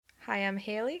Hi, I'm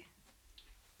Haley.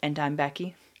 And I'm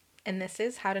Becky. And this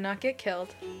is How to Not Get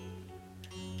Killed.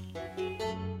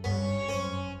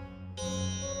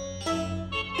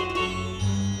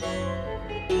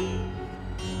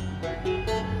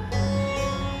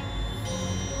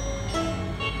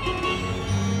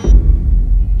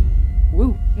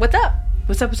 Woo. What's up?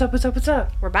 What's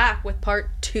up? We're back with part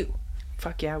 2.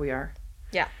 Fuck yeah, we are.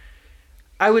 Yeah.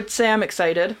 I would say I'm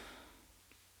excited,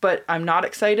 but I'm not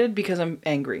excited because I'm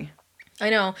angry. I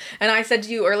know. And I said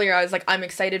to you earlier, I was like, I'm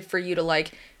excited for you to,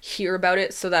 hear about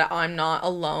it so that I'm not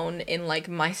alone in,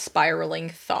 my spiraling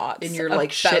thoughts. In your,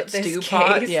 shit stew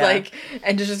pot. Yeah.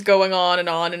 And just going on and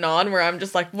on and on, where I'm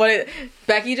just like,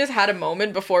 Becky just had a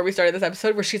moment before we started this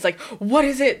episode where she's like, what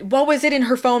is it? What was it in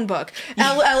her phone book?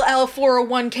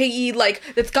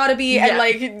 LLL401KE, that's gotta be, yeah.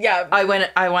 and, yeah.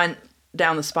 I went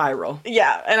down the spiral.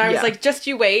 Yeah, and I was like, just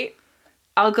you wait.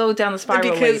 I'll go down the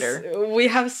spiral later. Because we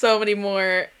have so many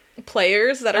more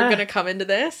players that are going to come into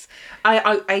this.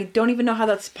 I don't even know how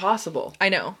that's possible. I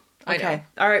know. Okay.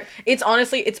 All right. It's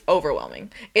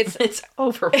overwhelming. It's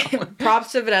overwhelming.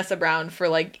 Props to Vanessa Brown for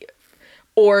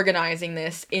organizing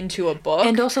this into a book.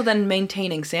 And also then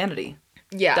maintaining sanity.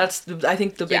 Yeah. I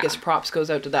think the biggest props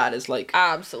goes out to that is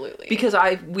absolutely. Because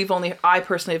I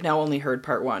personally have now only heard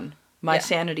part 1. My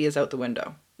sanity is out the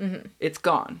window. Mm-hmm. It's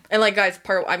gone. And guys,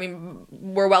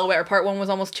 we're well aware, part 1 was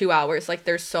almost 2 hours.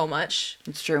 There's so much.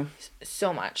 It's true.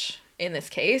 So much in this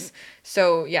case.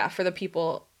 So, yeah, for the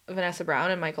people, Vanessa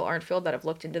Brown and Michael Arnfield, that have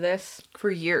looked into this.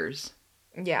 For years.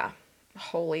 Yeah.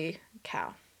 Holy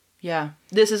cow. Yeah.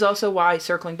 This is also why,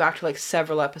 circling back to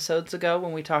several episodes ago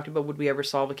when we talked about would we ever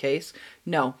solve a case?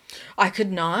 No. I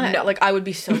could not. No. I would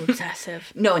be so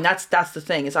obsessive. No, and that's the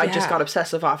thing, is I just got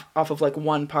obsessive off of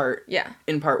one part. Yeah.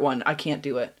 In part 1. I can't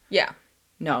do it. Yeah.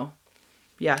 No.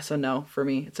 Yeah, so no for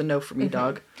me. It's a no for me,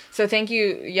 dog. So thank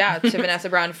you, to Vanessa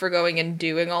Brown for going and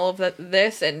doing all of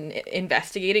this and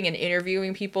investigating and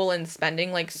interviewing people and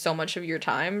spending so much of your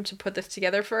time to put this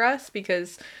together for us,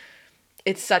 because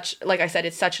it's such, I said,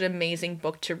 it's such an amazing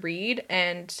book to read,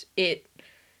 and it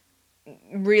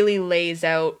really lays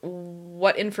out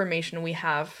what information we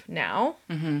have now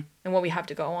and what we have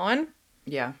to go on.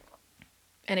 Yeah.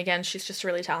 And again, she's just a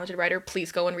really talented writer.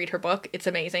 Please go and read her book. It's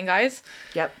amazing, guys.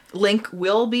 Yep. Link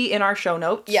will be in our show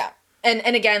notes. Yeah.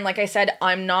 And again, like I said,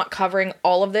 I'm not covering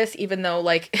all of this, even though,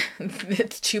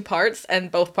 it's 2 parts, and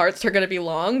both parts are going to be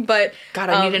long, but... God,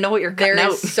 I need to know what you're cutting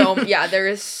out. There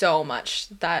is so much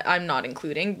that I'm not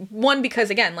including. One,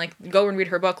 because, again, go and read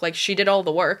her book. She did all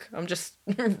the work. I'm just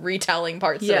retelling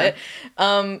parts of it.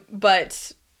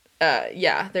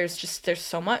 There's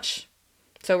so much.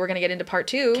 So we're going to get into part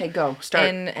 2. Okay, go. Start.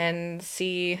 And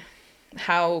see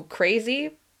how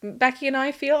crazy Becky and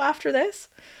I feel after this.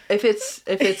 If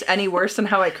it's any worse than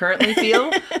how I currently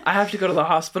feel, I have to go to the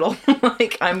hospital.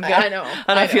 I'm good. I know.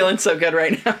 And I'm feeling so good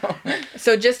right now.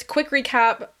 So just quick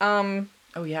recap. Oh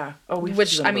yeah. Oh,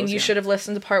 you should have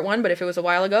listened to part 1, but if it was a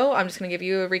while ago, I'm just going to give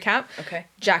you a recap. Okay.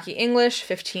 Jackie English,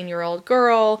 15-year-old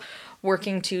girl,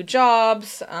 working 2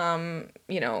 jobs,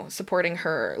 supporting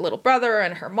her little brother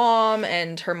and her mom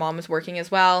is working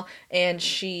as well. And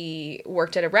she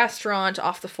worked at a restaurant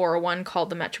off the 401 called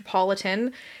the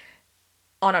Metropolitan.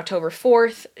 On October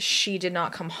 4th, she did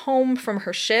not come home from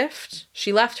her shift.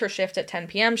 She left her shift at 10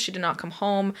 p.m. She did not come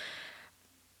home.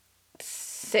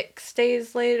 5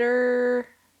 days later,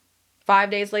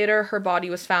 her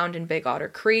body was found in Big Otter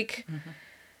Creek. Mm-hmm.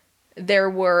 There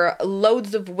were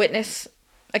loads of witness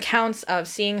accounts of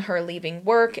seeing her leaving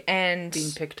work and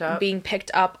being picked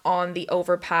up on the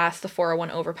overpass, the 401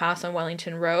 overpass on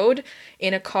Wellington Road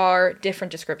in a car.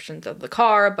 Different descriptions of the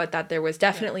car, but that there was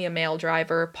definitely a male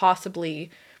driver,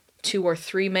 possibly 2 or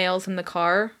 3 males in the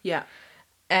car. Yeah.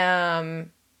 And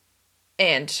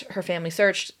her family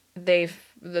searched. The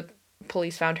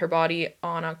police found her body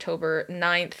on October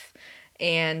 9th,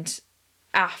 and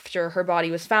after her body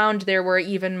was found, there were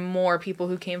even more people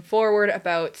who came forward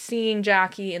about seeing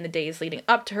Jackie in the days leading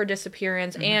up to her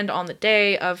disappearance and on the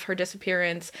day of her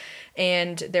disappearance.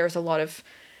 And there's a lot of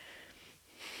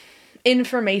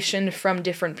information from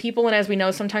different people. And as we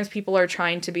know, sometimes people are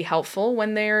trying to be helpful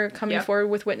when they're coming forward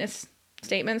with witness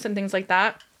statements and things like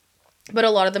that. But a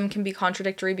lot of them can be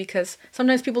contradictory because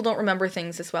sometimes people don't remember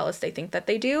things as well as they think that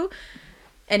they do.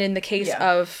 And in the case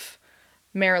of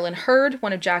Marilyn Hurd,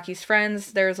 one of Jackie's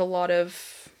friends, there's a lot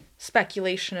of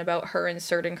speculation about her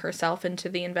inserting herself into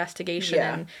the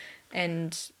investigation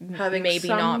and having maybe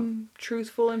some not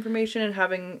truthful information and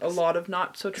having a lot of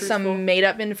not so truthful. Some made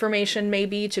up information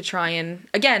maybe to try and,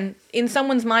 again, in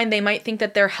someone's mind they might think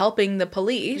that they're helping the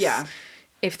police. Yeah.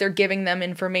 if they're giving them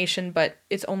information, but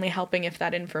it's only helping if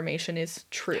that information is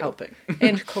true. Helping.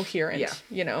 And coherent, Yeah.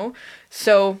 you know?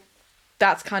 So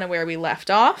that's kind of where we left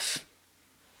off.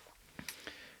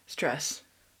 Stress.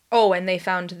 Oh, and they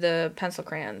found the pencil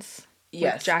crayons.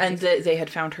 Yes, and they had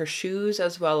found her shoes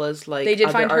as well as like They did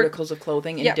other find her- articles of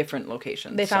clothing in Yep. different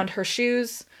locations. They so- found her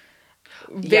shoes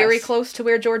very Yes. close to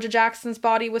where Georgia Jackson's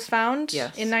body was found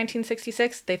Yes. in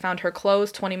 1966. They found her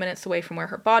clothes 20 minutes away from where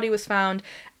her body was found.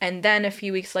 And then a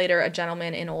few weeks later, a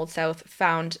gentleman in Old South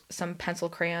found some pencil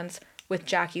crayons with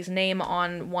Jackie's name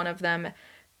on one of them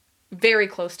very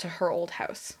close to her old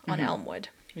house on Elmwood.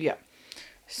 Yeah.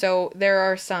 So there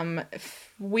are some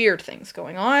weird things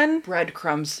going on.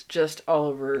 Breadcrumbs just all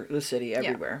over the city,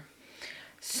 everywhere.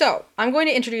 So I'm going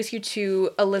to introduce you to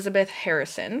Elizabeth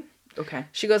Harrison. Okay.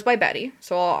 She goes by Betty,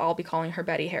 so I'll be calling her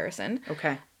Betty Harrison.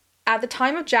 Okay. At the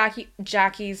time of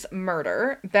Jackie's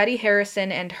murder, Betty Harrison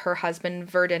and her husband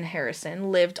Verdon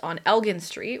Harrison lived on Elgin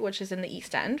Street, which is in the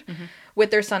East End,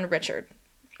 with their son Richard.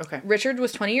 Okay. Richard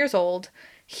was 20 years old.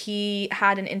 He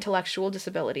had an intellectual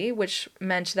disability, which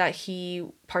meant that he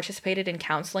participated in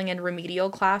counseling and remedial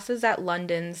classes at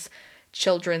London's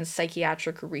Children's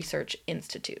Psychiatric Research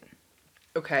Institute.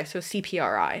 Okay. So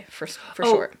CPRI for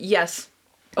short. Yes.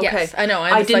 Okay. Yes, I know.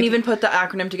 I was didn't like- even put the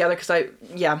acronym together because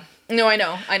No, I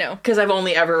know. because I've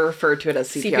only ever referred to it as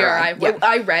CPRI. CPRI.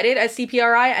 I read it as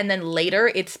CPRI, and then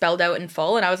later it's spelled out in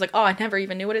full, and I was like, oh, I never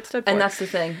even knew what it stood for. And that's the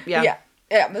thing. Yeah.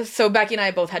 Yeah. So Becky and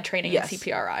I both had training Yes. in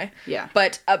CPRI. Yeah.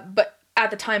 But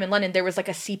at the time in London, there was like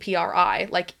a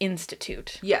CPRI, like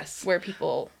institute, Yes. where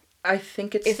people... I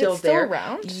think it's Is it still still there.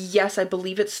 around? Yes, I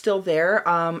believe it's still there.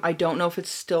 I don't know if it's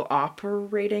still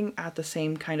operating at the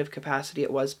same kind of capacity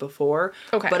it was before.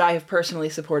 Okay. But I have personally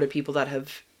supported people that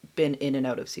have been in and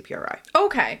out of CPRI.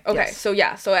 Okay. Yes.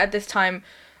 So at this time,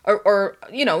 or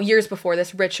years before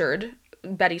this, Richard,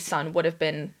 Betty's son, would have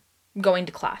been going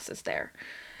to classes there.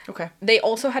 Okay. They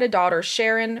also had a daughter,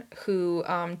 Sharon, who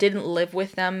didn't live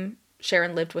with them.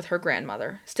 Sharon lived with her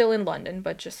grandmother, still in London,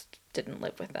 but just didn't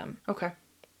live with them. Okay.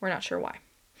 We're not sure why.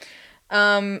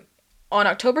 On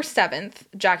October 7th,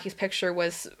 Jackie's picture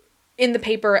was in the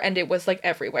paper, and it was like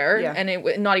everywhere. Yeah. And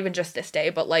it not even just this day,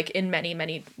 but like in many,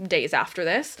 many days after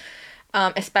this.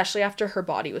 Especially after her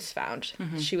body was found.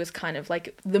 She was kind of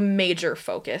like the major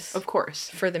focus Of course.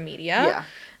 for the media.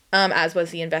 Yeah. As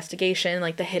was the investigation,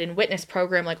 like the hidden witness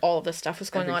program, like all of this stuff was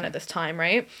going on Everything. at this time,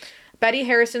 right? Betty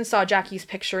Harrison saw Jackie's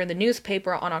picture in the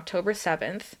newspaper on October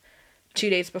 7th, 2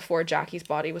 days before Jackie's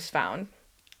body was found.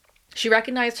 She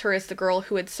recognized her as the girl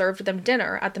who had served them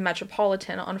dinner at the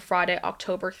Metropolitan on Friday,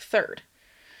 October 3rd,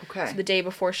 Okay. the day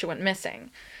before she went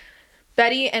missing.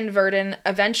 Betty and Verdon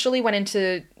eventually went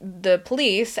into the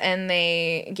police, and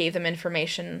they gave them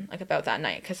information like about that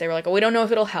night, because they were like, oh, we don't know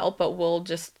if it'll help, but we'll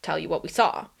just tell you what we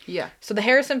saw. Yeah. So the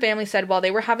Harrison family said while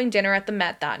they were having dinner at the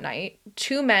Met that night,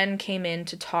 2 men came in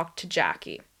to talk to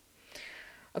Jackie.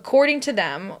 According to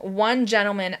them, one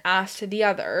gentleman asked the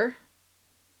other,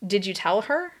 "Did you tell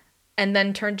her?" And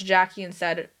then turned to Jackie and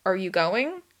said, "Are you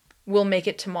going? We'll make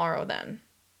it tomorrow then."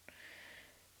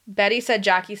 Betty said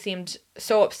Jackie seemed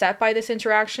so upset by this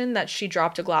interaction that she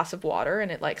dropped a glass of water,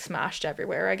 and it like smashed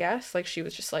everywhere, I guess. Like she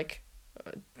was just like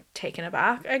taken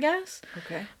aback, I guess.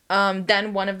 Okay.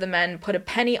 Then one of the men put a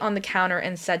penny on the counter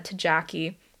and said to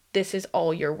Jackie, "This is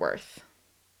all you're worth."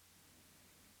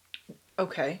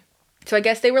 Okay. So I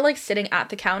guess they were like sitting at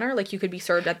the counter, like you could be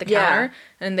served at the Yeah. counter,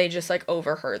 and they just like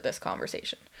overheard this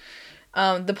conversation.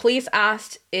 The police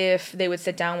asked if they would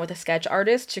sit down with a sketch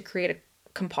artist to create a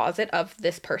composite of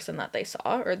this person that they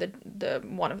saw, or the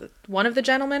one of the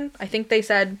gentlemen. I think they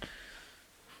said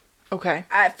Okay.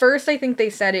 at first. I think they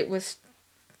said it was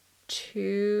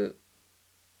two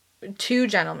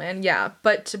gentlemen. Yeah,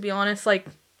 but to be honest, like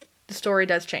the story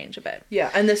does change a bit. Yeah,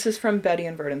 and this is from Betty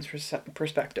and Verdon's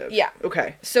perspective. Yeah.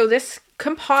 Okay. So this For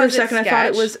composite a second,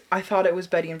 sketch, I thought it was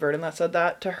Betty and Verdon that said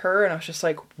that to her, and I was just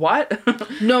like, "What?"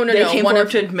 No, They no. came One forward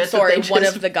of to admit that sorry, they one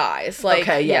just- of the guys. Like,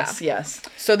 okay. yeah. Yes.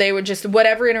 So they would just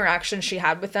whatever interaction she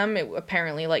had with them, it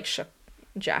apparently like shook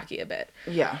Jackie a bit.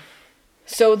 Yeah.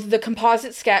 So the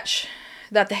composite sketch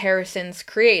that the Harrisons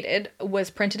created was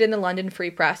printed in the London Free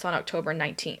Press on October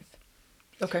 19th.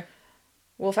 Okay.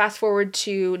 We'll fast forward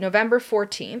to November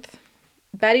 14th.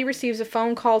 Betty receives a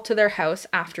phone call to their house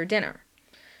after dinner.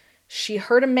 She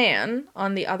heard a man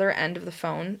on the other end of the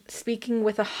phone speaking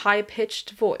with a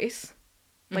high-pitched voice,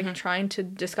 like trying to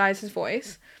disguise his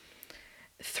voice,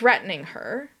 threatening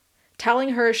her,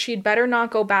 telling her she'd better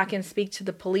not go back and speak to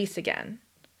the police again.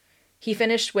 He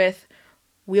finished with,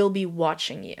 "We'll be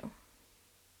watching you."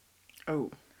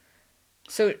 Oh.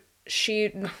 So she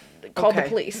called the Okay.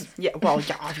 police. Yeah, well,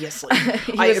 yeah, obviously.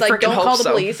 He was like, freaking don't hope call the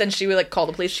so. police. And she would like call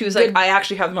the police. She was like, I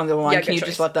actually have them on the line. Yeah, Can you good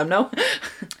just choice. let them know?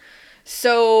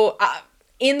 So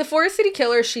in the Forest City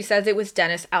Killer, she says it was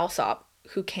Dennis Alsop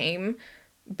who came.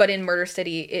 But in Murder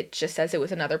City, it just says it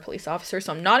was another police officer.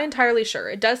 So I'm not entirely sure.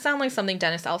 It does sound like something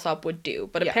Dennis Alsop would do.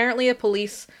 But Yeah. apparently a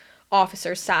police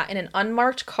officer sat in an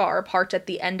unmarked car parked at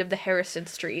the end of the Harrison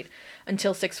Street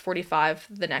until 6:45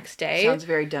 the next day. Sounds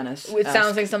very Dennis. It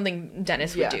sounds like something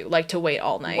Dennis would Yeah. do, like to wait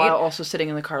all night. While also sitting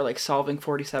in the car, like, solving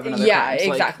 47 other Yeah, crimes.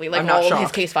 exactly. Like I'm not all of his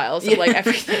shocked. case files of like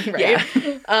everything, right?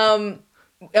 Yeah.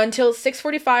 Until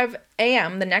 6:45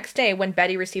 a.m. the next day when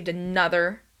Betty received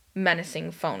another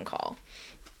menacing phone call.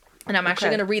 And I'm actually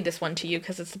Okay. going to read this one to you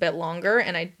because it's a bit longer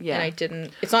and I Yeah.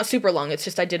 didn't, it's not super long. It's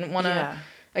just I didn't want to, Yeah.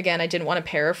 again, I didn't want to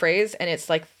paraphrase and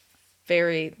it's like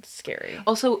very scary.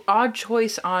 Also, odd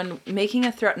choice on making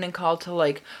a threatening call to,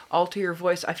 like, alter your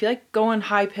voice. I feel like going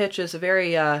high pitch is a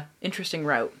very interesting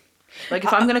route. Like,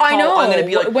 if I'm going to I call, know. I'm going to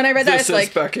be like, When I read that, this it's is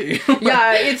like- Becky.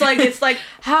 Yeah, it's like,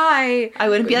 hi. I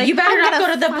wouldn't be like, you better I'm not gonna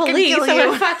go to the fucking police. kill I'm going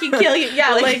you. to fucking kill you. Yeah,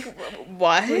 Like- like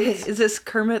what? Is this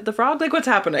Kermit the Frog? Like, what's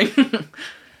happening?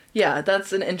 Yeah,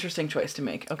 that's an interesting choice to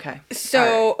make. Okay.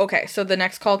 So, okay, so the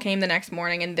next call came the next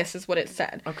morning, and this is what it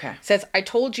said. Okay. It says, I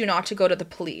told you not to go to the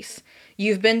police.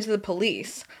 You've been to the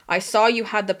police. I saw you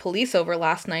had the police over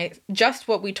last night. Just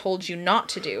what we told you not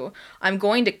to do. I'm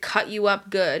going to cut you up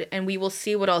good, and we will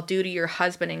see what I'll do to your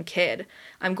husband and kid.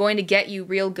 I'm going to get you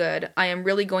real good. I am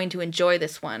really going to enjoy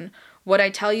this one. What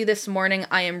I tell you this morning,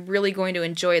 I am really going to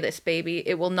enjoy this, baby.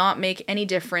 It will not make any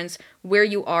difference where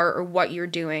you are or what you're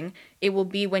doing. It will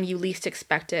be when you least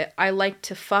expect it. I like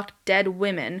to fuck dead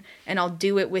women, and I'll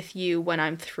do it with you when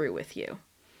I'm through with you.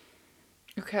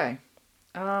 Okay.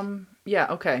 Yeah,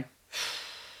 okay.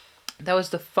 That was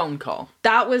the phone call.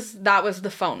 That was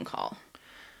the phone call.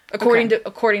 According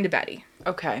to Betty,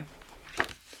 Okay.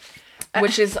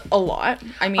 which is a lot.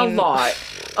 I mean, A lot.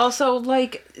 Also,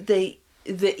 like, the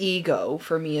ego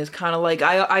for me is kind of like,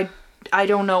 I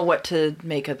don't know what to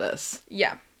make of this.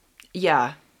 Yeah.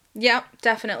 Yeah. Yeah,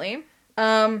 definitely.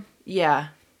 Yeah.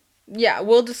 Yeah,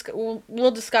 we'll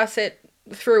discuss it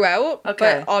throughout,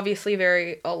 Okay. but obviously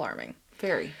very alarming.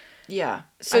 Very. Yeah.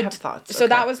 So I have thoughts. So Okay.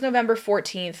 that was November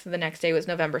 14th. The next day was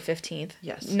November 15th.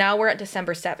 Yes. Now we're at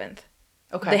December 7th.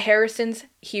 Okay. The Harrisons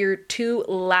hear two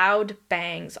loud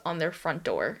bangs on their front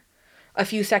door, a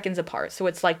few seconds apart. So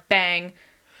it's like bang,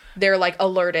 they're like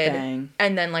alerted, Bang.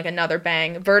 and then like another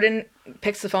bang. Verdon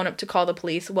picks the phone up to call the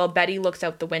police while Betty looks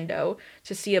out the window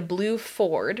to see a blue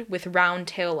Ford with round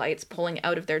taillights pulling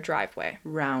out of their driveway.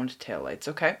 Round taillights.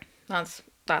 Okay.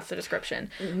 That's the description.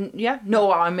 Yeah.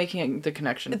 No, I'm making the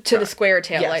connection. To the square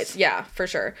taillights. Yes. Yeah, for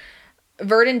sure.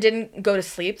 Verdon didn't go to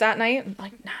sleep that night,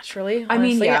 like naturally. I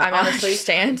mean, honestly. yeah, I honestly.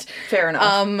 understand. Fair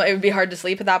enough. It would be hard to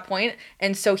sleep at that point.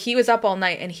 And so he was up all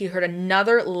night and he heard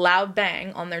another loud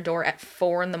bang on their door at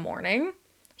 4 a.m.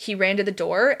 He ran to the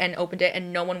door and opened it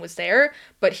and no one was there,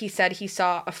 but he said he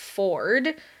saw a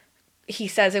Ford. He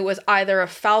says it was either a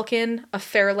Falcon, a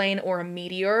Fairlane, or a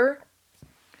Meteor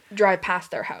drive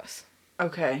past their house.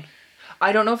 Okay.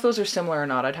 I don't know if those are similar or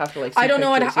not. I'd have to, like, see I don't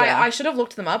know. pictures, yeah. I should have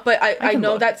looked them up, but I can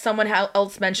know look. that someone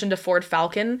else mentioned a Ford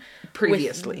Falcon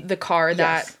Previously. with the car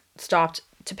that Yes. stopped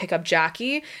to pick up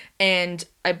Jackie, and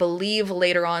I believe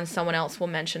later on someone else will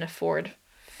mention a Ford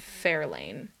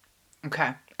Fairlane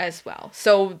Okay. as well.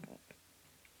 So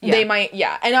Yeah. they might,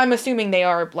 yeah, and I'm assuming they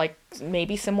are like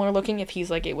maybe similar looking. If he's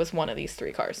like it was one of these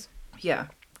three cars. Yeah.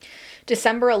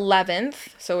 December 11th,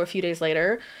 so a few days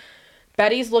later,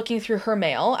 Betty's looking through her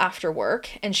mail after work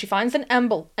and she finds an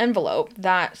envelope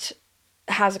that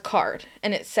has a card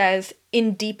and it says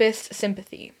 "In deepest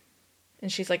sympathy."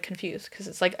 And she's like confused because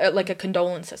it's like a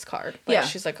condolences card. Like, Yeah.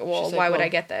 She's like, well, She's like, why would well, I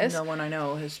get this? No one I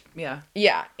know has, yeah.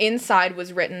 Yeah. Inside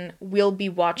was written, "We'll be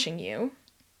watching you,"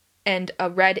 and a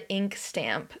red ink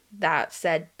stamp that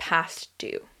said "past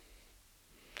due."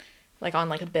 Like on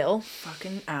like a bill.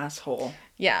 Fucking asshole.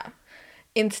 Yeah.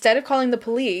 Instead of calling the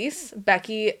police,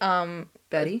 Becky,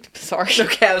 Betty? sorry.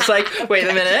 Okay, I was like, wait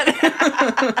a minute.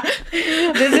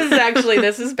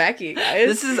 This is Becky,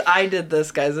 guys. I did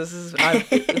this, guys.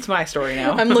 It's my story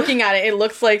now. I'm looking at it. It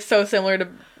looks like so similar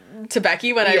to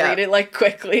Becky when I Yeah. read it like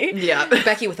quickly. Yeah.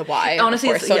 Becky with a Y. Honestly,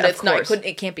 of course, it's- so yeah, it's of not. course.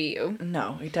 It can't be you.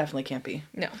 No, it definitely can't be.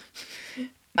 No.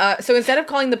 So instead of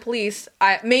calling the police,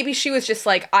 maybe she was just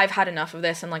like, I've had enough of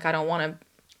this, and like I don't want to.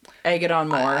 Egg it on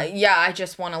more. Yeah, I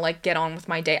just want to like get on with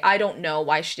my day. I don't know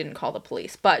why she didn't call the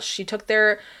police, but she took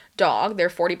their dog, their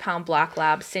 40-pound black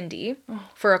lab Cindy,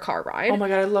 for a car ride. Oh my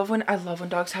god, I love when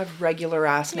dogs have regular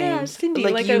ass Yeah, names. Cindy,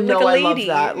 like like you a know, I love lady.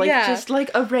 that. Like Yeah. just like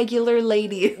a regular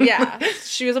lady. Yeah,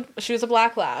 she was a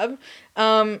black lab.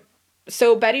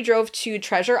 So Betty drove to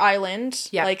Treasure Island.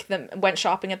 Yeah. Like went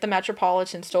shopping at the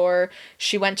Metropolitan store.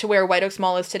 She went to where White Oaks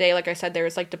Mall is today. Like I said,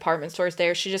 there's like department stores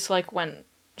there. She just like went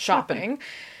shopping.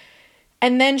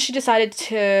 And then she decided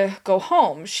to go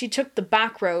home. She took the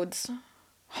back roads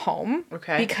home.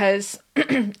 Okay. Because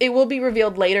it will be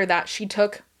revealed later that she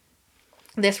took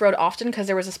this road often because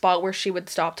there was a spot where she would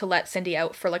stop to let Cindy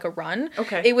out for like a run.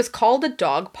 Okay. It was called a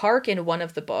dog park in one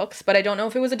of the books, but I don't know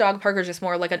if it was a dog park or just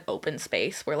more like an open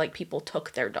space where like people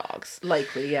took their dogs.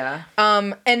 Likely, yeah.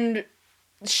 And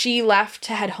she left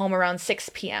to head home around 6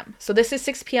 p.m. So this is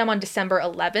 6 p.m. on December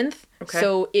 11th. Okay.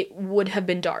 So it would have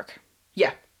been dark.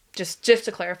 Yeah. Just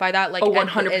to clarify that, like,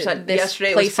 100%. this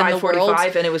Yesterday it was place in the world-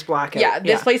 5:45 and it was blackout. Yeah,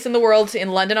 this place in the world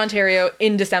in London, Ontario,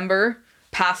 in December,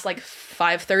 past like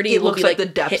 5:30, it will looks be like the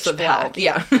depths pitch of hell. black.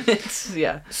 Yeah. It's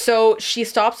yeah. So she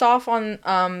stops off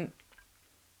on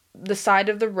the side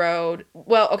of the road.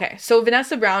 Well, okay. So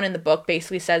Vanessa Brown in the book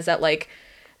basically says that like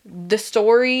the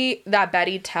story that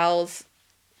Betty tells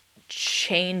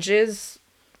changes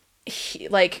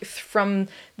like from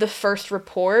the first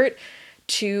report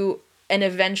to an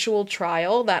eventual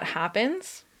trial that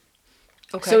happens.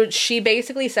 Okay. So she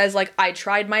basically says, like, I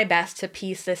tried my best to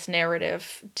piece this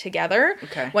narrative together.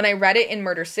 Okay. When I read it in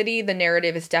Murder City, the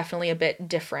narrative is definitely a bit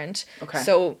different. Okay.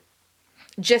 So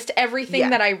just everything Yeah.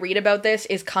 that I read about this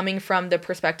is coming from the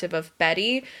perspective of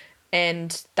Betty,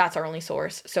 and that's our only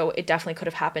source. So it definitely could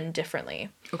have happened differently.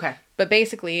 Okay. But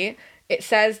basically, it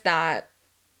says that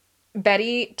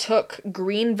Betty took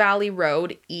Green Valley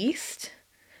Road east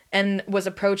and was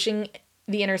approaching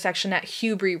the intersection at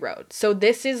Hubry Road. So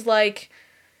this is like,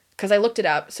 because I looked it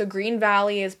up. So Green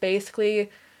Valley is basically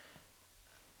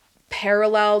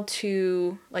parallel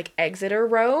to like Exeter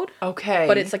Road. Okay.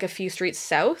 But it's like a few streets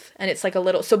south. And it's like a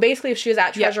little, so basically if she was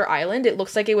at Yeah. Treasure Island, it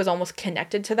looks like it was almost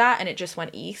connected to that and it just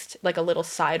went east, like a little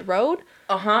side road.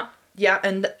 Uh-huh. Yeah,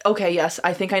 and okay, yes,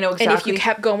 I think I know exactly. And if you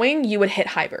kept going, you would hit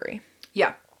Highbury.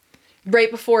 Yeah. Right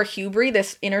before Hubry,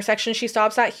 this intersection she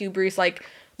stops at, Hubry's like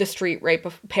the street right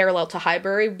parallel to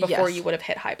Highbury before Yes. you would have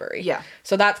hit Highbury. Yeah.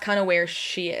 So that's kind of where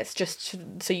she is, just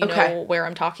so you Okay. know where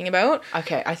I'm talking about.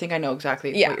 Okay, I think I know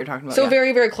exactly Yeah. what you're talking about. So yeah.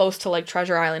 very, very close to like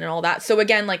Treasure Island and all that. So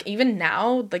again, like even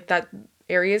now, like that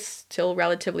area is still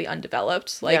relatively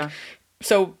undeveloped. Like, Yeah.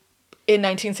 so in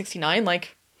 1969,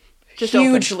 like Just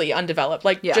hugely undeveloped,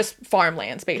 like Yeah. just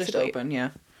farmlands basically. Just open, yeah.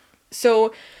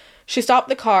 So she stopped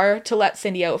the car to let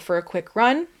Cindy out for a quick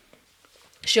run.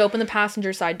 She opened the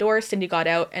passenger side door, Cindy got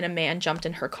out, and a man jumped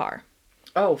in her car.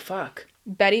 Oh, fuck.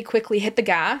 Betty quickly hit the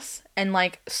gas and,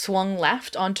 like, swung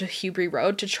left onto Hubry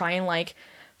Road to try and, like,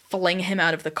 fling him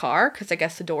out of the car, because I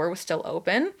guess the door was still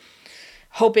open.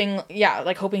 Hoping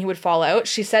he would fall out.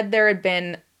 She said there had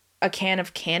been a can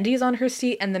of candies on her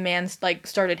seat, and the man, like,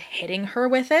 started hitting her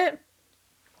with it.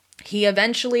 He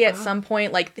eventually, at some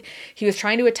point, like, he was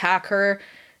trying to attack her,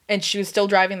 and she was still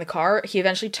driving the car. He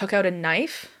eventually took out a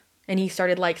knife, and he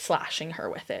started, like, slashing her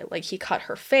with it. Like, he cut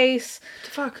her face. What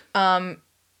the fuck?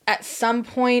 At some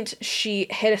point, she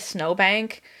hit a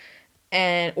snowbank,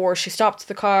 or she stopped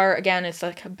the car. Again, it's,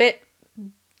 like, a bit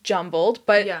jumbled,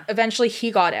 but Yeah. eventually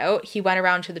he got out. He went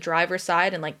around to the driver's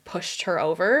side and, like, pushed her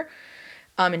over.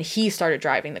 And he started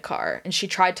driving the car. And she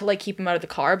tried to, like, keep him out of the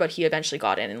car, but he eventually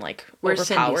got in and, like, Where's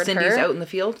overpowered Cindy? her. Cindy's out in the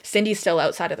field? Cindy's still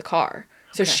outside of the car.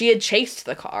 So Okay. she had chased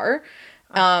the car.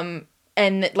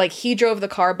 And, like, he drove the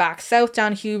car back south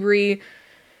down Hubry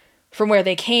from where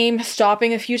they came,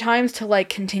 stopping a few times to, like,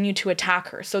 continue to attack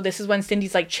her. So this is when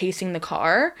Cindy's, like, chasing the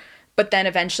car. But then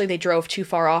eventually they drove too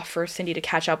far off for Cindy to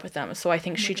catch up with them. So I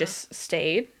think she just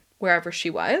stayed wherever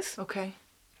she was. Okay.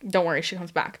 Don't worry, she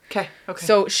comes back. Okay.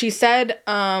 So she said,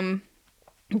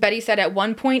 Betty said at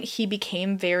one point he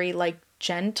became very, like,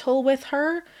 gentle with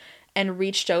her and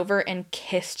reached over and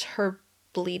kissed her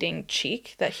bleeding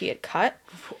cheek that he had cut.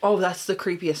 Oh, that's the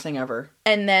creepiest thing ever.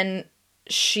 And then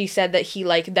she said that he,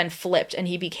 like, then flipped and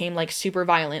he became, like, super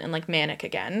violent and, like, manic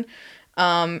again.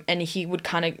 And he would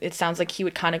kind of, it sounds like he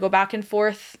would kind of go back and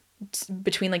forth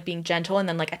between, like, being gentle and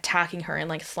then, like, attacking her and,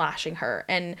 like, slashing her.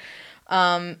 And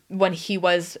when he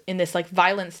was in this, like,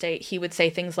 violent state, he would say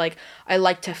things like, I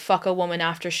like to fuck a woman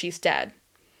after she's dead.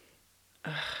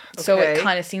 So it Okay.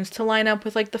 kind of seems to line up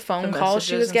with, like, the phone The calls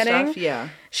she was messages and getting. stuff, yeah.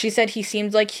 She said he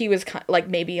seemed like he was, like,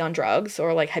 maybe on drugs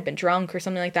or, like, had been drunk or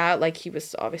something like that. Like, he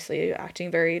was obviously acting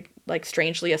very, like,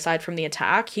 strangely aside from the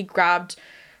attack. He grabbed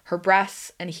her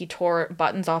breasts, and he tore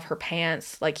buttons off her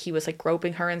pants. Like, he was, like,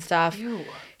 groping her and stuff. Ew.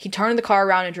 He turned the car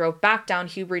around and drove back down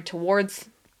Hubrey towards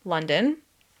London.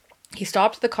 He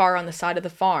stopped the car on the side of the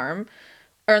farm,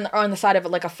 or on the side of,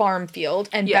 like, a farm field,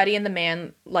 and Betty and the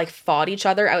man, like, fought each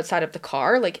other outside of the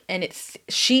car. Like, and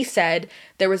she said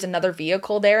there was another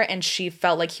vehicle there, and she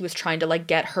felt like he was trying to, like,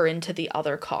 get her into the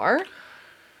other car.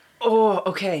 Oh,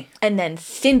 okay. And then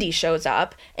Cindy shows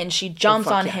up, and she jumps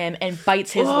on him and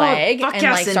bites his leg, and,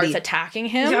 like, Cindy. starts attacking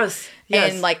him. Yes.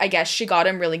 And, like, I guess she got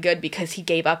him really good because he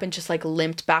gave up and just, like,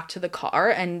 limped back to the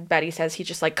car. And Betty says he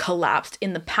just, like, collapsed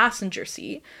in the passenger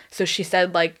seat. So she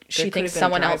said, like, she thinks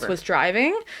someone else was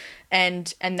driving.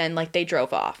 And then, like, they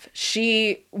drove off.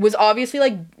 She was obviously,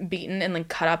 like, beaten and, like,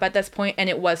 cut up at this point, and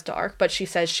it was dark. But she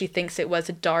says she thinks it was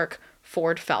a dark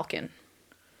Ford Falcon.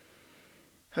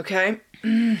 Okay.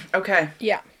 Okay.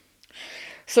 Yeah.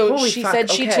 So Holy she fuck, said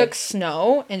she okay. took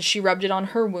snow and she rubbed it on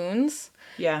her wounds.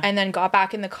 Yeah. And then got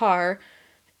back in the car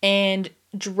and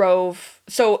drove.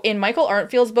 So in Michael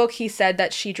Arntfield's book, he said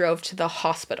that she drove to the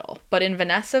hospital. But in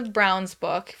Vanessa Brown's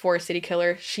book, Forest City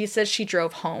Killer, she says she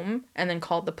drove home and then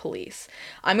called the police.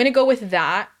 I'm going to go with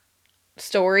that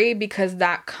story because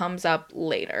that comes up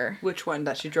later. Which one?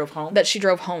 That she drove home? That she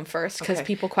drove home first because Okay.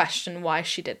 people question why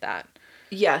she did that.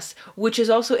 Yes, which is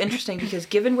also interesting because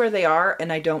given where they are,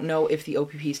 and I don't know if the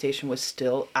OPP station was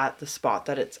still at the spot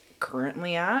that it's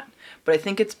currently at, but I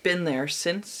think it's been there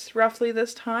since roughly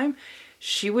this time,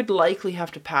 she would likely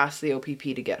have to pass the OPP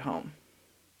to get home.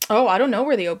 Oh, I don't know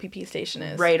where the OPP station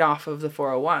is. Right off of the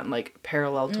 401, like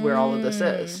parallel to where all of this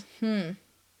is.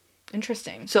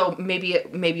 Interesting. So maybe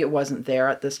it wasn't there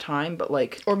at this time, but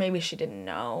like... Or maybe she didn't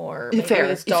know, or maybe Fair, it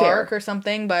was dark fair. or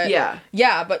something, but... Yeah.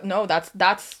 Yeah, but no, that's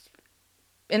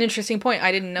an interesting point.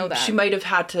 I didn't know that. She might have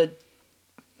had to...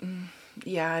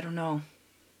 Yeah, I don't know.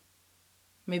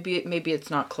 Maybe it's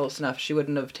not close enough. She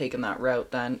wouldn't have taken that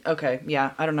route then. Okay,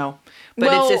 yeah, I don't know. But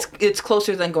Well- it's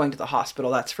closer than going to the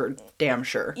hospital, that's for damn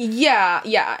sure.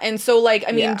 Yeah. And so, like,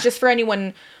 I mean, Yeah. just for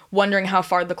anyone wondering how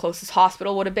far the closest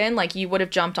hospital would have been, like, you would have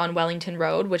jumped on Wellington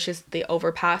Road, which is the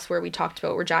overpass where we talked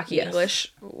about where Jackie Yes.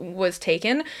 English was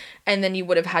taken, and then you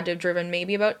would have had to have driven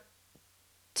maybe about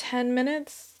 10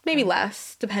 minutes, maybe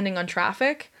less, depending on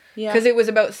traffic. Yeah. Because it was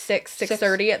about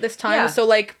 6:30 at this time. Yeah. So,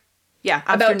 like, Yeah,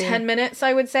 about afternoon. 10 minutes,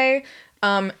 I would say,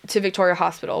 to Victoria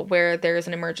Hospital, where there is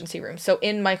an emergency room. So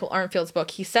in Michael Arntfield's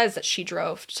book, he says that she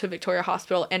drove to Victoria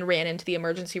Hospital and ran into the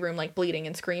emergency room, like, bleeding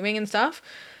and screaming and stuff.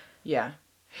 Yeah.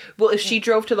 Well, if she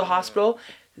drove to the hospital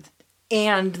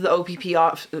and the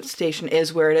OPP station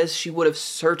is where it is, she would have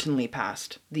certainly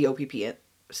passed the OPP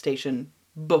station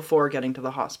before getting to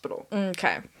the hospital.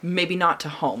 Okay. Maybe not to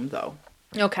home, though.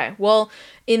 Okay. Well,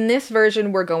 in this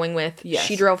version, we're going with Yes.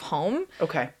 she drove home.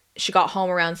 Okay. She got home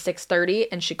around 6:30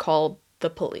 and she called the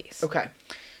police. Okay.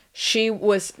 She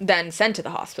was then sent to the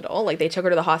hospital. Like, they took her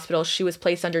to the hospital. She was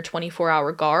placed under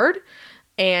 24-hour guard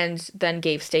and then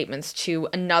gave statements to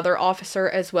another officer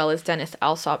as well as Dennis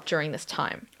Alsop during this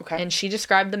time. Okay. And she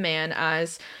described the man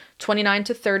as 29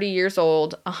 to 30 years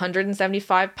old,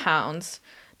 175 pounds,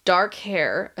 dark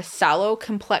hair, a sallow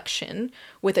complexion,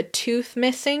 with a tooth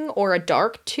missing or a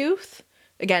dark tooth.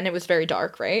 Again, it was very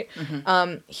dark, right?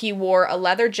 He wore a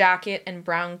leather jacket and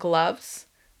brown gloves.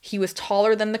 He was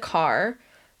taller than the car,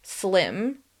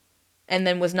 slim, and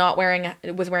then was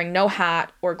wearing no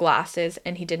hat or glasses,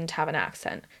 and he didn't have an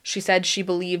accent. She said she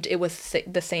believed it was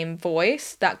the same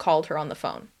voice that called her on the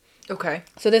phone. Okay.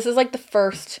 So this is like the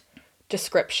first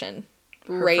description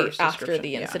right first after description, the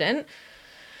yeah. incident.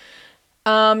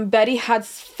 Betty had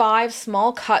 5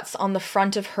 small cuts on the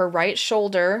front of her right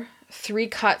shoulder, 3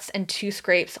 cuts and 2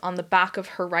 scrapes on the back of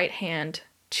her right hand,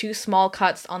 2 small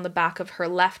cuts on the back of her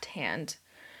left hand,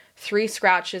 3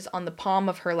 scratches on the palm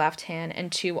of her left hand,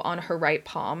 and 2 on her right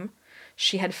palm.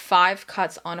 She had 5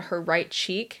 cuts on her right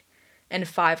cheek and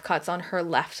 5 cuts on her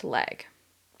left leg.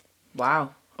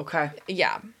 Wow. Okay.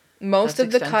 Yeah. Most That's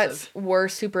of the extensive. cuts were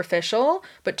superficial,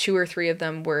 but 2 or 3 of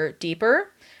them were deeper.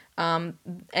 And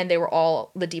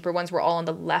the deeper ones were all on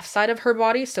the left side of her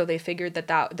body, so they figured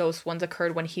that those ones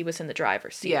occurred when he was in the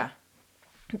driver's seat.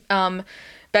 Yeah.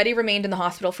 Betty remained in the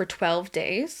hospital for 12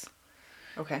 days.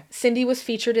 Okay. Cindy was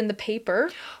featured in the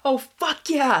paper Oh, fuck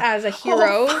yeah. as a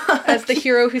hero, as the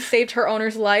hero who saved her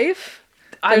owner's life.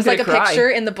 I'm There's like a gonna cry. picture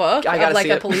in the book I of gotta like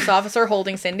see a it. police officer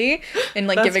holding Cindy and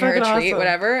like That's giving her a fucking treat, awesome.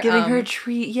 whatever. Giving her a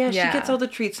treat. Yeah, yeah. she gets all the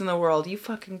treats in the world. You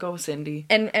fucking go, Cindy.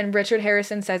 And Richard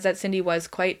Harrison says that Cindy was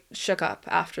quite shook up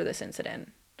after this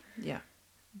incident. Yeah.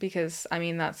 Because, I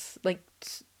mean, that's, like,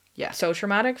 Yeah. so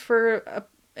traumatic for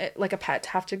like a pet to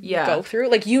have to Yeah. go through.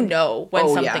 Like, you know when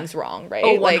Oh, yeah. something's wrong, right?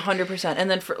 Oh, Like, 100%. And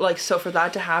then for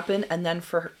that to happen, and then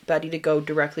for Betty to go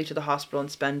directly to the hospital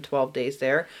and spend 12 days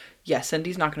there,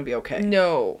 Cindy's not going to be okay.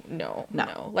 no.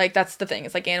 No. Like, that's the thing.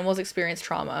 It's like animals experience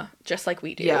trauma just like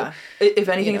we do. Yeah. If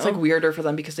anything, it's know? like weirder for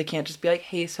them because they can't just be like,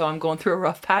 hey, so I'm going through a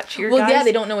rough patch here, Well, guys. yeah,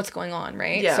 they don't know what's going on,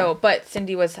 right? Yeah. So, but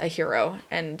Cindy was a hero,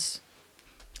 and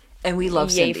we love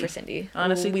yay Cindy. for Cindy.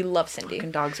 Honestly, we love Cindy.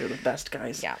 Fucking dogs are the best,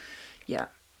 guys. Yeah. Yeah.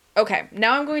 Okay,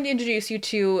 now I'm going to introduce you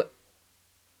to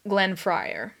Glenn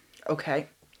Fryer. Okay.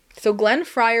 So Glenn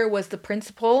Fryer was the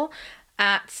principal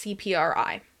at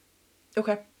CPRI.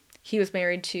 Okay. He was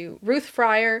married to Ruth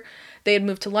Fryer. They had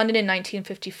moved to London in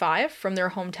 1955 from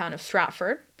their hometown of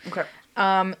Stratford. Okay.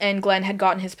 And Glenn had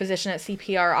gotten his position at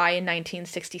CPRI in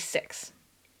 1966.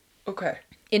 Okay.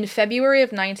 In February of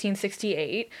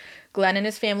 1968, Glenn and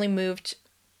his family moved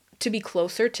to be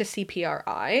closer to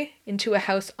CPRI into a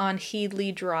house on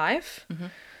Headley Drive,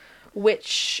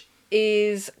 which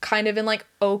is kind of in like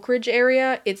Oak Ridge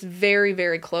area. It's very,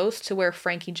 very close to where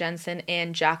Frankie Jensen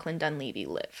and Jacqueline Dunleavy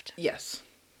lived. Yes.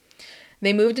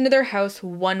 They moved into their house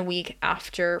 1 week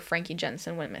after Frankie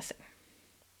Jensen went missing.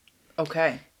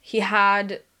 Okay.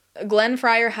 Glenn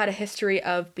Fryer had a history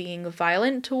of being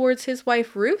violent towards his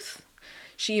wife, Ruth.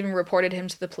 She even reported him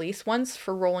to the police once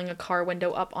for rolling a car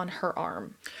window up on her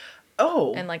arm.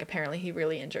 Oh. And, like, apparently he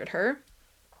really injured her.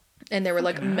 And there were,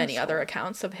 like, many asshole. other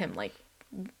accounts of him, like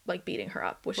beating her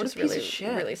up, which What a is piece really, of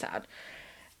shit. really sad.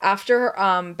 After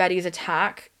Betty's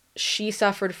attack, she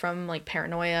suffered from, like,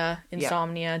 paranoia,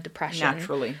 insomnia, depression.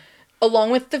 Naturally.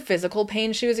 Along with the physical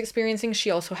pain she was experiencing,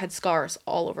 she also had scars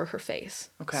all over her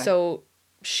face. Okay. So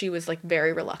she was, like,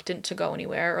 very reluctant to go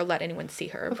anywhere or let anyone see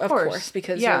her. Of course. course,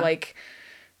 because Yeah. you're, like,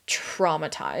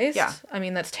 traumatized. Yeah. I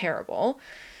mean, that's terrible.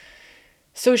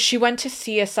 So she went to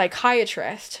see a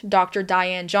psychiatrist, Dr.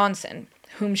 Diane Johnson,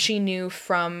 whom she knew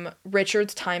from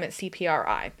Richard's time at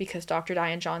CPRI, because Dr.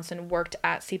 Diane Johnson worked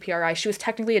at CPRI. She was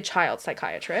technically a child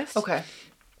psychiatrist. Okay.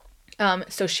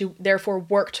 So she therefore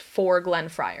worked for Glenn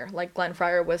Fryer. Like, Glenn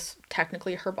Fryer was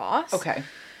technically her boss. Okay.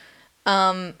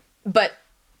 But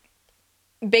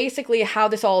basically how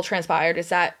this all transpired is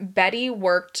that Betty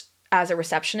worked as a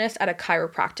receptionist at a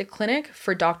chiropractic clinic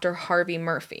for Dr. Harvey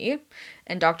Murphy.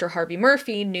 And Dr. Harvey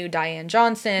Murphy knew Diane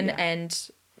Johnson, and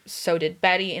so did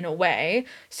Betty in a way.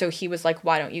 So he was like,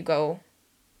 why don't you go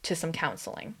to some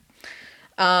counseling?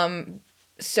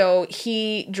 So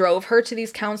he drove her to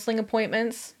these counseling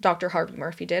appointments. Dr. Harvey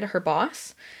Murphy did, her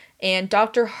boss. And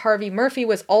Dr. Harvey Murphy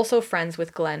was also friends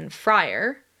with Glenn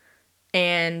Fryer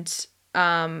and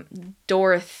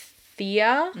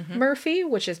Dorothea Murphy,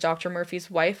 which is Dr. Murphy's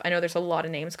wife. I know there's a lot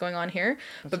of names going on here,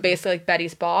 but basically, like,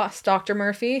 Betty's boss, Dr.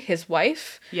 Murphy, his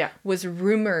wife, was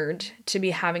rumored to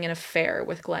be having an affair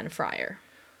with Glenn Fryer.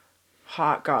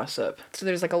 Hot gossip. So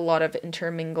there's, like, a lot of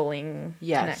intermingling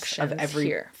connections of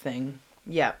here. everything.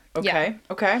 Yeah. Okay. Yeah.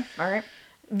 Okay. All right.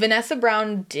 Vanessa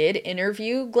Brown did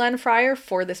interview Glenn Fryer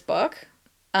for this book,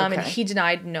 and Okay. he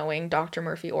denied knowing Dr.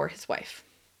 Murphy or his wife.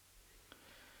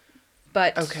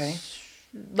 But, Okay.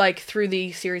 like, through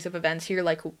the series of events here,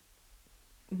 like,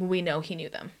 we know he knew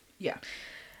them. Yeah.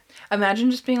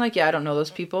 Imagine just being like, yeah, I don't know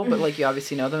those people, but, like, you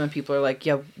obviously know them, and people are like,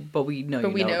 yeah, but we know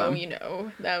But you know them. you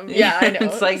know them. Yeah, I know.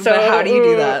 It's like, So, but how do you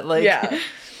do that? Like, yeah.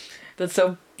 That's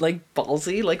so, like,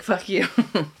 ballsy. Like, fuck you.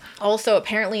 Also,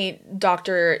 apparently,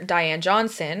 Dr. Diane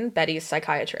Johnson, Betty's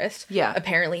psychiatrist, Yeah.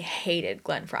 apparently hated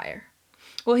Glenn Fryer.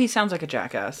 Well, he sounds like a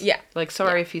jackass. Yeah. Like,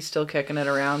 sorry if he's still kicking it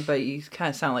around, but you kind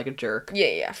of sound like a jerk.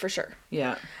 Yeah, for sure.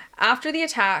 Yeah. After the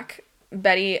attack,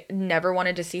 Betty never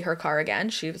wanted to see her car again.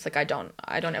 She was like, I don't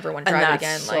ever want to And drive it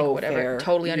that's again. Like, so whatever. fair.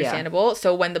 Totally Yeah. understandable.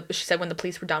 So she said when the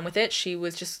police were done with it, she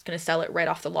was just going to sell it right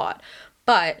off the lot.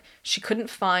 But she couldn't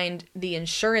find the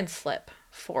insurance slip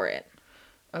for it.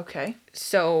 Okay.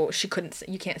 So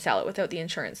you can't sell it without the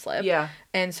insurance slip. Yeah.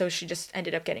 And so she just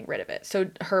ended up getting rid of it. So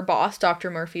her boss,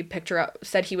 Dr. Murphy, picked her up,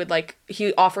 said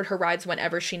he offered her rides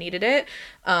whenever she needed it,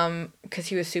 because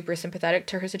he was super sympathetic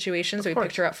to her situation. So he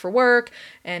picked her up for work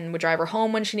and would drive her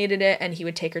home when she needed it, and he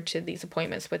would take her to these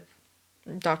appointments with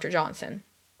Dr. Johnson.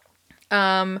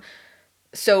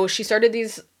 So she started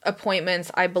these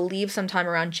appointments, I believe, sometime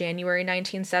around January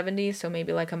 1970, so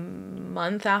maybe like a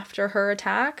month after her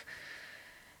attack.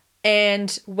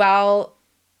 And while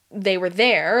they were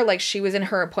there, like, she was in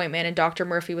her appointment and Dr.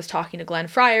 Murphy was talking to Glenn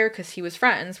Fryer because he was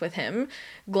friends with him.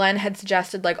 Glenn had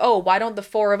suggested, like, oh, why don't the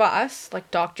four of us, like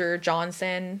Dr.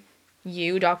 Johnson,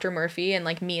 you, Dr. Murphy, and,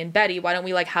 like, me and Betty, why don't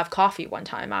we, like, have coffee one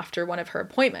time after one of her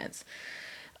appointments?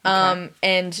 Okay.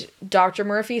 And Dr.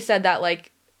 Murphy said that,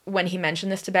 like, when he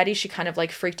mentioned this to Betty, she kind of,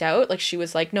 like, freaked out. Like, she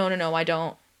was like, no, I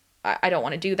don't I don't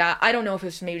want to do that. I don't know if it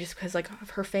was maybe just because, like,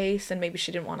 of her face, and maybe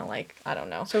she didn't want to, like, I don't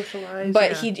know. Socialize.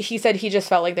 But he said he just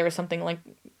felt like there was something, like,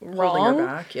 wrong. Holding her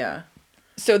back, yeah.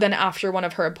 So then after one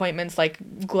of her appointments,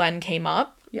 like, Glenn came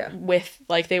up. Yeah. With,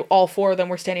 like, all four of them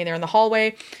were standing there in the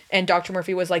hallway, and Dr.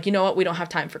 Murphy was like, you know what, we don't have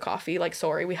time for coffee. Like,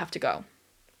 sorry, we have to go.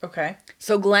 Okay.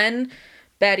 So Glenn,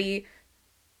 Betty,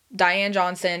 Diane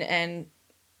Johnson,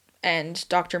 and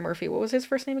Dr. Murphy, what was his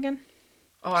first name again?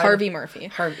 Oh, Harvey Murphy.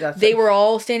 They were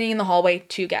all standing in the hallway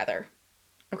together.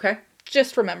 Okay.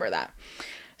 Just remember that.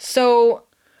 So...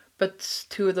 But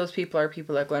two of those people are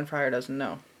people that Glenn Fryer doesn't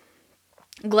know.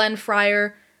 Glenn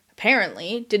Fryer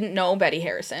apparently didn't know Betty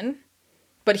Harrison,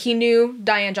 but he knew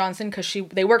Diane Johnson because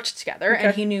they worked together,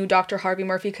 and he knew Dr. Harvey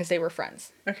Murphy because they were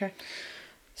friends. Okay.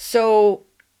 So,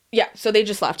 yeah, so they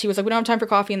just left. He was like, we don't have time for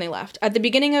coffee, and they left. At the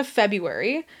beginning of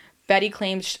February, Betty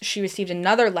claims she received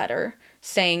another letter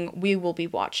saying, we will be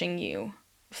watching you.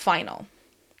 Final.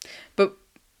 But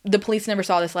the police never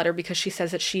saw this letter because she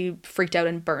says that she freaked out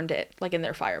and burned it, like, in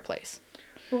their fireplace.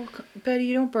 Well, Betty,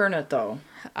 you don't burn it, though.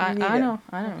 I know.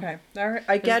 Okay. All right.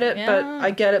 I get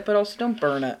it, but also don't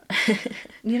burn it.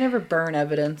 You never burn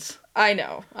evidence. I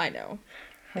know.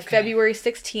 Okay. February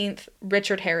 16th,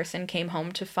 Richard Harrison came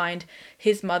home to find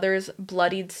his mother's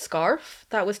bloodied scarf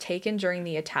that was taken during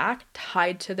the attack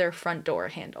tied to their front door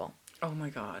handle. Oh my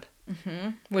God. Mm-hmm.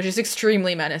 Which is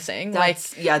extremely menacing.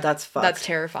 That's fucked. That's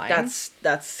terrifying.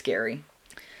 That's scary.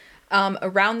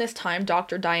 Around this time,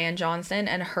 Dr. Diane Johnson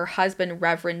and her husband,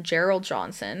 Reverend Gerald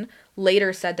Johnson,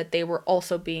 later said that they were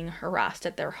also being harassed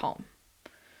at their home.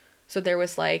 So there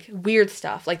was, like, weird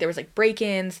stuff. Like, there was, like,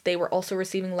 break-ins. They were also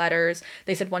receiving letters.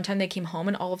 They said one time they came home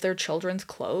and all of their children's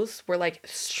clothes were, like,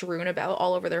 strewn about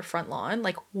all over their front lawn.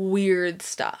 Like, weird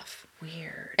stuff.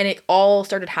 Weird. And it all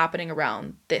started happening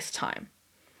around this time.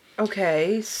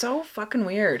 Okay, so fucking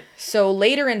weird. So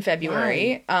later in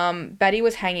February, Betty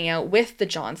was hanging out with the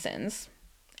Johnsons,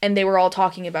 and they were all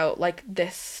talking about, like,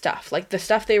 this stuff. Like, the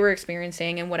stuff they were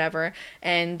experiencing and whatever.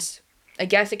 And I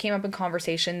guess it came up in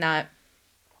conversation that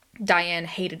Diane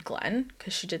hated Glenn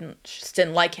because she just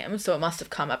didn't like him, so it must have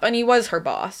come up. And he was her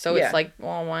boss, so it's like,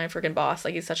 well, my freaking boss,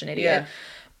 like, he's such an idiot.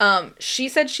 Yeah. She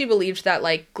said she believed that,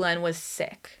 like, Glenn was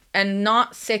sick, and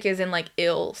not sick as in, like,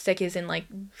 ill, sick as in, like,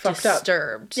 fucked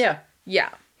disturbed. Up. Yeah.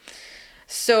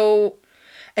 So,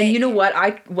 and you know what?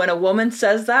 When a woman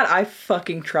says that, I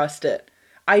fucking trust it.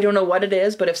 I don't know what it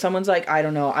is, but if someone's like, I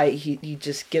don't know, he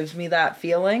just gives me that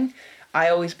feeling, I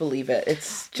always believe it.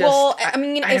 It's just, well, I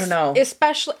mean, I don't know.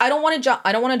 Especially, I don't want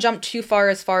to jump too far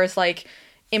as like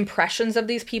impressions of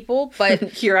these people, but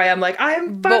here I am, like,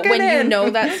 I'm fucking But when you know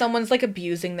that someone's, like,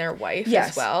 abusing their wife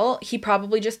yes. as well, he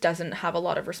probably just doesn't have a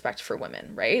lot of respect for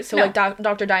women, right? So, like,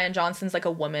 Dr. Diane Johnson's, like,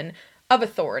 a woman of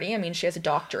authority. I mean, she has a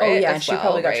doctorate. Oh, yeah, as and she well,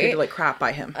 probably got right? treated like crap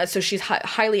by him. So she's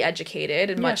highly educated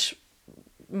and much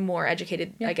more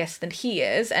educated, I guess, than he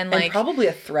is. And, like... And probably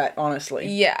a threat, honestly.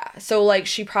 Yeah. So, like,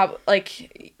 she probably...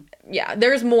 Like, yeah,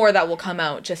 there's more that will come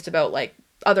out just about, like,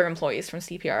 other employees from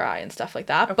CPRI and stuff like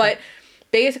that. Okay. But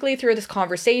basically, through this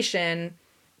conversation,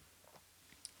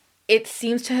 it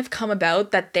seems to have come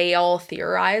about that they all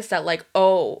theorized that, like,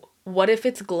 oh, what if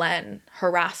it's Glenn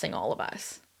harassing all of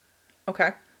us?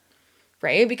 Okay.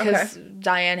 Right? Because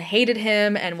Diane hated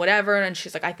him and whatever, and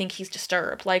she's like, I think he's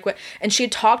disturbed. Like, what? And she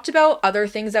had talked about other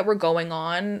things that were going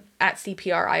on at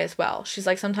CPRI as well. She's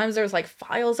like, sometimes there's, like,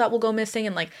 files that will go missing,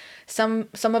 and, like, some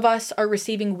of us are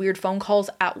receiving weird phone calls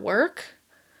at work.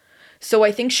 So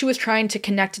I think she was trying to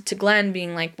connect it to Glenn,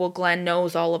 being like, well, Glenn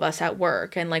knows all of us at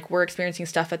work, and, like, we're experiencing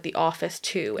stuff at the office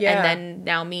too. Yeah. And then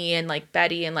now me and, like,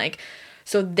 Betty, and, like,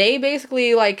 so they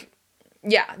basically, like,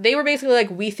 yeah, they were basically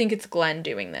like, we think it's Glenn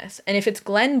doing this. And if it's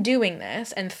Glenn doing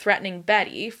this and threatening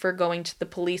Betty for going to the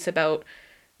police about,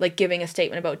 like, giving a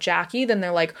statement about Jackie, then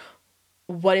they're like,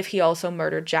 what if he also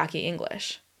murdered Jackie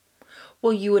English?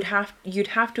 Well, you'd have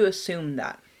to assume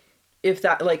that.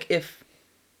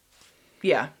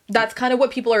 Yeah. That's kind of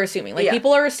what people are assuming. Like,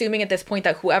 people are assuming at this point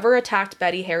that whoever attacked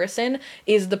Betty Harrison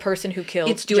is the person who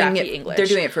killed Jackie English. They're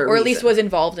doing it for a reason. Or at least was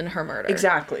involved in her murder.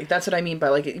 Exactly. That's what I mean by,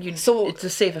 like, it's a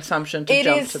safe assumption to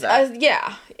jump to that.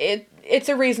 Yeah. It's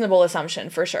a reasonable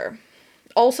assumption, for sure.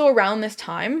 Also, around this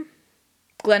time,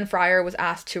 Glenn Fryer was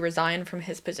asked to resign from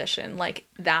his position, like,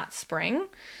 that spring.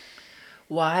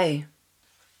 Why?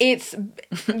 It's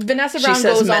Vanessa Brown she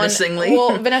says goes menacingly. on.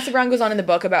 Well, Vanessa Brown goes on in the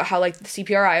book about how, like, the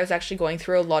CPRI was actually going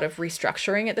through a lot of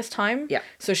restructuring at this time. Yeah.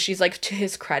 So she's like, to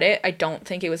his credit, I don't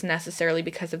think it was necessarily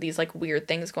because of these, like, weird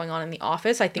things going on in the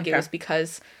office. I think it was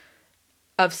because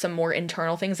of some more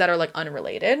internal things that are, like,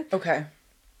 unrelated. Okay.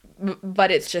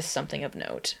 But it's just something of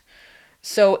note.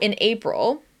 So in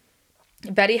April,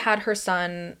 Betty had her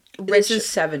son This Richard. is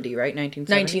 70, right?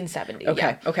 1970? 1970.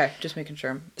 Okay, Yeah. okay. Just making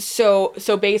sure. So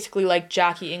basically, like,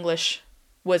 Jackie English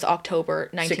was October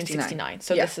 1969.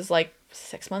 So Yeah. this is like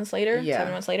 6 months later, Yeah.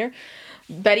 7 months later.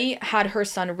 Betty had her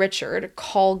son Richard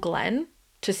call Glenn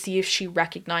to see if she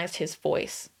recognized his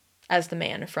voice as the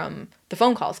man from the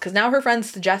phone calls. Because now her friends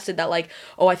suggested that, like,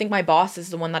 oh, I think my boss is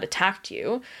the one that attacked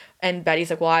you. And Betty's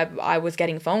like, well, I was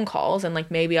getting phone calls, and, like,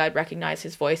 maybe I'd recognize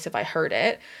his voice if I heard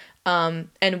it. And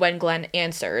when Glenn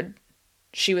answered,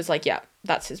 she was like, yeah,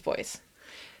 that's his voice.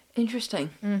 Interesting.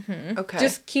 Mm-hmm. Okay.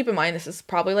 Just keep in mind, this is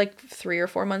probably like 3 or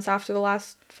 4 months after the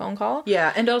last phone call.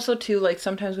 Yeah, and also, too, like,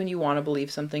 sometimes when you want to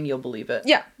believe something, you'll believe it.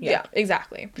 Yeah,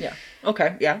 exactly. Yeah.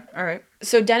 Okay, yeah, all right.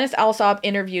 So Dennis Alsop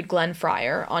interviewed Glenn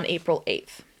Fryer on April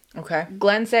 8th. Okay.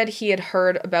 Glenn said he had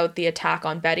heard about the attack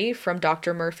on Betty from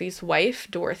Dr. Murphy's wife,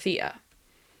 Dorothea.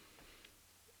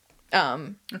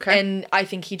 Okay. And I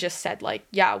think he just said, like,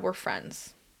 yeah, we're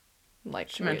friends. Like,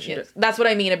 She mentioned it. That's what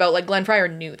I mean about, like, Glenn Fryer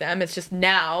knew them. It's just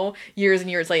now, years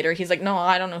and years later, he's like, no,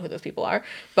 I don't know who those people are.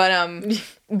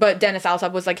 But Dennis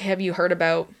Alsop was like, have you heard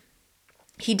about...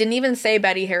 He didn't even say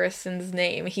Betty Harrison's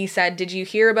name. He said, did you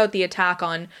hear about the attack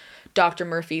on Dr.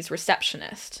 Murphy's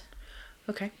receptionist?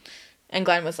 Okay. And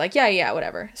Glenn was like, yeah,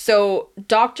 whatever. So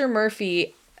Dr.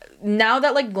 Murphy, now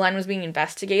that, like, Glenn was being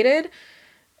investigated,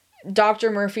 Dr.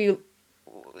 Murphy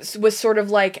was sort of,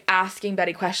 like, asking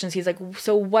Betty questions. He's like,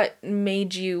 so what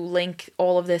made you link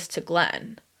all of this to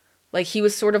Glenn? Like, he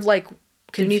was sort of, like,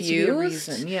 confused. There needs to be a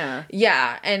reason, yeah.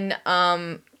 Yeah,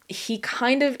 and he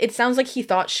kind of, it sounds like he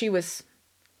thought she was,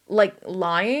 like,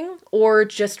 lying or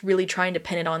just really trying to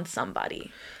pin it on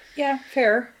somebody. Yeah,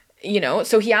 fair. You know,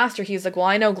 so he asked her, he's like, well,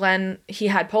 I know Glenn, he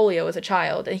had polio as a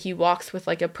child, and he walks with,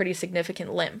 like, a pretty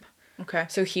significant limp. Okay.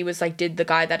 So he was like, did the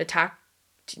guy that attacked,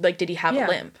 like, did he have Yeah. a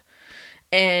limp?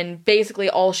 And basically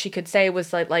all she could say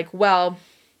was, like, well,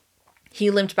 he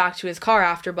limped back to his car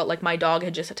after, but, like, my dog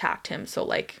had just attacked him, so,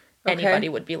 like, Okay. anybody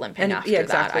would be limping And- after yeah, that,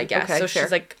 exactly. I guess. Okay, so sure.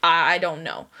 she's like, I don't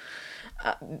know.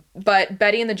 But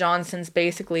Betty and the Johnsons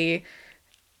basically...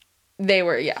 They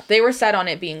were set on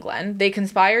it being Glenn. They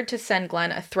conspired to send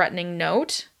Glenn a threatening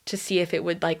note to see if it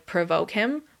would, like, provoke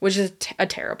him, which is a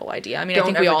terrible idea. I mean, I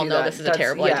think we ever all do know that. this is a That's-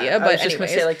 terrible yeah, idea, but I was just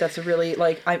anyways. gonna say, like, that's a really,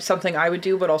 like, something I would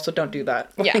do, but also don't do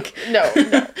that. Yeah, Like,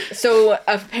 no. So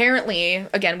apparently,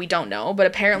 again, we don't know, but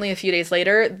apparently a few days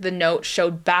later, the note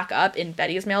showed back up in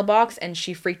Betty's mailbox, and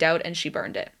she freaked out and she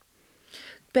burned it.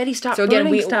 Betty, stop So again,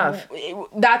 burning stuff.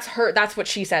 that's what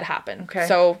she said happened. Okay.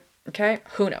 So Okay.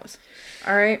 who knows?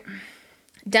 All right.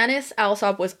 Dennis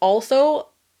Alsop was also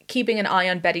keeping an eye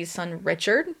on Betty's son,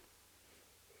 Richard.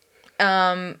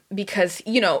 Because,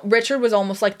 you know, Richard was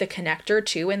almost like the connector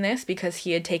too in this because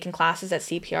he had taken classes at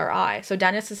CPRI. So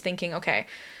Dennis is thinking, okay,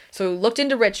 so looked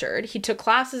into Richard. He took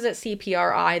classes at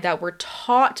CPRI that were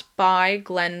taught by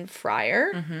Glenn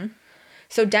Fryer. Mm-hmm.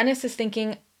 So Dennis is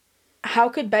thinking, how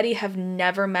could Betty have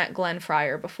never met Glenn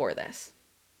Fryer before this?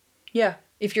 Yeah.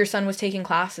 If your son was taking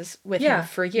classes with Yeah. him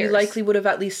for years. You likely would have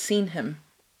at least seen him.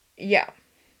 Yeah.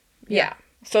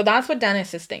 So that's what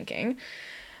Dennis is thinking.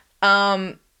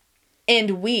 And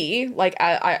we, like,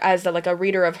 as a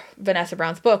reader of Vanessa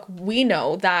Brown's book, we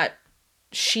know that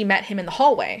she met him in the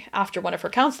hallway after one of her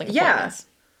counseling appointments.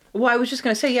 Well, I was just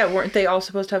going to say, yeah, weren't they all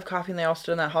supposed to have coffee and they all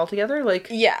stood in that hall together? Like,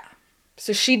 Yeah.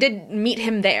 So she did meet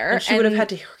him there. and she would have had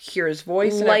to hear his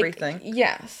voice and everything.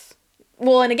 Yes.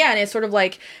 Well, and again, it's sort of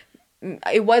like,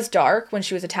 it was dark when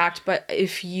she was attacked, but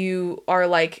if you are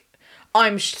like,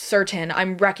 I'm certain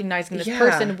I'm recognizing this Yeah.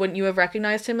 person, wouldn't you have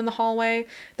recognized him in the hallway?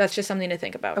 That's just something to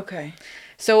think about. Okay.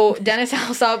 So Dennis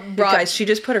Alsop brought... Guys, she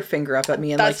just put her finger up at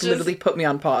me and, like, That's just- literally put me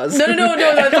on pause. No,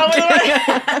 that's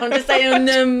not what I'm just saying,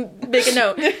 make a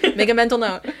note. Make a mental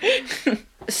note.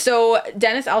 So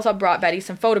Dennis Alsop brought Betty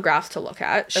some photographs to look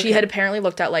at. She Okay. had apparently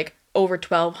looked at, like, over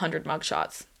 1,200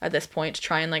 mugshots at this point to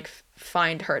try and, like,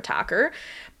 find her attacker.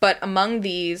 But among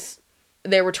these,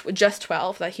 there were just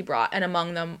 12 that he brought, and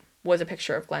among them was a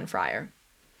picture of Glenn Fryer.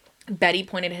 Betty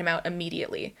pointed him out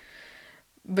immediately,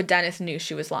 but Dennis knew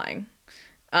she was lying.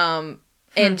 And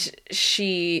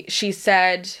she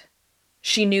said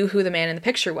she knew who the man in the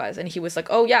picture was, and he was like,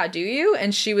 oh yeah, do you?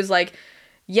 And she was like,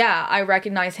 yeah, I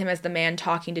recognize him as the man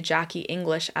talking to Jackie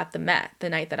English at the Met the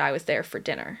night that I was there for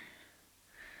dinner.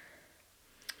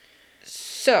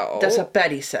 So That's what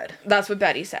Betty said. that's what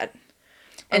Betty said.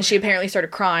 And she apparently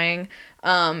started crying.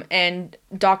 And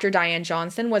Dr. Diane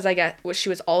Johnson she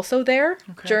was also there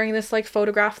during this, like,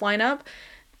 photograph lineup.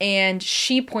 And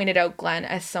she pointed out Glenn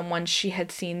as someone she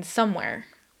had seen somewhere.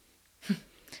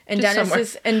 And Dennis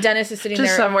is sitting Just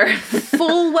there somewhere.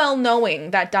 full well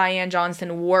knowing that Diane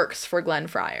Johnson works for Glenn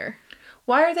Fryer.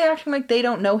 Why are they acting like they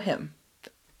don't know him?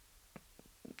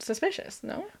 suspicious,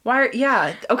 no? Why?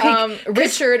 Yeah. Okay.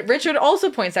 Richard also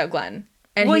points out Glenn.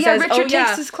 And well, he yeah, says, Richard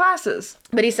takes his classes.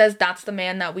 But he says, that's the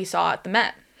man that we saw at the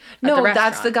Met. No,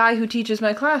 that's the guy who teaches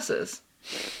my classes.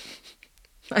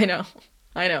 I know.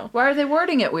 Why are they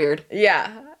wording it weird?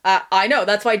 Yeah. I know.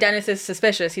 That's why Dennis is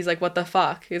suspicious. He's like, what the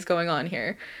fuck is going on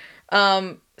here?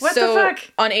 What the fuck?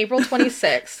 On April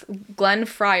 26th, Glenn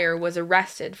Fryer was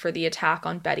arrested for the attack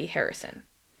on Betty Harrison.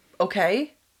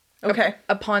 Okay.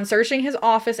 Upon searching his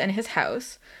office and his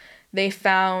house, they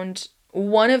found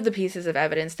one of the pieces of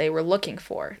evidence they were looking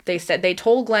for. They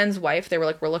told Glenn's wife, they were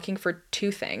like, we're looking for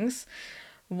two things.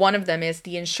 One of them is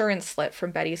the insurance slip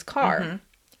from Betty's car. Mm-hmm.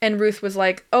 And Ruth was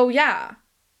like, oh yeah,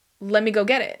 let me go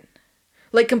get it.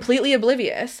 Like, completely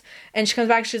oblivious. And she comes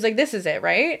back, she's like, this is it,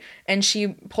 right? And she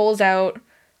pulls out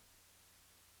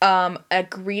a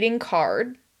greeting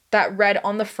card that read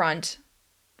on the front,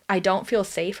 I don't feel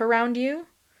safe around you.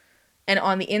 And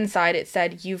on the inside, it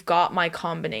said, you've got my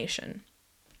combination.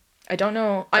 I don't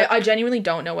know. I genuinely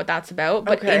don't know what that's about.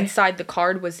 But inside the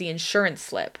card was the insurance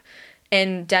slip.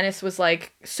 And Dennis was,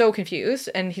 like, so confused.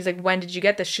 And he's like, when did you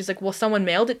get this? She's like, well, someone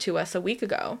mailed it to us a week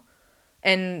ago.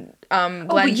 And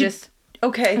Glenn just,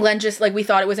 like, we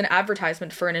thought it was an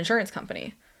advertisement for an insurance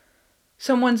company.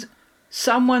 Someone's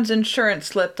insurance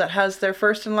slip that has their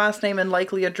first and last name and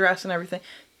likely address and everything.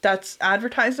 That's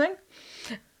advertising?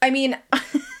 I mean,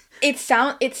 it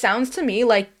sounds to me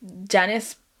like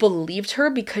Dennis believed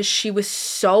her because she was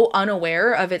so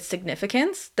unaware of its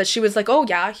significance that she was like, oh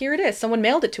yeah, here it is. Someone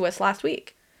mailed it to us last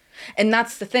week. And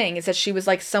that's the thing, is that she was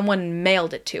like, someone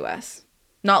mailed it to us.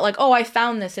 Not like, oh, I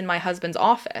found this in my husband's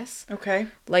office. Okay.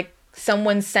 Like,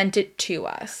 someone sent it to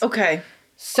us. Okay.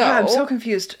 So I'm so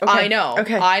confused. Okay. I know.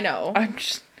 Okay. I know.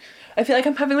 I feel like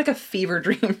I'm having like a fever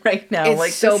dream right now. It's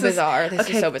like so bizarre. This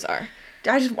is so bizarre.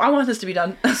 I want this to be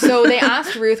done. So they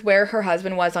asked Ruth where her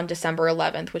husband was on December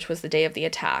 11th, which was the day of the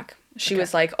attack. She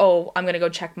was like, oh, I'm going to go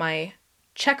check my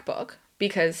checkbook,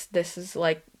 because this is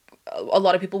like, a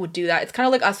lot of people would do that. It's kind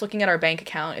of like us looking at our bank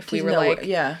account if we were like,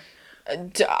 yeah,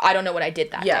 I don't know what I did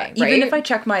that day. Right? Even if I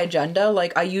check my agenda,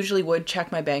 like, I usually would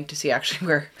check my bank to see actually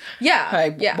where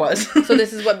I was. So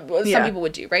this is what some people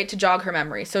would do, right? To jog her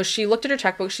memory. So she looked at her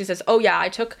checkbook. She says, oh yeah, I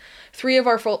took 3 of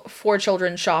our 4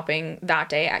 children shopping that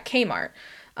day at Kmart.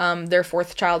 Their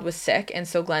 4th child was sick, and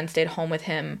so Glenn stayed home with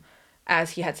him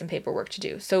as he had some paperwork to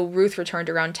do. So Ruth returned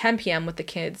around 10 p.m. with the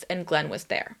kids, and Glenn was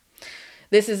there.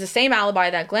 This is the same alibi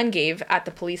that Glenn gave at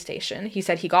the police station. He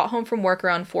said he got home from work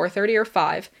around 4:30 or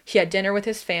 5. He had dinner with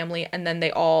his family, and then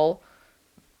they all,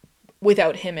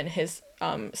 without him and his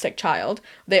sick child,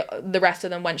 the rest of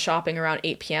them went shopping around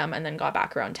 8 p.m. and then got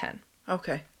back around 10.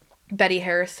 Okay. Betty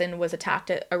Harrison was attacked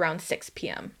at around 6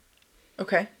 p.m.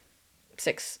 Okay.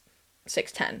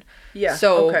 6:10. Yeah.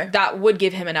 So that would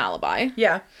give him an alibi.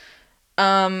 Yeah.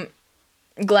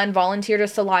 Glenn volunteered a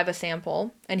saliva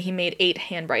sample, and he made 8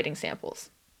 handwriting samples.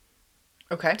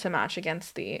 Okay. To match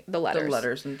against the letters. The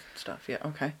letters and stuff, yeah,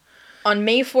 okay. On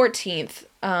May 14th,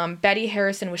 Betty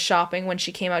Harrison was shopping. When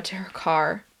she came out to her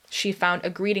car, she found a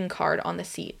greeting card on the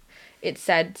seat. It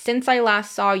said, since I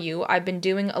last saw you, I've been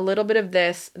doing a little bit of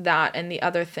this, that, and the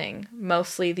other thing.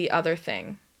 Mostly the other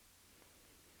thing.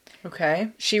 Okay.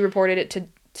 She reported it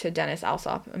to Dennis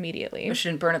Alsop immediately. But she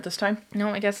didn't burn it this time? No,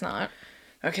 I guess not.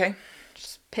 Okay.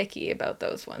 Just picky about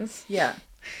those ones. Yeah.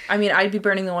 I mean, I'd be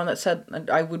burning the one that said,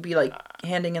 I would be like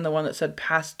handing in the one that said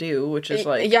past due, which is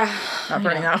like, not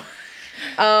burning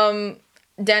that.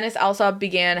 Dennis Alsop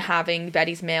began having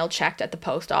Betty's mail checked at the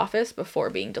post office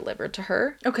before being delivered to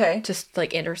her. Okay. To,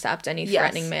 like, intercept any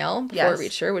threatening mail before it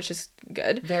reached her, which is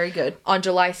good. Very good. On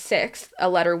July 6th, a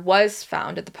letter was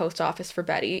found at the post office for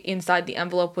Betty. Inside the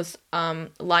envelope was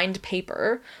lined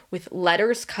paper with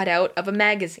letters cut out of a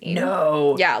magazine.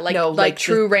 No. Yeah, like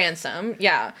True Ransom.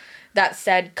 Yeah. That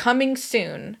said, coming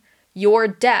soon, your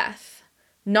death.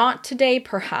 Not today,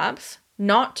 perhaps.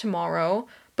 Not tomorrow,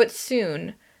 but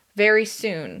soon. Very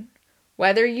soon.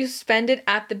 Whether you spend it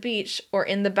at the beach or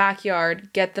in the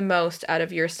backyard, get the most out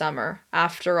of your summer.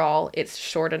 After all, it's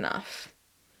short enough.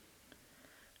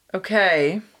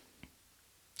 Okay.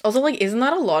 Also, like, isn't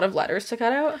that a lot of letters to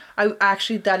cut out? I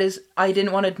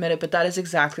didn't want to admit it, but that is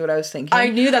exactly what I was thinking. I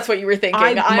knew that's what you were thinking.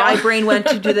 My brain went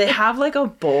to, do they have, like, a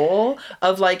bowl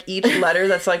of, like, each letter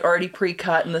that's, like, already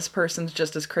pre-cut and this person's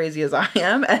just as crazy as I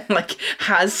am and, like,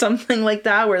 has something like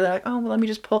that where they're like, oh, well, let me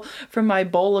just pull from my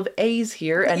bowl of A's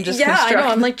here and just construct. Yeah, I know.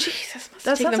 I'm like, Jesus,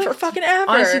 must take them for fucking ever.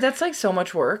 Honestly, that's, like, so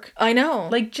much work. I know.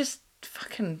 Like, just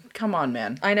fucking, come on,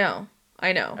 man. I know.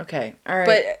 Okay, all right.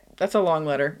 But that's a long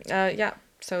letter. Yeah.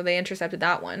 So they intercepted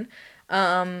that one.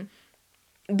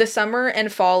 The summer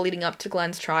and fall leading up to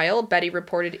Glenn's trial, Betty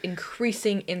reported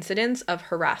increasing incidents of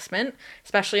harassment,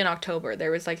 especially in October.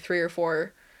 There was like 3 or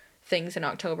 4 things in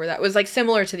October that was like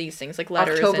similar to these things, like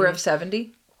letters. October of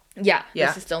 70? Yeah. Yeah.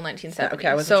 This is still 1970. Okay,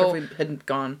 I wasn't sure if we hadn't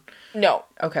gone. No.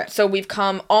 Okay. So we've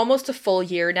come almost a full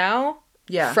year now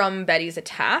from Betty's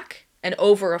attack and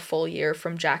over a full year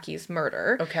from Jackie's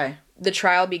murder. Okay. The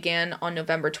trial began on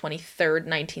November 23rd,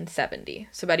 1970.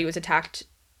 So Betty was attacked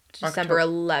December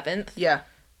 11th. Yeah.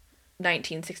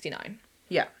 1969.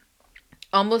 Yeah.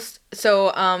 Almost.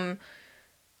 So,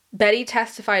 Betty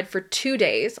testified for 2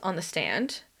 days on the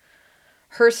stand.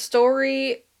 Her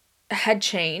story had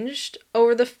changed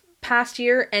over the past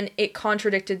year, and it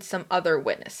contradicted some other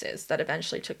witnesses that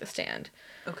eventually took the stand.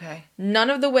 Okay. None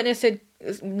of the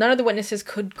witnesses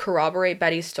could corroborate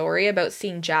Betty's story about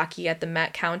seeing Jackie at the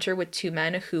Met counter with 2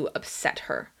 men who upset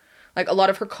her. Like, a lot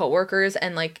of her coworkers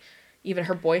and, like, even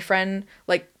her boyfriend,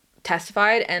 like,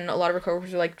 testified, and a lot of her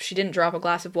coworkers were like, she didn't drop a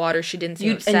glass of water, she didn't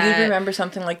seem upset. And you'd remember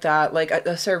something like that, like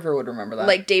a server would remember that.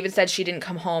 Like, David said she didn't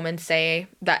come home and say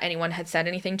that anyone had said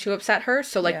anything to upset her,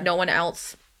 so, like, no one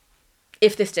else,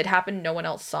 if this did happen, no one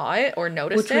else saw it or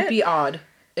noticed it. Which would be odd.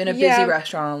 In a busy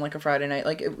restaurant on, like, a Friday night.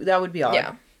 Like, that would be odd.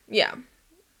 Yeah. Yeah.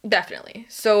 Definitely.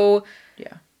 So,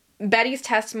 yeah. Betty's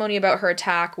testimony about her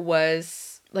attack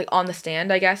was, like, on the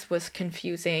stand, I guess, was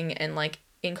confusing and, like,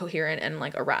 incoherent and,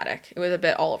 like, erratic. It was a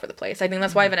bit all over the place. I think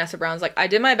that's why Vanessa Brown's like, I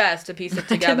did my best to piece it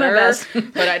together,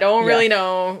 but I don't really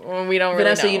know. We don't really know.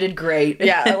 Vanessa, you did great.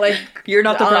 Yeah, like... You're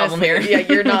not the problem here. Yeah,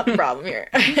 you're not the problem here.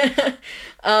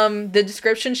 The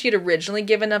description she had originally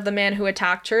given of the man who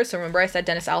attacked her, so remember I said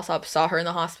Dennis Alsop saw her in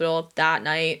the hospital that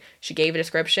night. She gave a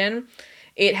description.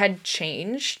 It had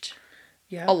changed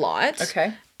a lot.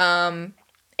 Okay. And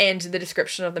the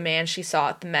description of the man she saw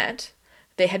at the Met,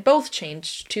 they had both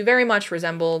changed to very much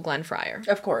resemble Glenn Fryer.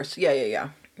 Of course. Yeah.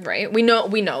 Right? We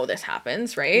know this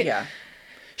happens, right? Yeah.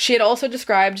 She had also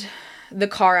described the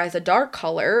car as a dark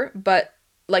color, but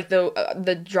like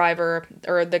the driver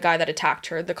or the guy that attacked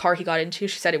her, the car he got into,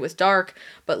 she said it was dark,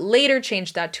 but later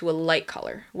changed that to a light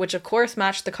color, which of course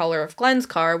matched the color of Glenn's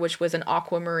car, which was an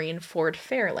aquamarine Ford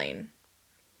Fairlane.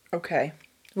 Okay.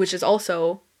 Which is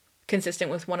also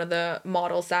consistent with one of the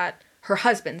models that her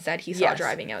husband said he saw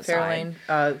driving outside.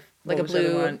 Fairlane, like a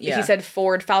blue, yeah. He said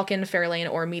Ford, Falcon,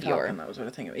 Fairlane, or Meteor. Falcon, that was what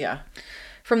I think of, yeah.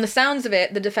 From the sounds of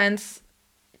it, the defense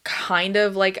kind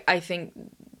of, like, I think,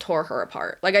 tore her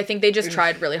apart. Like, I think they just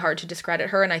tried really hard to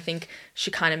discredit her, and I think she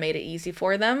kind of made it easy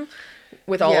for them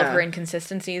with all of her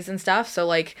inconsistencies and stuff. So,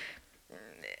 like,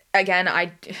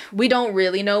 again, we don't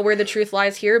really know where the truth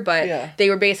lies here, but they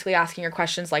were basically asking her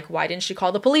questions like, why didn't she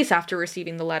call the police after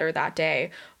receiving the letter that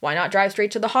day? Why not drive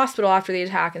straight to the hospital after the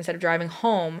attack instead of driving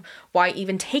home? Why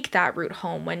even take that route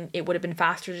home when it would have been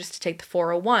faster just to take the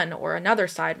 401 or another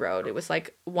side road? It was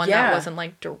like one that wasn't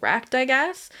like direct, I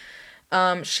guess.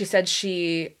 She said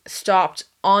she stopped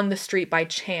on the street by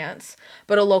chance,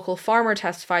 but a local farmer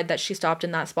testified that she stopped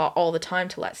in that spot all the time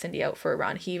to let Cindy out for a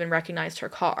run. He even recognized her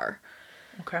car.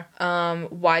 Okay.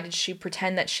 Why did she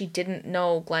pretend that she didn't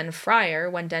know Glenn Fryer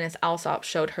when Dennis Alsop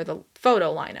showed her the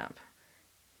photo lineup?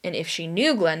 And if she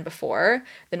knew Glenn before,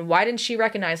 then why didn't she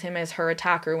recognize him as her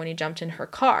attacker when he jumped in her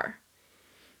car?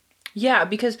 Yeah,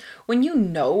 because when you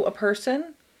know a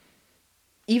person,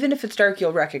 even if it's dark,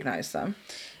 you'll recognize them.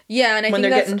 Yeah, and when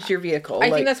they're getting into your vehicle. I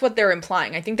think that's what they're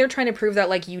implying. I think they're trying to prove that,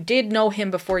 like, you did know him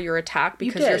before your attack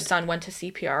because your son went to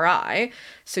CPRI,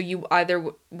 so you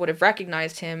either would have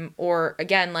recognized him, or,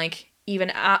 again, like,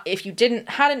 even if you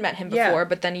hadn't met him before,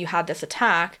 but then you had this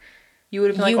attack, you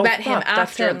would have been met him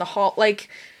after in the hall. Like,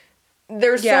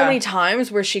 there's so many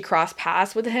times where she crossed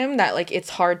paths with him that, like, it's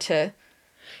hard to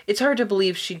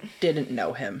believe she didn't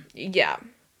know him. Yeah.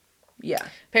 Yeah.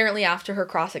 Apparently, after her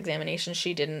cross-examination,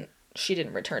 she didn't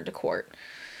return to court.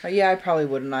 Yeah, I probably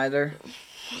wouldn't either.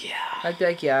 Yeah. I'd be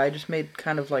like, I just made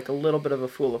kind of like a little bit of a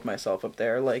fool of myself up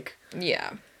there. Like,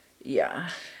 yeah.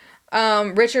 Yeah.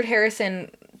 Richard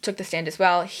Harrison took the stand as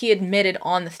well. He admitted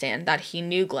on the stand that he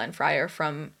knew Glenn Fryer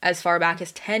from as far back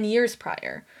as 10 years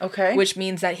prior. Okay. Which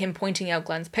means that him pointing out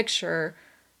Glenn's picture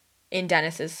in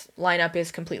Dennis's lineup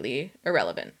is completely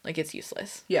irrelevant. Like, it's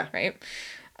useless. Yeah. Right?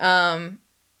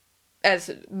 As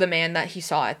the man that he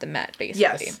saw at the Met,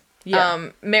 basically. Yes. Yeah.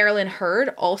 Marilyn Hurd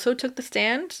also took the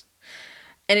stand,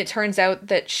 and it turns out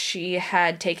that she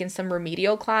had taken some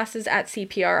remedial classes at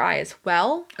CPRI as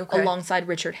well, alongside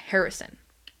Richard Harrison.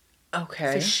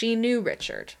 Okay. So she knew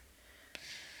Richard,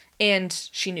 and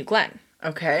she knew Glenn.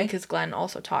 Okay. Because Glenn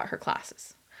also taught her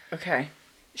classes. Okay.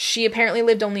 She apparently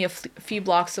lived only a few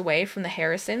blocks away from the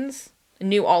Harrisons,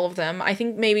 knew all of them. I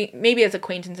think maybe as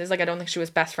acquaintances, like, I don't think she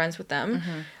was best friends with them.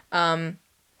 Mm-hmm.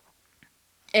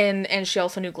 And she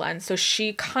also knew Glenn. So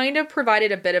she kind of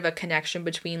provided a bit of a connection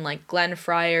between like Glenn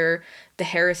Fryer, the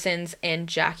Harrisons, and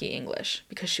Jackie English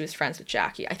because she was friends with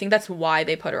Jackie. I think that's why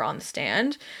they put her on the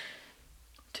stand.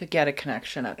 To get a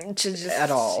connection at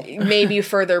all. Maybe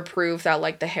further prove that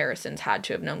like the Harrisons had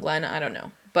to have known Glenn. I don't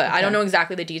know. But okay. I don't know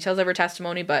exactly the details of her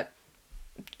testimony, but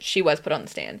she was put on the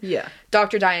stand. Yeah.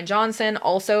 Dr. Diane Johnson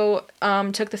also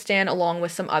took the stand along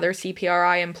with some other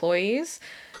CPRI employees.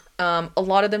 A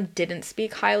lot of them didn't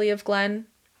speak highly of Glenn.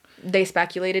 They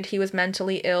speculated he was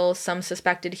mentally ill. Some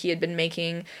suspected he had been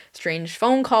making strange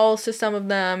phone calls to some of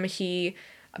them. He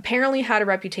apparently had a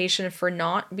reputation for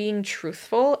not being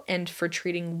truthful and for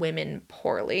treating women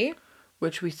poorly.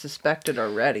 Which we suspected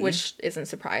already. Which isn't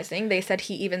surprising. They said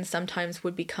he even sometimes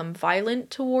would become violent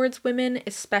towards women,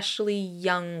 especially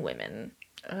young women.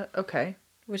 Okay.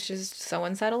 Which is so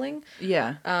unsettling.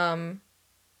 Yeah.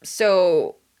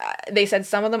 So they said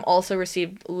some of them also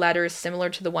received letters similar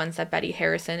to the ones that Betty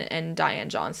Harrison and Diane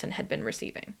Johnson had been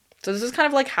receiving. So this is kind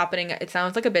of like happening, it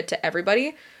sounds like a bit to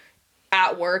everybody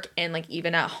at work and like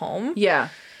even at home. Yeah.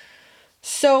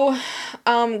 So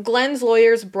Glenn's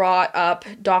lawyers brought up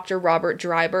Dr. Robert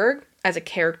Dryburgh as a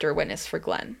character witness for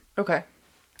Glenn. Okay.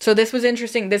 So this was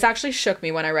interesting. This actually shook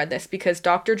me when I read this because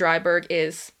Dr. Dryburgh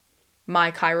is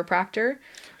my chiropractor,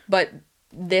 but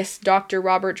this Dr.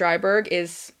 Robert Dryburgh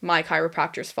is my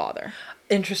chiropractor's father.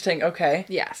 Interesting. Okay.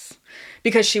 Yes.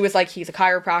 Because she was like, he's a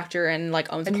chiropractor and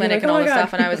like owns a clinic and all this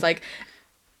stuff. And I was like,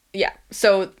 yeah.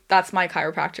 So that's my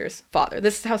chiropractor's father.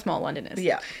 This is how small London is.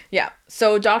 Yeah. Yeah.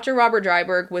 So Dr. Robert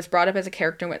Dryburgh was brought up as a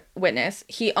character witness.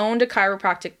 He owned a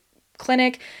chiropractic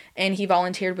clinic and he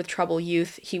volunteered with troubled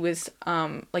youth. He was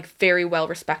like very well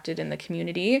respected in the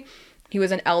community. He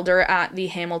was an elder at the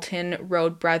Hamilton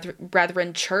Road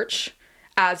Brethren Church,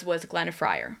 as was Glenn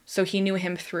Fryer. So he knew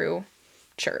him through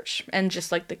church and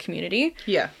just like the community.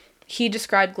 Yeah. He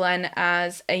described Glenn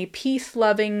as a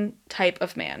peace-loving type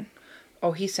of man.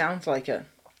 Oh, he sounds like it.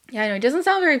 Yeah, I know. It doesn't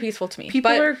sound very peaceful to me.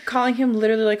 People are calling him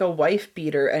literally like a wife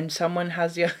beater, and someone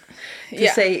has to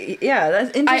say, yeah,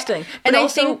 that's interesting.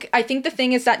 I think the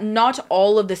thing is that not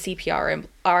all of the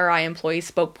CPRI employees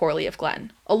spoke poorly of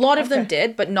Glenn. A lot of them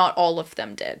did, but not all of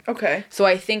them did. Okay. So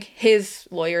I think his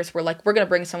lawyers were like, we're going to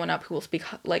bring someone up who will speak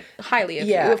like highly of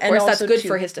you. Of course, that's good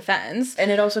for his defense.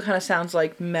 And it also kind of sounds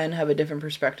like men have a different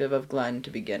perspective of Glenn to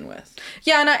begin with.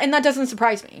 Yeah, and that doesn't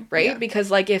surprise me, right? Yeah.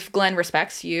 Because like if Glenn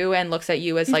respects you and looks at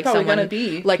you as He's like someone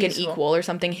be like peaceful. An equal or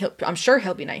something, I'm sure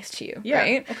he'll be nice to you,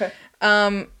 right?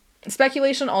 Okay.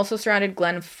 Speculation also surrounded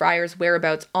Glenn Fryer's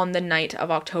whereabouts on the night of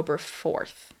October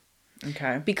 4th.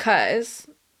 Okay. Because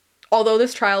although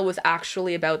this trial was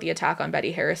actually about the attack on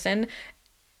Betty Harrison,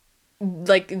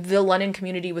 like the London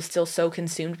community was still so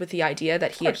consumed with the idea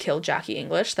that he had killed Jackie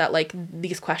English that like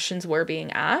these questions were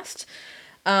being asked.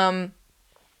 Glenn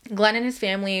and his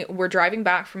family were driving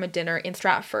back from a dinner in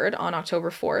Stratford on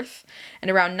October 4th, and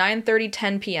around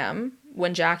 10 p.m.,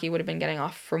 when Jackie would have been getting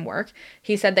off from work,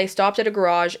 he said they stopped at a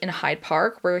garage in Hyde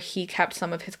Park where he kept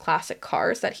some of his classic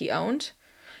cars that he owned.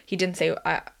 He didn't say,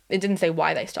 it didn't say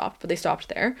why they stopped, but they stopped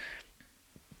there.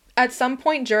 At some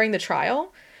point during the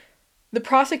trial, the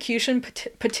prosecution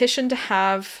petitioned to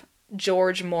have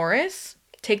George Morris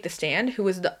take the stand, who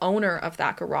was the owner of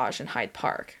that garage in Hyde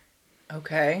Park.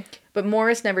 Okay. But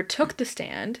Morris never took the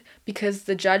stand because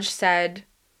the judge said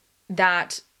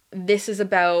that this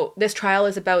trial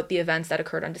is about the events that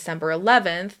occurred on December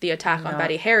 11th, the attack on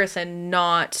Betty Harrison,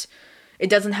 it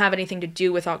doesn't have anything to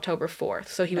do with October 4th.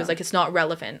 So he was like, it's not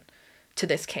relevant to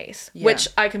this case, which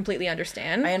I completely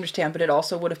understand. I understand, but it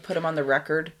also would have put him on the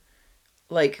record.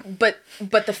 Like, but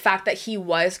the fact that he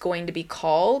was going to be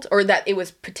called, or that it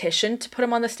was petitioned to put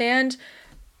him on the stand,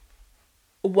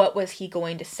 what was he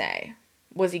going to say?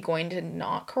 Was he going to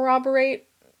not corroborate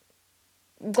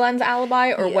Glenn's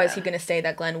alibi, or was he going to say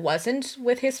that Glenn wasn't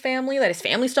with his family, that his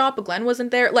family stopped, but Glenn wasn't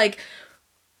there? Like,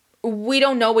 we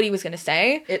don't know what he was going to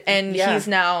say,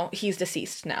 he's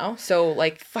deceased now. So,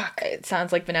 like, fuck, it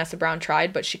sounds like Vanessa Brown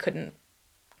tried, but she couldn't,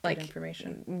 like,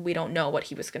 information. We don't know what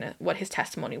his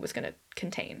testimony was going to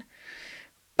contain.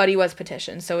 But he was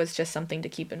petitioned, so it's just something to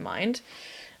keep in mind.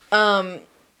 And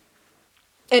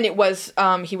it was,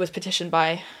 he was petitioned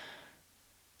by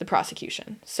the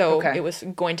prosecution. So it was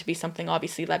going to be something,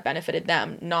 obviously, that benefited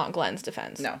them, not Glenn's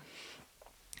defense. No.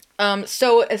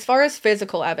 So as far as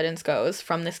physical evidence goes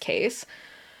from this case,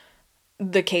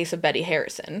 the case of Betty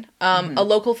Harrison, a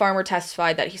local farmer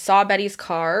testified that he saw Betty's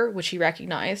car, which he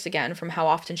recognized, again, from how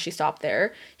often she stopped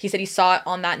there. He said he saw it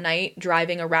on that night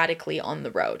driving erratically on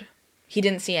the road. He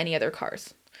didn't see any other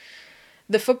cars.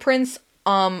 The footprints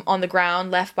on the ground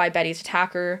left by Betty's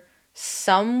attacker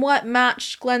somewhat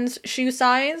matched Glenn's shoe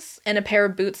size and a pair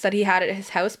of boots that he had at his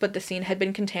house, but the scene had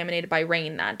been contaminated by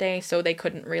rain that day, so they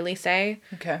couldn't really say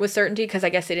with certainty, because I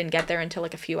guess they didn't get there until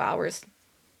like a few hours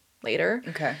later.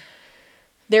 Okay.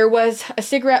 There was a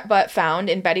cigarette butt found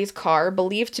in Betty's car,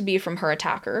 believed to be from her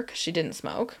attacker, because she didn't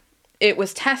smoke. It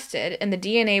was tested, and the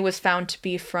DNA was found to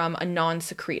be from a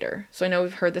non-secretor. So I know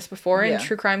we've heard this before in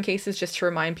true crime cases, just to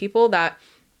remind people that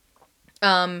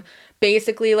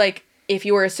basically, like, if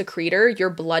you are a secretor, your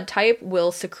blood type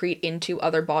will secrete into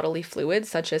other bodily fluids,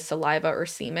 such as saliva or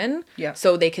semen. Yeah.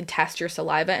 So they could test your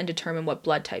saliva and determine what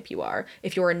blood type you are.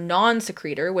 If you're a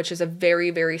non-secretor, which is a very,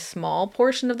 very small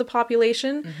portion of the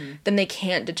population, then they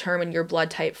can't determine your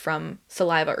blood type from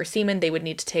saliva or semen. They would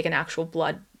need to take an actual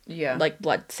blood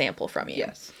sample from you.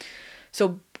 Yes.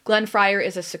 So Glenn Fryer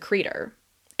is a secretor,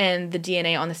 and the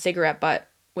DNA on the cigarette butt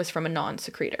was from a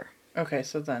non-secretor. Okay,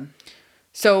 so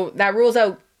that rules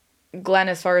out Glenn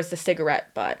as far as the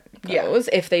cigarette butt goes,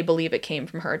 if they believe it came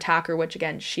from her attacker, which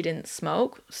again, she didn't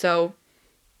smoke. So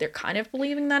they're kind of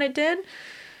believing that it did.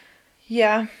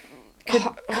 Yeah. Could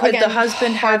the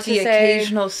husband have the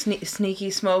occasional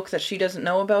sneaky smoke that she doesn't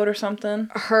know about or something?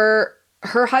 Her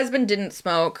husband didn't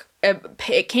smoke.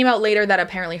 It came out later that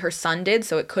apparently her son did,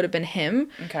 so it could have been him.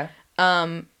 Okay.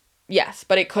 Yes,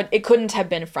 but it couldn't have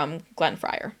been from Glenn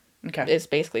Fryer. Okay. Is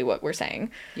basically what we're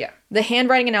saying. Yeah. The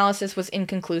handwriting analysis was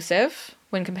inconclusive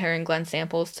when comparing Glenn's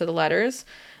samples to the letters.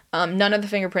 None of the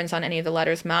fingerprints on any of the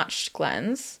letters matched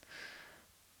Glenn's.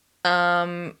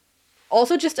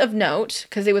 Also, just of note,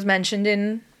 because it was mentioned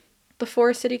in the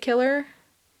Forest City Killer.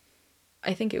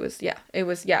 I think it was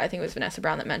Vanessa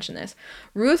Brown that mentioned this.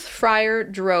 Ruth Fryer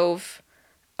drove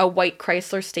a white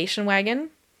Chrysler station wagon,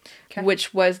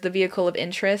 which was the vehicle of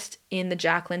interest in the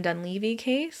Jacqueline Dunleavy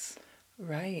case.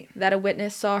 Right. That a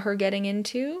witness saw her getting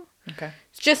into. Okay.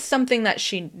 It's just something that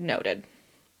she noted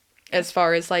as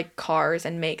far as like cars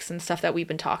and makes and stuff that we've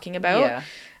been talking about. Yeah.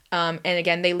 And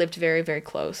again, they lived very, very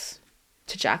close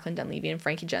to Jacqueline Dunleavy and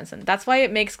Frankie Jensen. That's why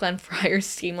it makes Glenn Fryer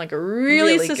seem like a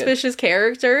really suspicious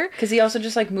character. Because he also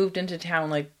just like moved into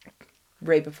town like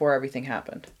right before everything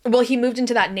happened. Well, he moved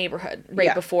into that neighborhood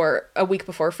a week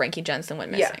before Frankie Jensen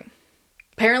went missing. Yeah.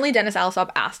 Apparently, Dennis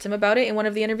Alsop asked him about it in one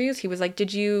of the interviews. He was like,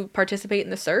 "Did you participate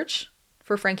in the search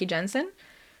for Frankie Jensen?"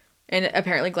 And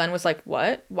apparently Glenn was like,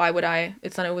 "What? Why would I?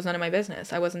 It was none of my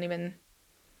business. I wasn't even..."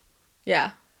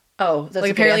 Yeah. Oh, that's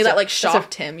like apparently that like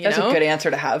shocked him, you know? That's a good answer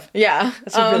to have. Yeah.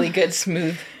 That's a really good,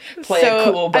 smooth, play it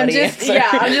cool buddy answer. Yeah,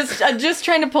 I'm just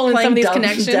trying to pull in some of these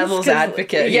connections. Devil's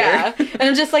advocate here. Yeah. And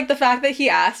I'm just like, the fact that he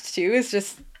asked too is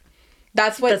just...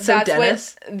 That's what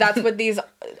these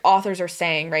authors are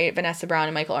saying, right? Vanessa Brown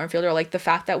and Michael Armfield are like, the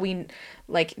fact that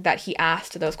that he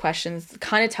asked those questions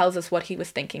kind of tells us what he was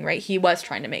thinking, right? He was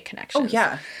trying to make connections.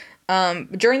 Oh, yeah.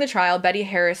 During the trial, Betty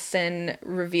Harrison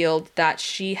revealed that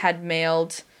she had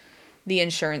mailed the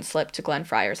insurance slip to Glenn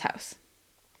Fryer's house.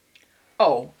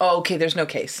 Oh, okay. There's no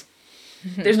case.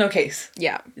 There's no case.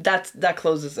 Yeah. That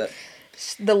closes it.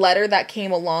 The letter that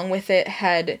came along with it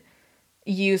had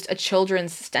used a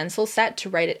children's stencil set to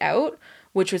write it out,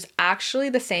 which was actually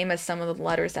the same as some of the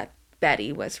letters that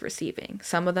Betty was receiving.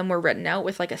 Some of them were written out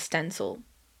with like a stencil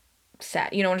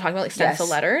set. You know what I'm talking about? Like stencil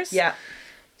letters? Yeah.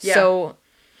 So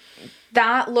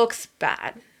that looks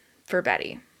bad for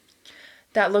Betty.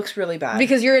 That looks really bad.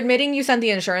 Because you're admitting you sent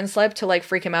the insurance slip to like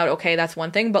freak him out. Okay, that's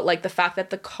one thing. But like the fact that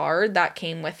the card that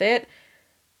came with it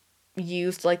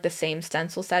used like the same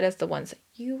stencil set as the ones that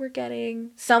you were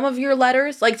getting. Some of your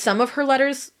letters, like some of her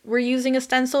letters were using a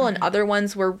stencil and other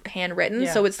ones were handwritten.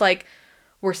 Yeah. So it's like,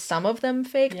 were some of them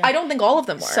fake? Yeah. I don't think all of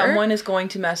them were. Someone is going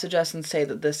to message us and say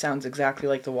that this sounds exactly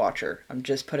like The Watcher. I'm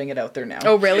just putting it out there now.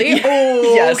 Oh, really? Yeah.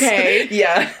 Oh, yes. Okay.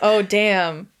 Yeah. Oh,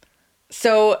 damn.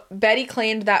 So Betty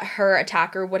claimed that her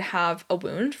attacker would have a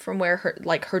wound from where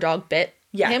her dog bit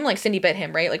him. Like Cindy bit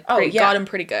him, right? Like got him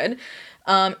pretty good.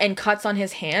 And cuts on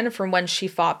his hand from when she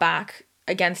fought back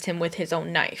against him with his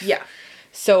own knife. Yeah.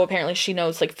 So apparently she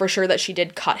knows like for sure that she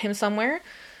did cut him somewhere.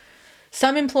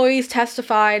 Some employees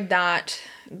testified that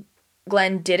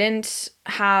Glenn didn't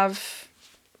have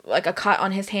like a cut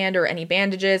on his hand or any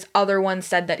bandages. Other ones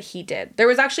said that he did. There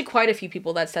was actually quite a few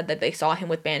people that said that they saw him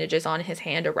with bandages on his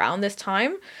hand around this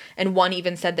time. And one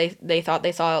even said they thought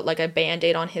they saw like a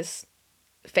Band-Aid on his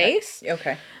face.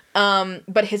 Okay.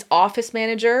 But his office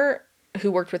manager,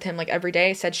 who worked with him like every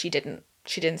day, said she didn't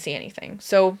see anything.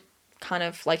 So kind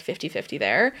of like 50-50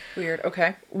 there. Weird.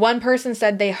 Okay. One person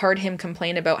said they heard him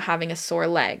complain about having a sore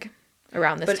leg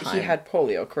around this time. But he had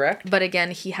polio, correct? But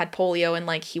again, he had polio and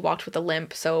like he walked with a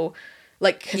limp, so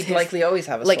like he'd likely always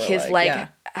have a sore leg. Like his leg,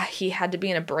 he had to be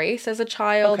in a brace as a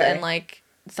child, and like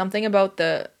something about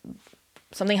the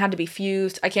something had to be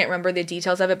fused. I can't remember the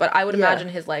details of it, but I would imagine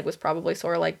his leg was probably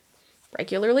sore like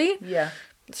regularly. Yeah.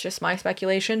 It's just my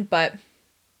speculation, but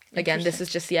again, this is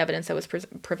just the evidence that was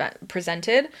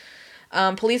presented.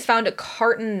 Police found a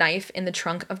carton knife in the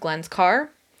trunk of Glenn's car,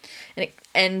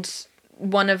 and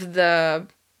one of the,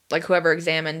 like, whoever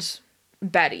examined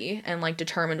Betty and, like,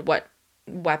 determined what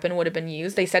weapon would have been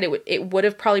used, they said it would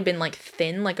have probably been, like,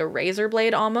 thin, like a razor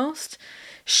blade almost.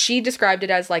 She described it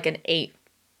as, like, an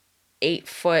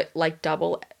 8-foot, like,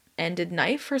 double-ended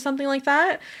knife or something like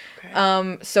that.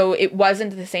 Okay. So it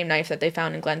wasn't the same knife that they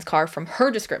found in Glenn's car from her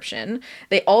description.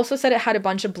 They also said it had a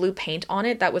bunch of blue paint on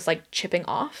it that was, like, chipping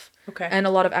off. Okay. And a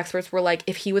lot of experts were like,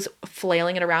 if he was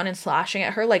flailing it around and slashing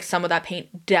at her, like, some of that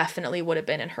paint definitely would have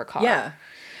been in her car. Yeah.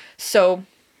 So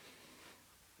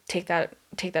take that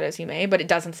as you may, but it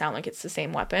doesn't sound like it's the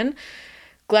same weapon.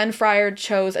 Glenn Fryer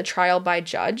chose a trial by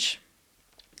judge,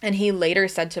 and he later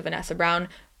said to Vanessa Brown,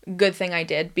 "Good thing I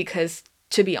did, because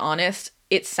to be honest,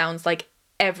 it sounds like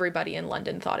everybody in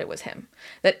London thought it was him.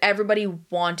 That everybody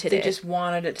wanted They just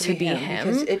wanted it to be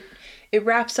him. Because it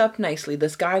wraps up nicely.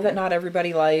 This guy that not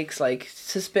everybody likes, like,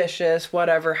 suspicious,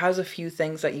 whatever, has a few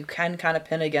things that you can kind of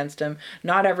pin against him.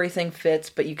 Not everything fits,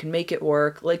 but you can make it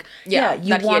work. Like, yeah, you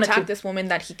that he attacked this woman,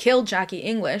 that he killed Jackie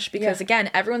English, because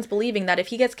again, everyone's believing that if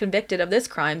he gets convicted of this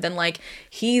crime, then, like,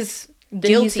 he's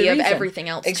guilty of everything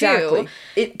else too.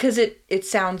 Because it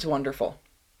sounds wonderful.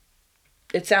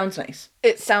 It sounds nice.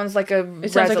 It sounds like a resolution.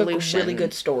 Sounds like a really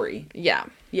good story. Yeah.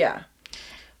 Yeah.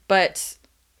 But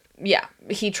yeah,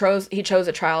 he chose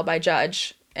a trial by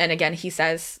judge, and again, he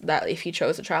says that if he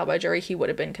chose a trial by jury, he would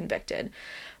have been convicted.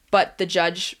 But the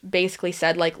judge basically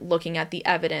said, like, looking at the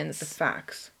evidence, the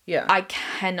facts. Yeah. I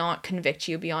cannot convict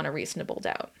you beyond a reasonable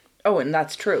doubt. Oh, and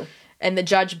that's true. And the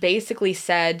judge basically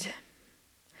said,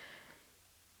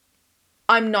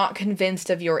 I'm not convinced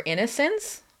of your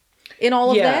innocence in all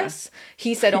of this.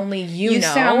 He said, only you know. You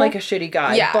sound like a shitty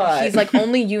guy. Yeah, but... he's like,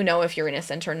 only you know if you're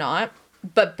innocent or not.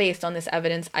 But based on this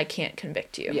evidence, I can't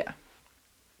convict you. Yeah.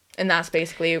 And that's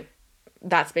basically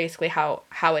how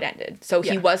it ended. So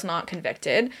he was not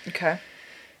convicted. Okay.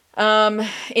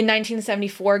 In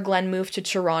 1974, Glenn moved to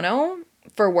Toronto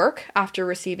for work after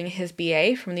receiving his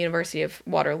BA from the University of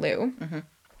Waterloo. Mm-hmm.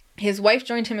 His wife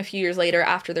joined him a few years later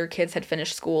after their kids had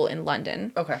finished school in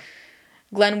London. Okay.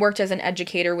 Glenn worked as an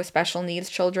educator with special needs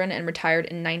children and retired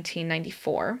in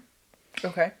 1994.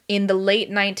 Okay. In the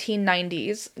late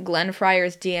 1990s, Glenn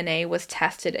Fryer's DNA was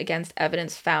tested against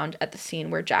evidence found at the scene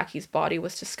where Jackie's body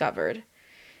was discovered.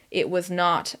 It was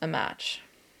not a match.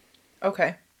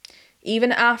 Okay.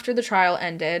 Even after the trial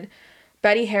ended,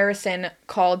 Betty Harrison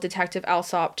called Detective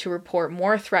Alsop to report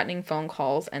more threatening phone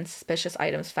calls and suspicious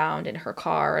items found in her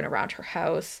car and around her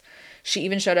house. She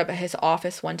even showed up at his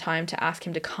office one time to ask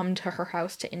him to come to her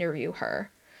house to interview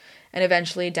her. And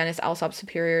eventually, Dennis Alsop's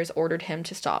superiors ordered him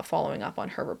to stop following up on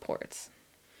her reports.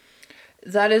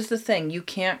 That is the thing. You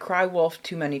can't cry wolf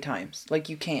too many times. Like,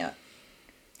 you can't.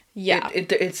 Yeah.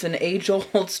 It's an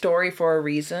age-old story for a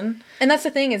reason. And that's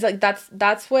the thing, is, like,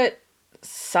 that's what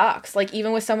sucks. Like,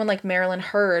 even with someone like Marilyn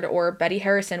Hurd or Betty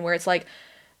Harrison, where it's like,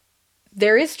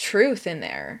 there is truth in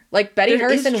there. Like, Betty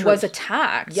Harrison was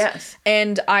attacked. Yes.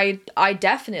 And I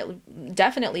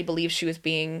definitely believe she was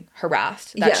being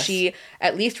harassed. That she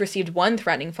at least received one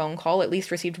threatening phone call, at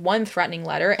least received one threatening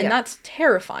letter. And that's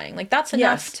terrifying. Like, that's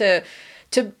enough to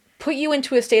put you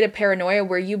into a state of paranoia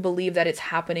where you believe that it's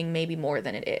happening maybe more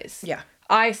than it is. Yeah.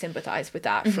 I sympathize with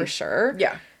that for sure.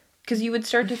 Yeah. Because you would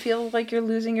start to feel like you're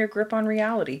losing your grip on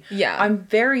reality. Yeah. I'm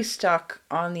very stuck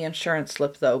on the insurance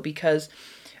slip, though, because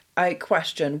I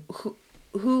question,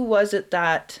 who was it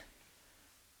that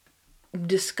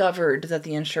discovered that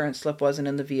the insurance slip wasn't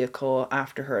in the vehicle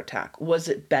after her attack? Was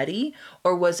it Betty,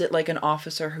 or was it like an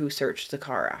officer who searched the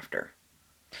car after?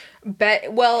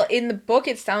 Well, in the book,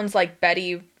 it sounds like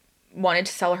Betty wanted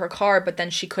to sell her car, but then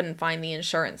she couldn't find the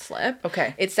insurance slip.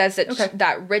 Okay. It says that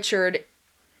that Richard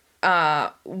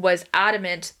was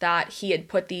adamant that he had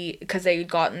put because they had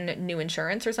gotten new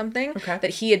insurance or something,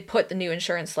 that he had put the new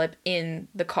insurance slip in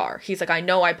the car. He's like, I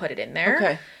know I put it in there.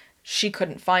 Okay. She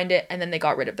couldn't find it, and then they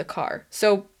got rid of the car.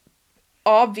 So,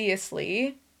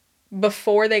 obviously,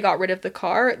 before they got rid of the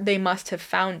car, they must have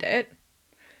found it.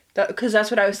 Because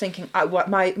that's what I was thinking. What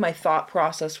my thought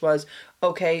process was,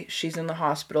 okay, she's in the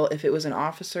hospital. If it was an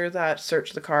officer that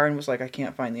searched the car and was like, I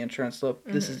can't find the insurance slip,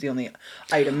 this is the only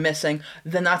item missing,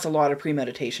 then that's a lot of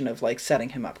premeditation of, like, setting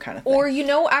him up kind of thing. Or,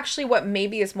 actually what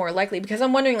maybe is more likely, because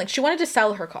I'm wondering, like, she wanted to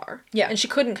sell her car. Yeah. And she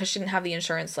couldn't because she didn't have the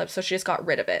insurance slip, so she just got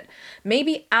rid of it.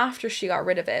 Maybe after she got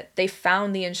rid of it, they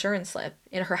found the insurance slip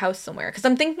in her house somewhere. Because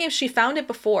I'm thinking if she found it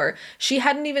before, she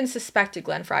hadn't even suspected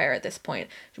Glenn Fryer at this point.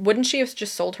 Wouldn't she have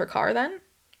just sold her car then?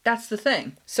 That's the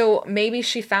thing. So maybe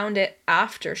she found it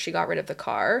after she got rid of the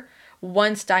car,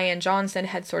 once Diane Johnson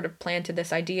had sort of planted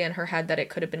this idea in her head that it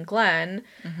could have been Glenn.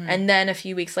 And then a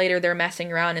few weeks later, they're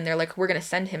messing around and they're like, we're going to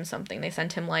send him something. They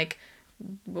sent him, like,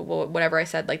 whatever I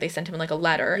said, like, they sent him, like, a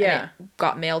letter. Yeah. And it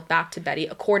got mailed back to Betty,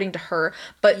 according to her.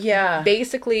 But Yeah.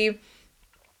 basically,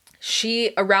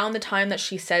 around the time that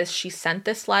she says she sent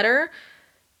this letter,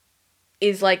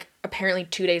 is, like, apparently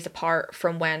 2 days apart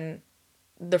from when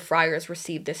the Fryers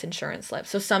received this insurance slip.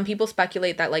 So some people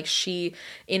speculate that, like, she,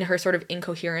 in her sort of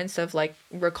incoherence of, like,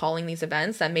 recalling these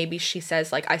events, that maybe she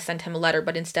says, like, I sent him a letter,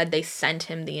 but instead they sent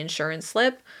him the insurance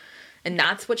slip, and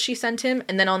that's what she sent him.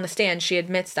 And then on the stand, she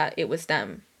admits that it was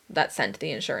them that sent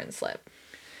the insurance slip.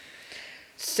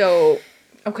 So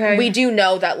Okay. we do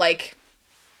know that, like,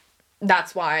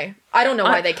 that's why. I don't know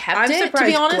why they kept it, to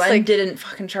be honest. Glenn like, didn't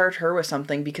fucking charge her with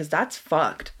something, because that's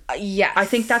fucked. yes. I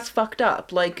think that's fucked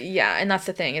up. Like, Yeah, and that's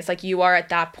the thing. It's like you are at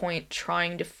that point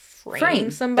trying to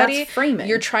frame somebody. That's framing.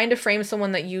 You're trying to frame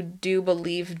someone that you do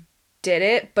believe did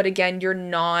it, but again, you're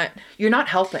not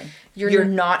helping. You're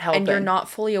not helping. And you're not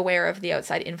fully aware of the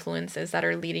outside influences that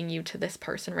are leading you to this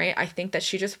person, right? I think that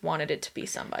she just wanted it to be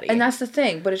somebody. And that's the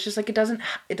thing, but it's just like it doesn't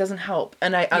help.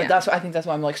 And I think that's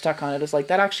why I'm, like, stuck on it. Is like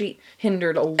that actually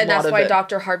hindered a lot of it. And that's why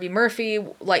Dr. Harvey Murphy,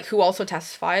 like, who also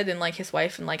testified, and, like, his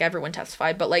wife and, like, everyone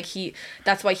testified, but, like,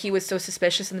 that's why he was so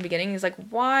suspicious in the beginning. He's like,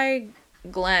 why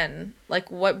Glenn? Like,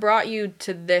 what brought you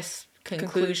to this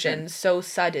conclusion so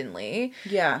suddenly?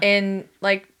 Yeah. And,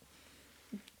 like,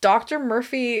 Dr.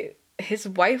 Murphy, his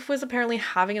wife was apparently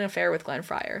having an affair with Glenn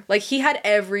Fryer. Like, he had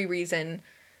every reason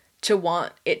to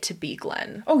want it to be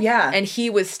Glenn. Oh, yeah. And he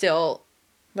was still,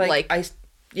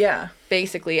 yeah.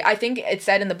 basically, I think it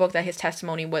said in the book that his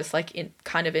testimony was, like, in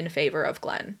favor of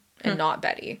Glenn and not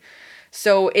Betty.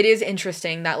 So it is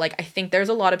interesting that, like, I think there's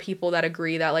a lot of people that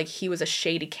agree that, like, he was a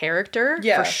shady character.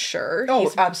 Yeah. For sure. Oh,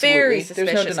 He's absolutely. very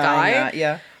suspicious There's no denying guy. that,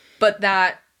 yeah. But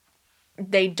that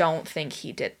they don't think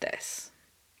he did this.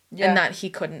 Yeah. And that he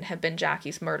couldn't have been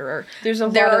Jackie's murderer.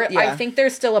 I think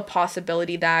there's still a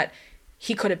possibility that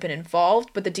he could have been involved,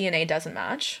 but the DNA doesn't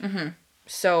match. Mm-hmm.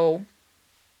 So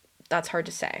that's hard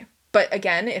to say. But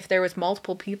again, if there was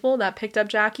multiple people that picked up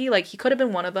Jackie, like, he could have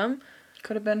been one of them.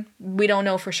 Could have been. We don't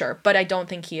know for sure, but I don't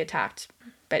think he attacked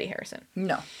Betty Harrison.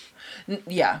 No.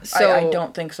 Yeah, so, I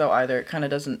don't think so either. It kind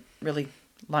of doesn't really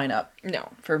line up. No.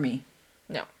 For me.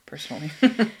 No. Personally.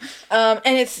 And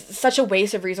it's such a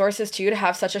waste of resources, too, to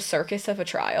have such a circus of a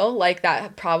trial. Like,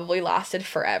 that probably lasted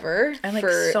forever. And, like,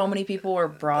 so many people were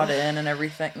brought in and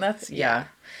everything. That's, yeah.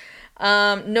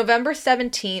 November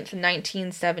 17th,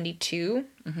 1972.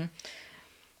 Mm-hmm.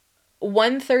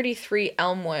 133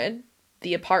 Elmwood,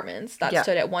 the apartments that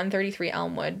stood at 133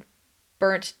 Elmwood,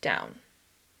 burnt down.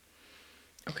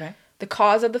 Okay. The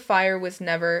cause of the fire was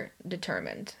never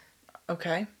determined.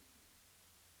 Okay.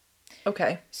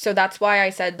 So that's why I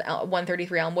said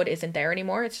 133 Elmwood isn't there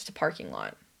anymore. It's just a parking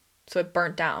lot. So it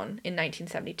burnt down in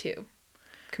 1972.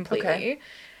 Completely.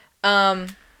 Okay.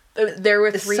 There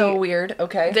were three. It's so weird.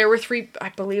 Okay. I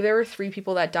believe there were 3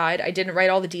 people that died. I didn't write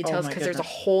all the details because there's a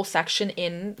whole section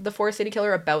in The Forest City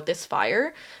Killer about this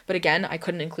fire. But again, I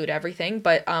couldn't include everything.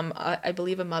 But I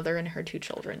believe a mother and her 2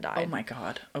 children died. Oh my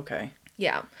God. Okay.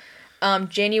 Yeah.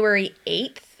 January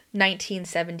 8th,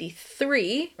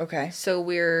 1973. Okay. So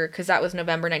because that was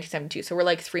November 1972. So we're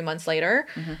like 3 months later.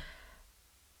 Mm-hmm.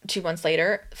 2 months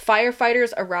later.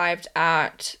 Firefighters arrived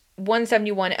at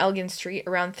 171 Elgin Street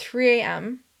around 3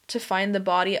 a.m. to find the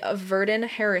body of Verdon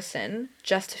Harrison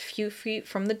just a few feet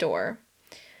from the door.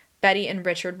 Betty and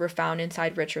Richard were found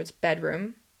inside Richard's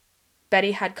bedroom.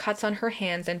 Betty had cuts on her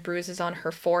hands and bruises on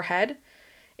her forehead.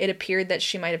 It appeared that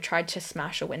she might have tried to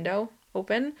smash a window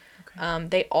open. Okay.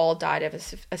 They all died of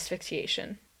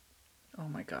asphyxiation. Oh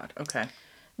my God. Okay.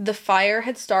 The fire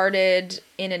had started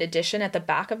in an addition at the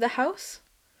back of the house.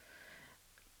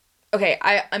 Okay,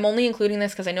 I'm only including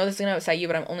this because I know this is going to upset you,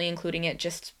 but I'm only including it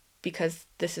just because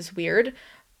this is weird.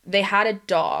 They had a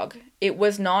dog. It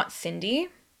was not Cindy,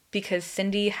 because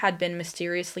Cindy had been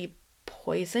mysteriously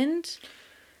poisoned.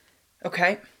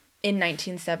 Okay. In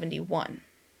 1971.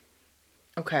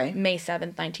 Okay. May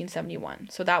 7th, 1971.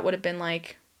 So that would have been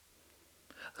like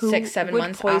 6-7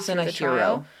 months after the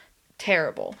trial.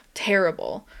 Terrible.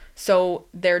 So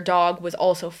their dog was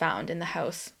also found in the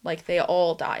house. Like, they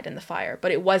all died in the fire,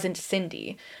 but it wasn't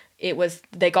Cindy. It was,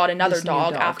 they got another This new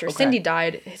dog dog, after okay. Cindy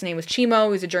died. His name was Chimo.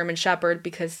 He was a German Shepherd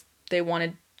because they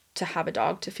wanted to have a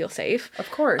dog to feel safe.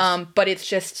 Of course. But it's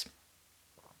just,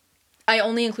 I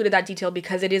only included that detail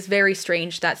because it is very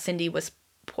strange that Cindy was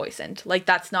poisoned. Like,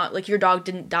 that's not, like, your dog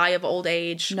didn't die of old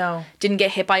age. No. Didn't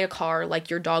get hit by a car. Like,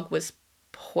 your dog was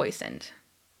poisoned.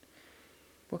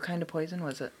 What kind of poison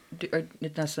was it?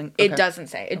 It doesn't. It doesn't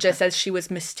say. It just says she was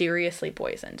mysteriously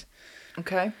poisoned.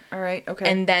 Okay. All right.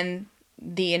 Okay. And then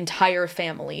the entire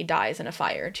family dies in a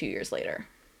fire 2 years later.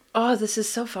 Oh, this is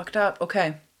so fucked up.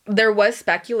 Okay. There was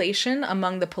speculation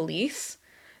among the police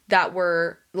that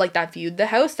were, like, that viewed the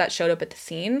house, that showed up at the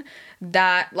scene,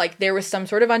 that, like, there was some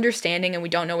sort of understanding, and we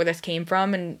don't know where this came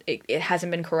from, and it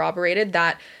hasn't been corroborated,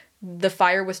 that the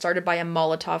fire was started by a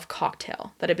Molotov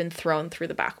cocktail that had been thrown through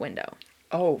the back window.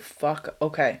 Oh, fuck.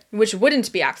 Okay. Which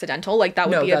wouldn't be accidental. Like, that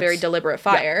would No, be a very that's- deliberate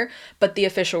fire. Yeah. But the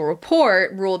official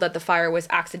report ruled that the fire was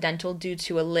accidental due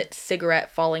to a lit cigarette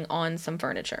falling on some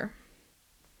furniture.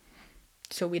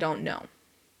 So we don't know.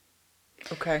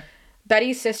 Okay.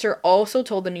 Betty's sister also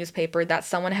told the newspaper that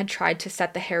someone had tried to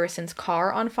set the Harrisons'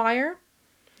 car on fire.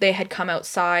 They had come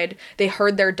outside. They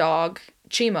heard their dog,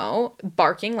 Chimo,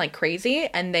 barking like crazy,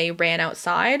 and they ran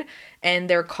outside, and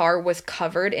their car was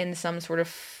covered in some sort of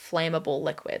flammable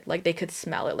liquid. Like, they could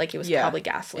smell it, like it was probably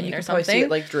gasoline and you or could probably something. see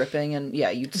it, like, dripping, and yeah,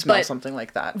 you'd smell something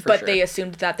like that, for sure. But they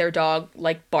assumed that their dog,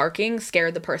 like, barking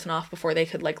scared the person off before they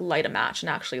could, like, light a match and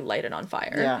actually light it on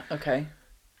fire. Yeah, okay.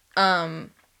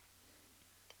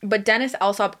 But Dennis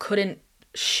Alsop couldn't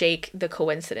shake the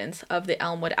coincidence of the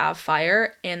Elmwood Ave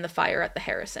fire and the fire at the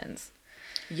Harrisons.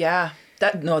 Yeah.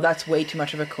 That's way too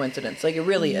much of a coincidence. Like, it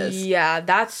really is. Yeah,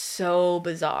 that's so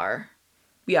bizarre.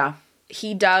 Yeah.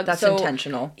 That's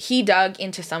intentional. He dug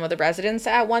into some of the residents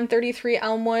at 133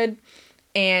 Elmwood,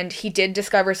 and he did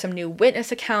discover some new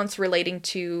witness accounts relating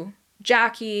to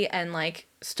Jackie and, like,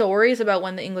 stories about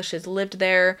when the Englishes lived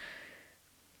there.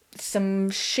 Some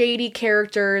shady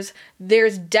characters.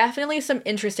 There's definitely some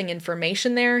interesting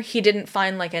information there. He didn't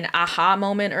find, like, an aha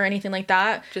moment or anything like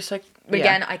that. Just like,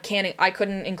 Again, I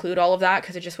couldn't include all of that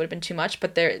because it just would have been too much,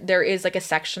 but there is, like, a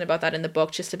section about that in the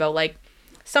book, just about, like,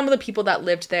 some of the people that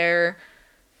lived there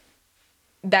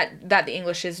that the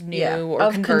Englishes knew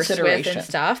or conversed with and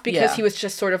stuff, because he was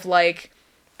just sort of like,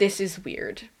 this is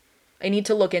weird. I need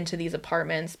to look into these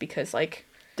apartments because, like,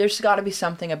 there's got to be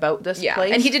something about this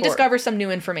place. And he did discover some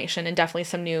new information and definitely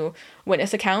some new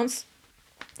witness accounts.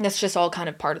 That's just all kind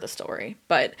of part of the story.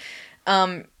 But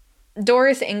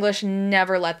Doris English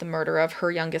never let the murder of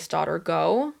her youngest daughter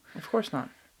go. Of course not.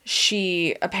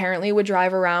 She apparently would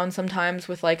drive around sometimes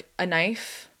with, like, a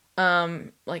knife,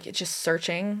 like, just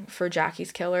searching for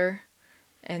Jackie's killer,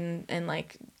 and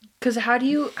like. Because how do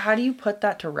you put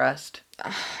that to rest?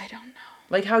 I don't know.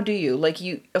 Like, how do you? Like,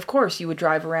 of course you would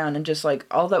drive around and just, like,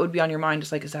 all that would be on your mind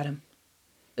is, like, is that him?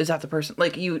 Is that the person?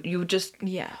 Like, you would just.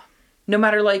 Yeah. No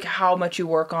matter, like, how much you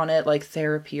work on it, like,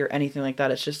 therapy or anything like that,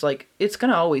 it's just, like, it's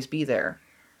gonna always be there.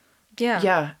 Yeah.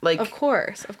 Yeah, like. Of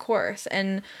course.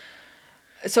 And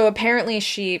so apparently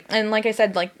and like I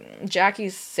said, like,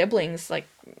 Jackie's siblings, like,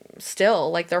 still,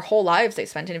 like, their whole lives they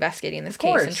spent investigating this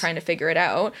case and trying to figure it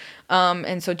out.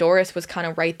 And so Doris was kind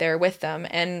of right there with them.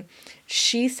 And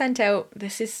she sent out,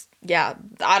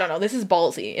 I don't know, this is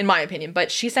ballsy in my opinion,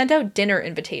 but she sent out dinner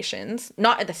invitations,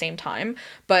 not at the same time,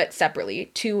 but separately,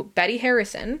 to Betty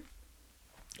Harrison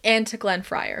and to Glenn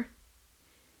Fryer.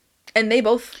 And they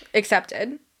both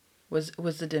accepted. Was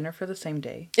the dinner for the same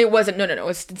day? It wasn't. No. It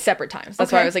was separate times.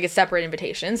 That's why I was like, it's separate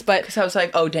invitations. But because I was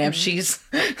like, oh damn, she's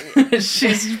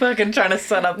fucking trying to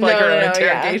set up like her own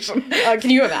interrogation. Yeah. Can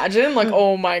you imagine? Like,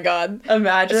 oh my god,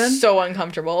 imagine. It's so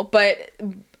uncomfortable. But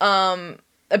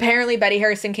apparently Betty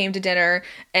Harrison came to dinner,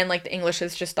 and, like, the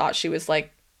Englishes just thought she was,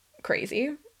 like,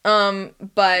 crazy.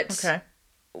 But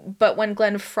when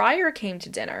Glenn Fryer came to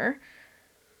dinner,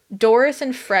 Doris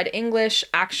and Fred English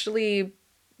actually,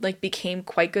 like, became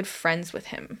quite good friends with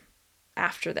him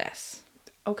after this.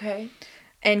 Okay.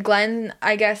 And Glenn,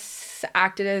 I guess,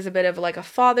 acted as a bit of, like, a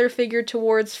father figure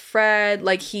towards Fred.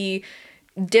 Like, he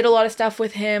did a lot of stuff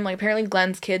with him. Like, apparently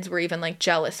Glenn's kids were even, like,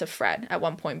 jealous of Fred at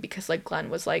one point because, like, Glenn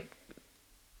was, like,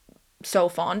 so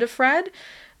fond of Fred.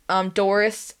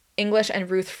 Doris English and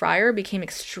Ruth Fryer became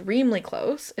extremely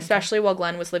close, especially while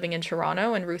Glenn was living in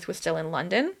Toronto and Ruth was still in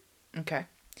London. Okay.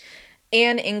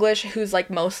 Anne English, who's, like,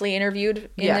 mostly interviewed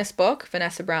in this book,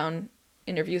 Vanessa Brown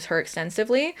interviews her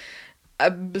extensively,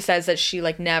 says that she,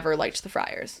 like, never liked the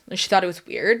Fryers. Like, she thought it was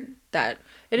weird that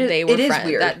they were it is friends.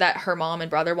 weird. That her mom and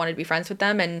brother wanted to be friends with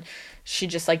them, and she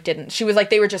just like didn't. She was like,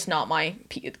 they were just not my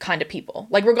kind of people.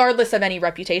 Like regardless of any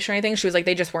reputation or anything, she was like,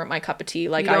 they just weren't my cup of tea.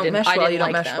 Like I didn't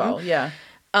like them. Well. Yeah.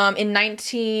 In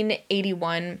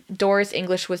 1981, Doris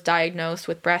English was diagnosed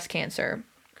with breast cancer.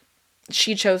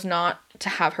 She chose not to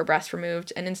have her breast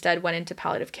removed and instead went into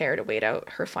palliative care to wait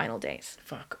out her final days.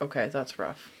 Fuck. Okay, that's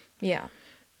rough. Yeah.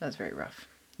 That's very rough.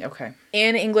 Okay.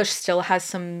 Anne English still has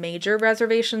some major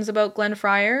reservations about Glenn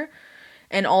Fryer,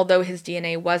 and although his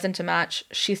DNA wasn't a match,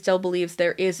 she still believes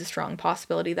there is a strong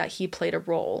possibility that he played a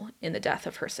role in the death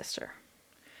of her sister.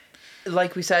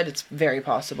 Like we said, it's very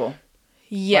possible.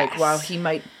 Yes. Like, while he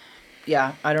might...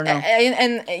 Yeah, I don't know.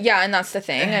 And that's the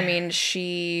thing. I mean,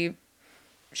 she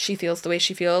feels the way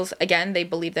she feels. Again, they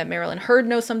believe that Marilyn Hurd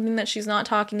knows something that she's not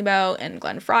talking about, and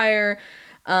Glenn Fryer.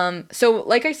 So,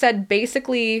 like I said,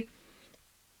 basically...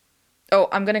 Oh,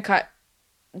 I'm going to cut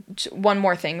one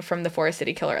more thing from the Forest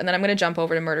City Killer, and then I'm going to jump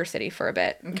over to Murder City for a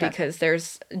bit, because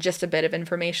there's just a bit of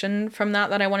information from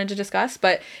that I wanted to discuss.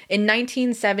 But in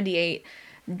 1978,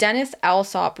 Dennis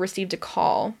Alsop received a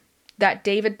call that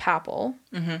David Papple,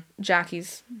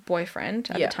 Jackie's boyfriend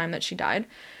at the time that she died,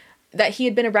 that he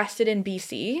had been arrested in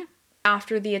BC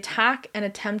after the attack and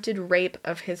attempted rape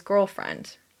of his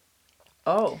girlfriend.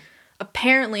 Oh.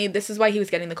 Apparently, this is why he was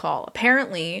getting the call.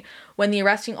 Apparently, when the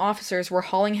arresting officers were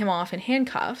hauling him off in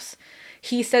handcuffs,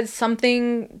 he said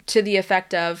something to the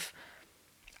effect of,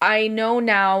 I know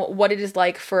now what it is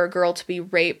like for a girl to be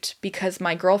raped because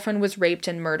my girlfriend was raped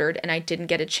and murdered and I didn't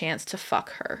get a chance to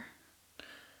fuck her.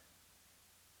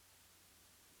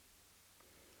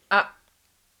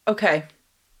 Okay.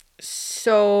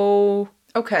 So...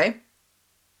 Okay.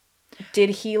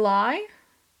 Did he lie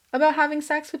about having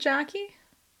sex with Jackie?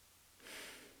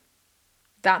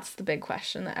 That's the big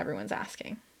question that everyone's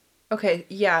asking. Okay,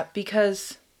 yeah,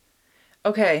 because...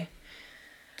 Okay.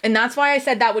 And that's why I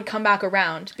said that would come back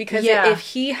around. Because if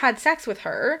he had sex with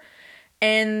her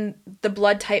and the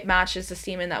blood type matches the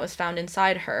semen that was found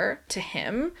inside her to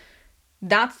him,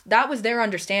 that was their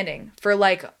understanding for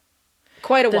like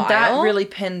quite a while. That really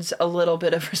pins a little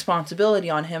bit of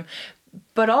responsibility on him.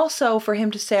 But also for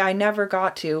him to say, I never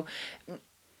got to...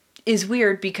 is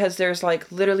weird because there's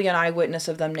like literally an eyewitness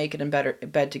of them naked in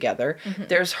bed together. Mm-hmm.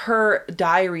 There's her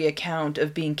diary account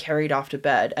of being carried off to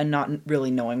bed and not really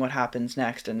knowing what happens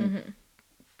next and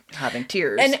having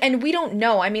tears. And we don't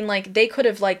know. I mean, like they could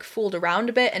have like fooled around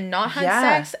a bit and not had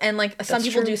sex. And like some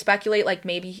people do speculate like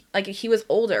maybe like he was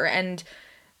older and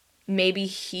maybe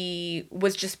he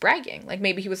was just bragging. Like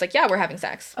maybe he was like, yeah, we're having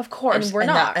sex. Of course. And we're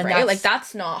not, right? Like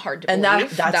that's not hard to believe. And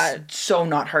that's so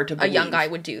not hard to believe. A young guy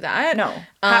would do that. No.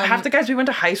 Half the guys we went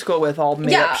to high school with all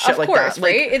made up shit like that. Yeah, of course,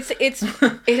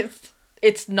 right?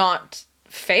 It's not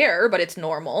fair, but it's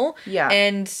normal. Yeah.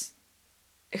 And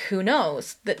who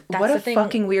knows? That's what a thing.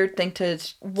 fucking weird thing to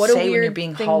say when you're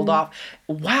being hauled off.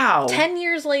 Wow. 10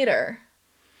 years later.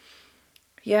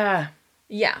 Yeah.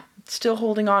 Yeah. Still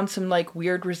holding on some like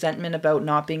weird resentment about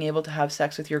not being able to have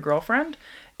sex with your girlfriend.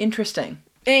 Interesting.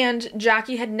 And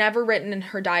Jackie had never written in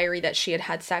her diary that she had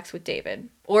had sex with David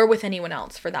or with anyone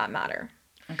else for that matter.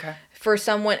 Okay. For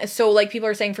someone, so like people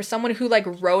are saying for someone who like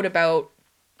wrote about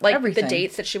like everything. The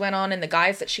dates that she went on and the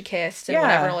guys that she kissed and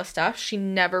whatever all this stuff, she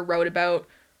never wrote about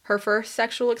her first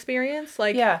sexual experience.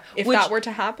 Like if that were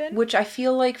to happen. Which I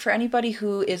feel like for anybody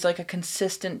who is like a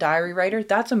consistent diary writer,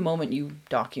 that's a moment you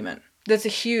document. That's a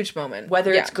huge moment.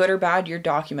 Whether it's good or bad, you're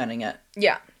documenting it.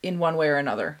 Yeah. In one way or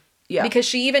another. Yeah. Because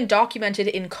she even documented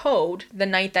in code the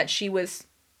night that she was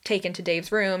taken to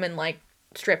Dave's room and like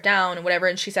stripped down and whatever,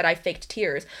 and she said I faked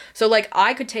tears. So like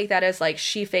I could take that as like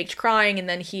she faked crying and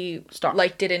then he stopped.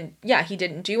 Like he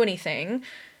didn't do anything.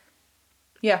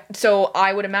 Yeah. So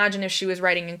I would imagine if she was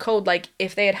writing in code, like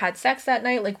if they had had sex that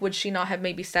night, like would she not have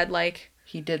maybe said like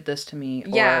he did this to me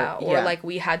or like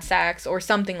we had sex or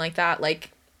something like that, like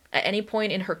at any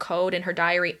point in her code, in her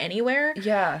diary, anywhere.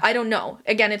 Yeah. I don't know.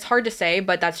 Again, it's hard to say,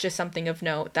 but that's just something of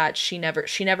note that she never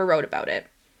wrote about it.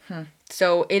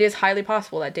 So it is highly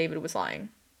possible that David was lying.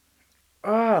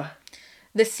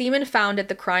 The semen found at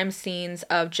the crime scenes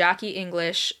of Jackie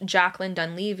English, Jacqueline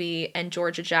Dunleavy, and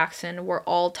Georgia Jackson were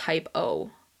all type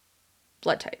O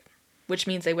blood type, which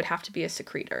means they would have to be a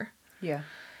secretor. Yeah.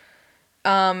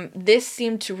 This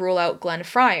seemed to rule out Glenn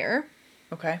Fryer.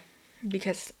 Okay.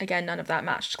 Because, again, none of that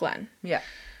matched Glenn. Yeah.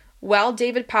 While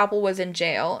David Papple was in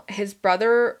jail, his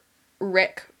brother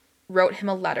Rick wrote him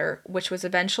a letter, which was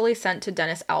eventually sent to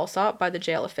Dennis Alsop by the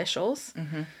jail officials.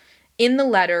 Mm-hmm. In the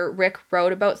letter, Rick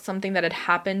wrote about something that had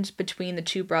happened between the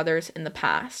two brothers in the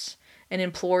past and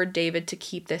implored David to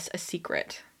keep this a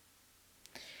secret.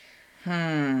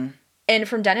 And And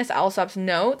from Dennis Alsop's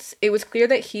notes, it was clear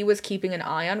that he was keeping an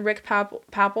eye on Rick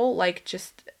Papple, like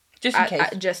just in case.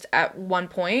 Just at one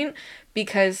point,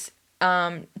 because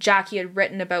Jackie had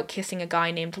written about kissing a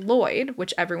guy named Lloyd,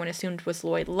 which everyone assumed was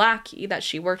Lloyd Lackey that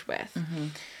she worked with. Mm-hmm.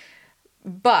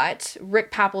 But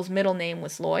Rick Papple's middle name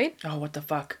was Lloyd. Oh, what the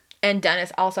fuck? And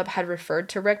Dennis Alsop had referred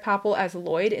to Rick Papple as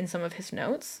Lloyd in some of his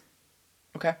notes.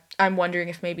 Okay. I'm wondering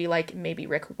if maybe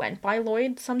Rick went by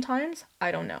Lloyd sometimes.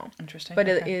 I don't know. Interesting. But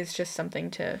it is just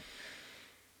something to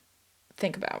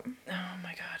think about. Oh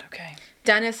my god, okay.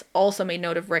 Dennis also made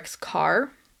note of Rick's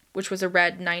car, which was a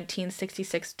red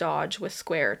 1966 Dodge with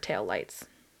square taillights.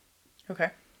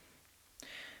 Okay.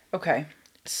 Okay.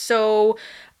 So,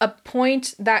 a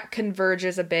point that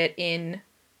converges a bit in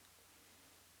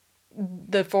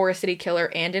the Forest City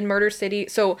Killer and in Murder City.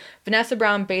 So, Vanessa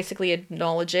Brown basically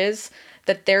acknowledges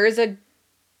that there is a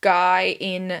guy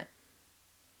in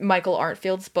Michael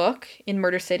Arntfield's book in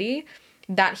Murder City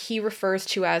that he refers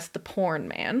to as the porn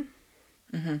man.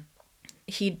 Mm-hmm.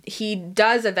 He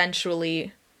does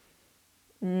eventually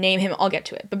name him. I'll get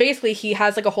to it. But basically, he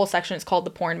has like a whole section. It's called the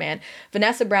porn man.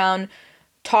 Vanessa Brown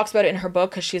talks about it in her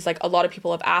book because she's like, a lot of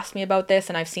people have asked me about this,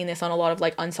 and I've seen this on a lot of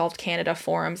like Unsolved Canada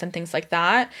forums and things like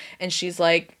that. And she's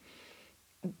like,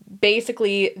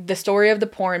 basically, the story of the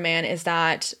porn man is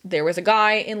that there was a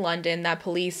guy in London that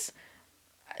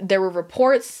there were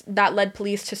reports that led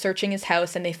police to searching his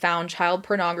house, and they found child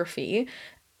pornography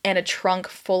and a trunk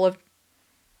full of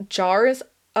jars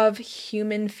of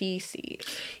human feces.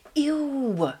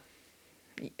 Ew.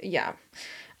 Yeah.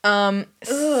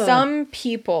 Some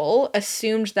people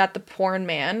assumed that the porn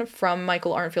man from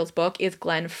Michael Arntfield's book is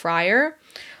Glenn Fryer,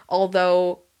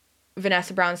 although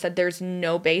Vanessa Brown said there's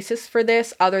no basis for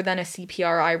this other than a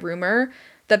CPRI rumor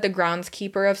that the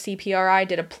groundskeeper of CPRI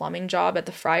did a plumbing job at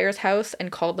the Fryer's house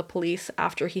and called the police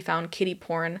after he found kiddie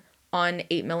porn on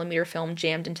 8mm film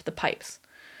jammed into the pipes.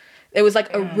 It was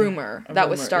like a rumor that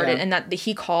was started, and that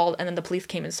he called, and then the police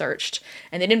came and searched.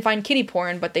 And they didn't find kiddie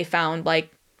porn, but they found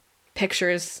like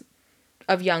pictures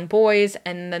of young boys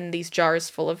and then these jars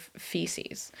full of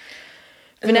feces.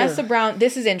 Vanessa Brown,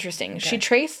 this is interesting. Okay. She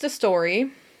traced the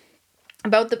story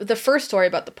about the first story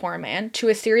about the porn man to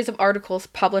a series of articles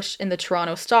published in the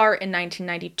Toronto Star in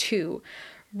 1992,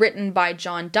 written by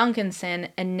John Duncanson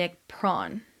and Nick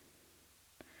Prawn.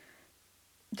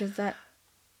 Does that...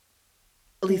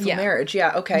 Lethal Marriage,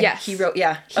 yeah, okay. Yes. He wrote,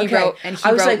 yeah. He wrote, and he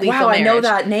I was wrote like, Lethal wow, Marriage. I know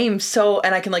that name, so,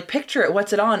 and I can like picture it,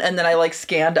 what's it on? And then I like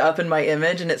scanned up in my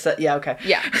image and it said, yeah, okay.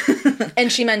 Yeah.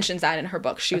 And she mentions that in her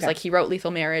book. She was like, he wrote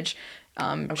Lethal Marriage.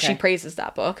 She praises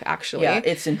that book, actually. Yeah,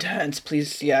 it's intense.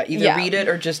 Please, either read it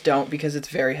or just don't, because it's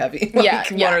very heavy.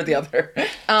 One or the other.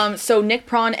 So Nick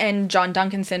Prawn and John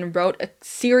Duncanson wrote a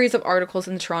series of articles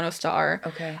in the Toronto Star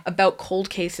about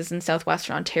cold cases in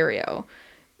southwestern Ontario.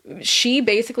 She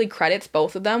basically credits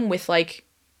both of them with like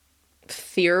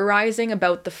theorizing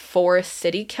about the Forest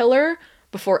City Killer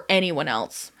before anyone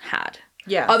else had.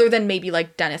 Yeah. Other than maybe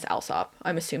like Dennis Alsop,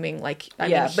 I'm assuming. Like, I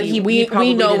mean, but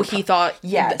we know he thought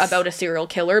yes. about a serial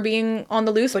killer being on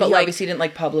the loose, but he obviously didn't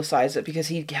like publicize it because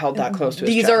he held that close to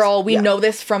his chest. These are all, we know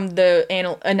this from the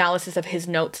analysis of his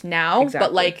notes now,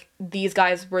 but like these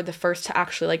guys were the first to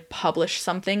actually like publish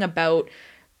something about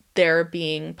there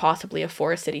being possibly a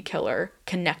Forest City Killer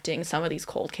connecting some of these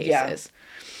cold cases.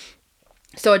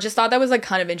 Yeah. So I just thought that was like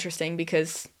kind of interesting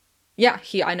because,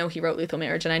 I know he wrote Lethal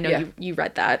Marriage, and I know you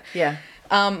read that. Yeah.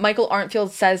 Michael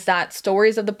Arntfield says that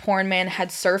stories of the porn man had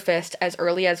surfaced as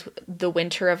early as the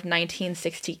winter of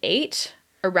 1968,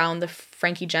 around the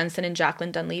Frankie Jensen and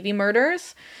Jacqueline Dunleavy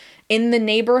murders. In the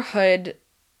neighborhood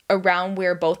around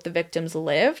where both the victims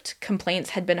lived,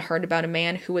 complaints had been heard about a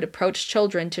man who would approach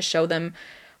children to show them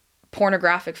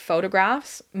pornographic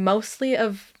photographs, mostly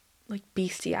of like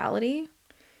bestiality.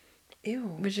 Ew.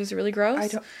 Which is really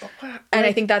gross. And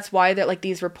I think that's why that like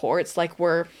these reports like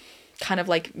were kind of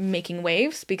like making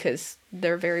waves, because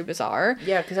they're very bizarre.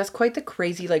 Yeah, because that's quite the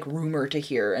crazy like rumor to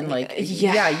hear, and like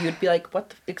you'd be like,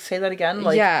 what the say that again?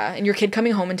 Like, and your kid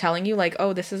coming home and telling you like,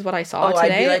 oh, this is what I saw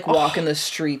today. I'd be like walking the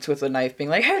streets with a knife being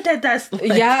like, who did this?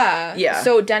 Like, yeah.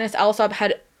 So Dennis Alsop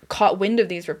had caught wind of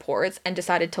these reports and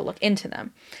decided to look into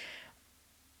them.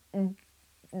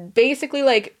 Basically,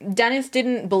 like, Dennis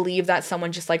didn't believe that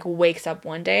someone just like wakes up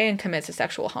one day and commits a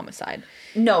sexual homicide.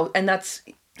 No, and that's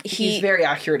he's very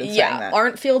accurate in saying that.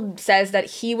 Arntfield says that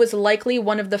he was likely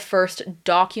one of the first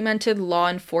documented law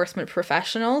enforcement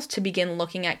professionals to begin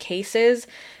looking at cases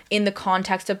in the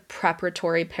context of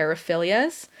preparatory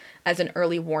paraphilias as an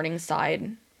early warning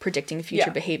sign predicting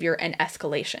future behavior and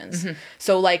escalations. Mm-hmm.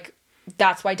 So like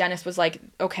that's why Dennis was like,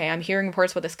 okay, I'm hearing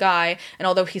reports about this guy, and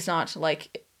although he's not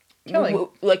like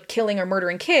killing or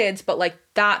murdering kids, but like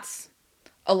that's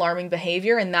alarming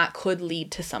behavior and that could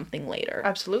lead to something later.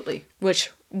 Absolutely.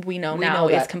 Which we know now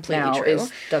is completely true.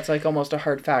 That's like almost a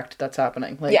hard fact that's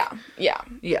happening. Like,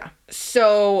 yeah.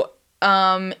 So,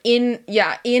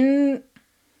 in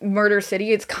Murder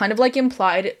City, it's kind of like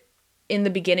implied in the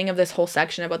beginning of this whole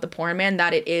section about the porn man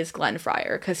that it is Glenn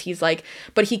Fryer, because he's like,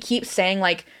 but he keeps saying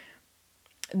like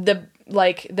the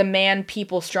man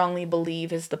people strongly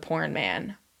believe is the porn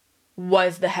man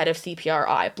was the head of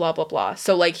CPRI, blah blah blah.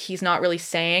 So like he's not really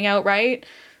saying outright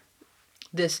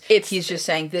he's just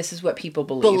saying this is what people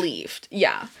believed.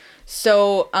 Yeah.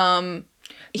 So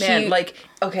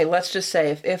okay, let's just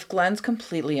say if Glenn's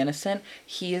completely innocent,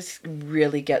 he is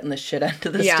really getting the shit end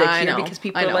of the stick here, because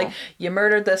people are like, you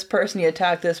murdered this person, you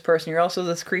attacked this person, you're also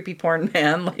this creepy porn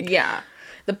man. Like, yeah.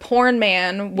 The porn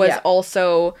man was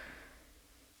also,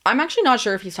 I'm actually not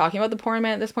sure if he's talking about the porn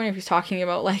man at this point, if he's talking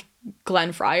about like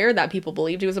Glenn Fryer, that people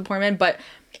believed he was a porn man, but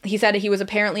he said he was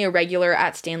apparently a regular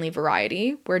at Stanley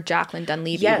Variety, where Jacqueline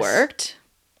Dunleavy worked.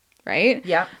 Right?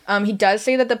 Yeah. He does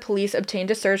say that the police obtained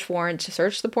a search warrant to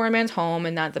search the poor man's home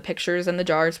and that the pictures and the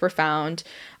jars were found,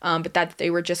 but that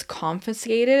they were just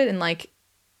confiscated and like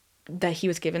that he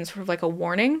was given sort of like a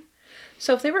warning.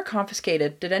 So if they were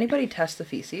confiscated, did anybody test the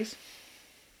feces?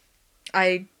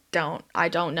 I don't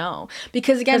know,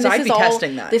 because again,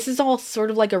 this is all sort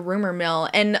of like a rumor mill,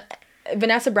 and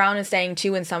Vanessa Brown is saying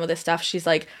too in some of this stuff, she's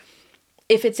like,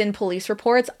 if it's in police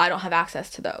reports, I don't have access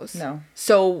to those. No.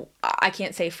 So I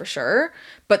can't say for sure,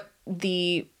 but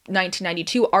the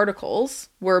 1992 articles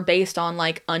were based on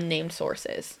like unnamed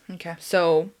sources. Okay.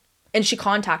 So, and she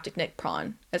contacted Nick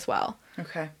Prawn as well.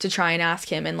 Okay. To try and ask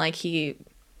him, and like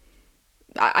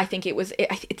I think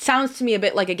it sounds to me a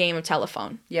bit like a game of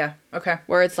telephone. Yeah. Okay.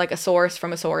 Where it's like a source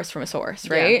from a source from a source,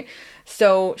 right? Yeah.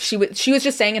 So she was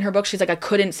just saying in her book, she's like, I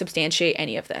couldn't substantiate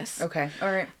any of this. Okay.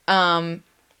 All right.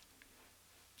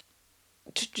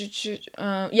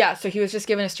 So he was just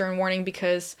given a stern warning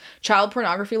because child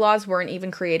pornography laws weren't even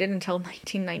created until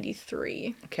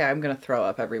 1993. Okay, I'm gonna throw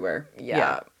up everywhere.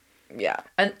 Yeah.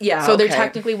 And so there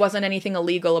technically wasn't anything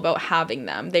illegal about having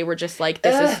them. They were just like,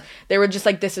 this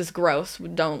is gross.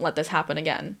 Don't let this happen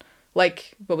again.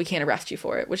 Like, but we can't arrest you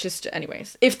for it, which is,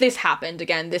 anyways, if this happened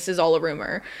again, this is all a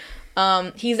rumor.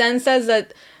 He then says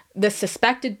that the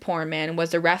suspected porn man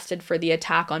was arrested for the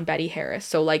attack on Betty Harris.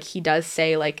 So, like, he does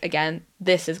say, like, again,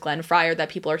 this is Glenn Fryer that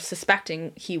people are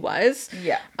suspecting he was.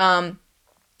 Yeah.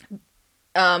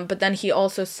 But then he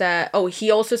also says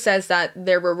that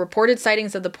there were reported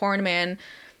sightings of the porn man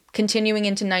continuing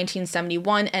into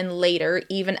 1971 and later,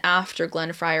 even after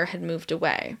Glenn Fryer had moved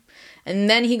away. And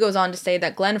then he goes on to say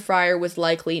that Glenn Fryer was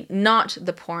likely not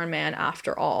the porn man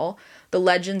after all. The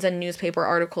legends and newspaper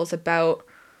articles about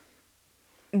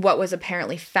what was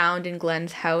apparently found in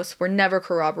Glenn's house were never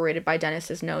corroborated by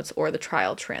Dennis's notes or the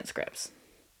trial transcripts.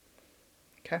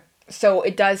 Okay. So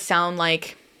it does sound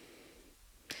like...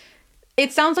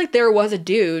 It sounds like there was a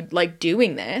dude, like,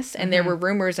 doing this, and there were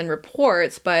rumors and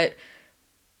reports, but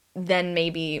then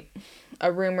maybe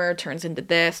a rumor turns into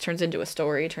this, turns into a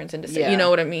story, turns into... You know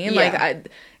what I mean? Yeah. Like,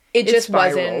 it just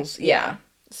spirals. Wasn't... Yeah.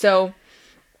 So,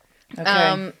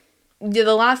 okay.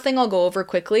 The last thing I'll go over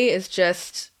quickly is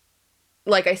just...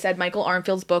 Like I said, Michael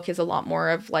Armfield's book is a lot more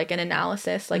of like an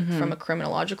analysis, like from a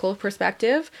criminological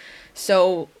perspective.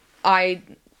 So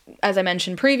as I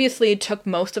mentioned previously, took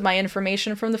most of my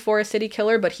information from the Forest City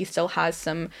Killer, but he still has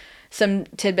some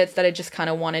tidbits that I just kind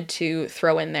of wanted to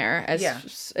throw in there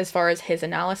as far as his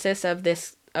analysis of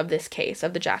this case,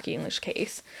 of the Jackie English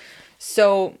case.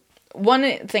 So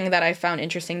one thing that I found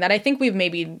interesting that I think we've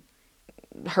maybe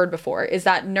heard before is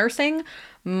that nursing,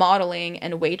 modeling,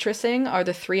 and waitressing are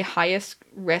the 3 highest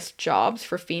risk jobs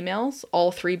for females,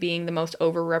 all 3 being the most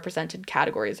overrepresented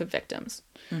categories of victims.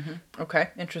 Mm-hmm. Okay,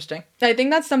 interesting. I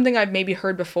think that's something I've maybe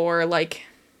heard before, like,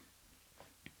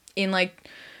 in, like,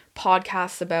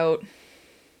 podcasts about...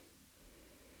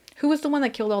 Who was the one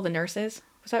that killed all the nurses?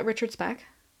 Was that Richard Speck?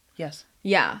 Yes.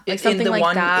 Yeah, like something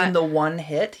like that. In the one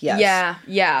hit, yes.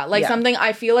 Yeah. Like something,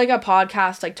 I feel like a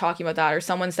podcast, like, talking about that, or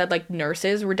someone said, like,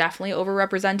 nurses were definitely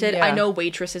overrepresented. Yeah. I know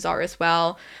waitresses are as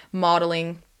well.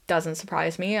 Modeling doesn't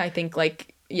surprise me. I think,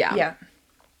 like, yeah.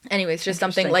 Anyways, just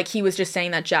something, like, he was just saying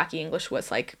that Jackie English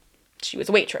was, like, she was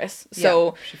a waitress.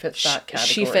 So she fits that category.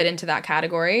 She fit into that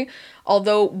category.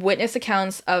 Although witness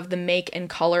accounts of the make and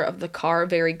color of the car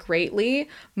vary greatly,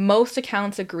 most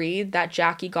accounts agree that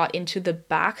Jackie got into the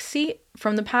back seat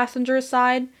from the passenger's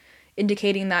side,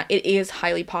 indicating that it is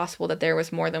highly possible that there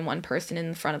was more than one person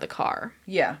in front of the car.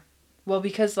 Yeah. Well,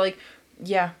 because, like,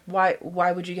 why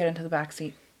would you get into the back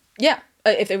seat? Yeah.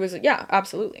 If it was,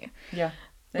 absolutely. Yeah.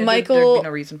 There'd Michael be no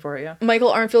reason for it, yeah.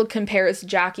 Michael Armfield compares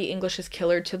Jackie English's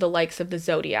killer to the likes of the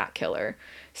Zodiac killer,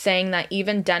 saying that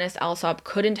even Dennis Alsop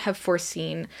couldn't have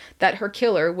foreseen that her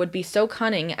killer would be so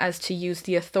cunning as to use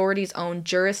the authorities' own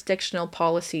jurisdictional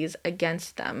policies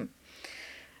against them.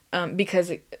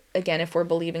 Because, again, if we're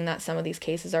believing that some of these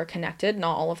cases are connected,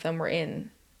 not all of them were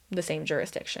in the same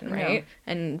jurisdiction, right? No.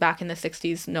 And back in the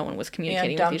 60s, no one was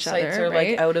communicating dump with each sites other, are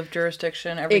right? like out of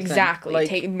jurisdiction, everything. Exactly.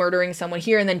 Like, Murdering someone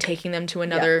here and then taking them to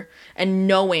another, and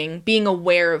being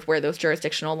aware of where those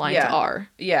jurisdictional lines are.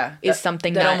 Yeah. Is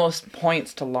something that that almost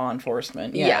points to law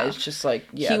enforcement. Yeah. It's just like,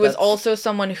 He was also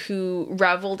someone who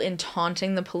reveled in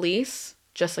taunting the police,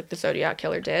 just like the Zodiac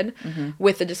killer did,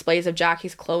 with the displays of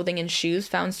Jackie's clothing and shoes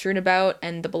found strewn about,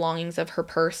 and the belongings of her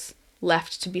purse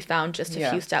left to be found just a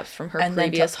few steps from her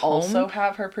previous home. And also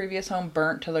have her previous home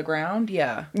burnt to the ground.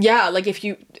 Yeah. Yeah, like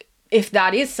if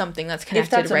that is something that's connected, if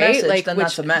that's a right? message, like, then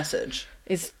that's a message.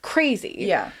 Is crazy.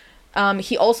 Yeah.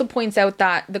 He also points out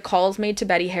that the calls made to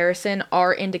Betty Harrison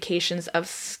are indications of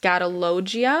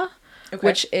scatologia,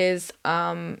 which is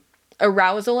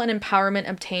arousal and empowerment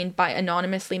obtained by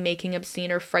anonymously making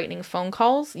obscene or frightening phone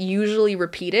calls, usually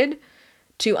repeated,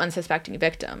 to unsuspecting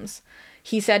victims.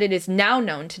 He said it is now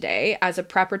known today as a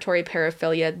preparatory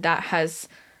paraphilia that has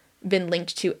been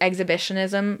linked to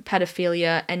exhibitionism,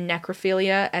 pedophilia, and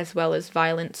necrophilia, as well as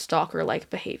violent stalker-like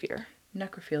behavior.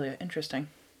 Necrophilia, interesting.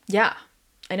 Yeah,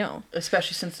 I know.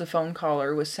 Especially since the phone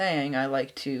caller was saying, I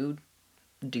like to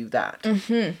do that.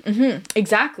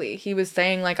 Exactly. He was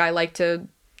saying, like, I like to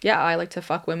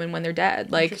fuck women when they're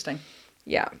dead. Like, interesting.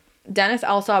 Yeah. Dennis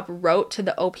Alsop wrote to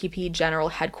the OPP General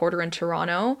Headquarters in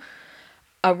Toronto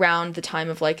around the time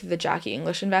of, like, the Jackie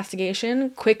English investigation,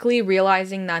 quickly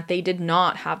realizing that they did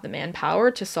not have the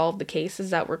manpower to solve the cases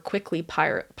that were quickly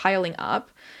piling up.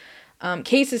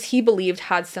 Cases he believed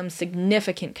had some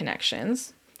significant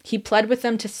connections. He pled with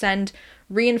them to send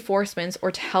reinforcements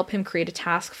or to help him create a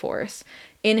task force.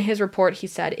 In his report, he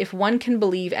said, if one can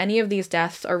believe any of these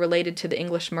deaths are related to the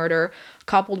English murder,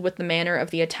 coupled with the manner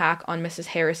of the attack on Mrs.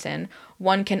 Harrison,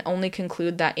 one can only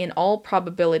conclude that in all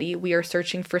probability, we are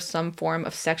searching for some form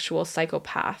of sexual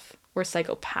psychopath, or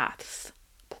psychopaths,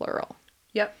 plural.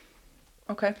 Yep.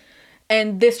 Okay.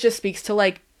 And this just speaks to,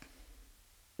 like,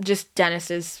 just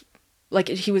Dennis's, like,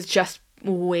 he was just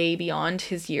way beyond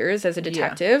his years as a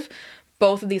detective. Yeah.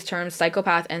 Both of these terms,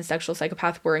 psychopath and sexual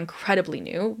psychopath, were incredibly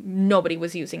new. Nobody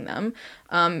was using them.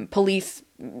 Police,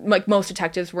 like most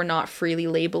detectives, were not freely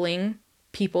labeling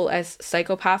people as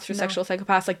psychopaths or sexual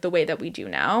psychopaths like the way that we do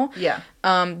now. Yeah.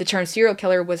 The term serial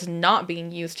killer was not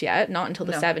being used yet, not until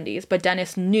the 70s. But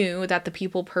Dennis knew that the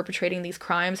people perpetrating these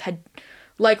crimes had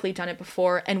likely done it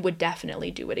before and would definitely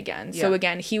do it again. Yeah. So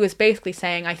again, he was basically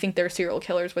saying, I think they're serial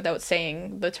killers without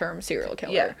saying the term serial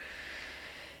killer. Yeah.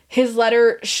 His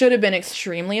letter should have been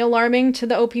extremely alarming to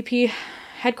the OPP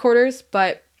headquarters,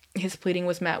 but his pleading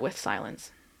was met with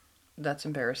silence. That's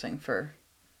embarrassing for...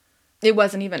 It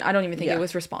wasn't even... I don't even think it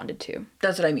was responded to.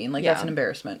 That's what I mean. Like, that's an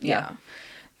embarrassment. Yeah.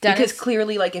 Dennis, because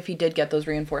clearly, like, if he did get those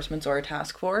reinforcements or a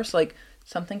task force, like,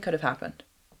 something could have happened.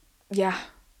 Yeah.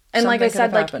 And like I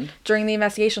said, like, during the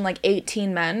investigation, like,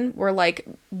 18 men were, like,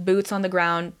 boots on the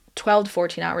ground, 12 to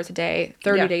 14 hours a day,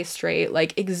 30 days straight,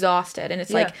 like, exhausted. And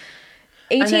it's like...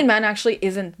 18 men actually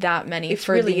isn't that many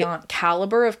for really the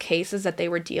caliber of cases that they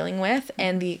were dealing with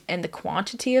and the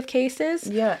quantity of cases.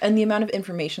 Yeah, and the amount of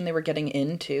information they were getting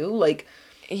into, like...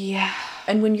 Yeah.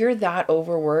 And when you're that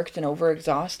overworked and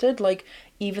overexhausted, like,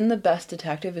 even the best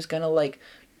detective is gonna, like,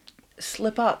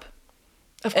 slip up.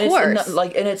 Of course.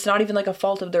 And it's not even, like, a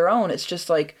fault of their own. It's just,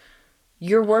 like,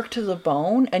 you're worked to the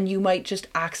bone and you might just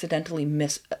accidentally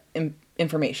miss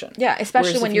information. Yeah,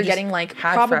 especially when you're getting, like,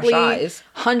 probably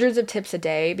hundreds of tips a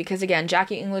day, because again,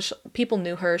 Jackie English, people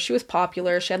knew her, she was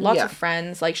popular, she had lots of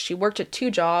friends, like, she worked at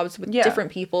 2 jobs with different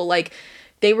people, like,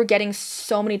 they were getting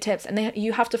so many tips, and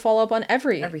you have to follow up on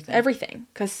everything,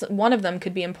 because one of them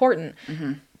could be important,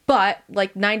 but,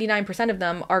 like, 99% of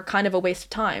them are kind of a waste of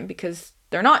time, because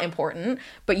they're not important,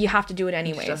 but you have to do it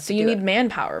anyway, so you need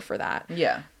manpower for that.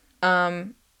 Yeah.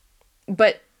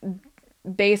 But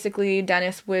basically,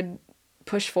 Dennis would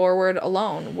push forward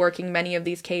alone, working many of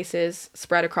these cases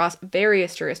spread across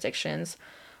various jurisdictions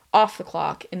off the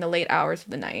clock in the late hours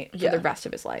of the night for the rest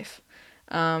of his life.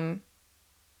 And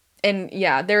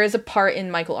yeah, there is a part in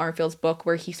Michael Armfield's book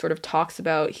where he sort of talks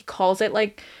about, he calls it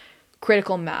like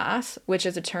critical mass, which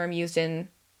is a term used in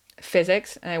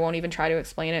physics, and I won't even try to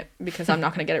explain it because I'm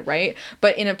not going to get it right,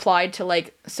 but in applied to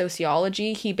like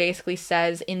sociology, he basically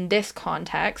says in this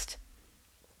context,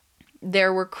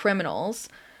 there were criminals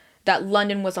that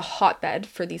London was a hotbed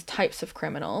for these types of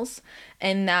criminals,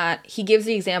 and that he gives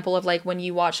the example of like when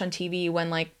you watch on TV when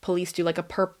like police do like a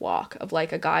perp walk of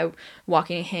like a guy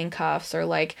walking in handcuffs, or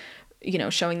like, you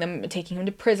know, showing them taking him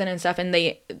to prison and stuff, and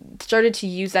they started to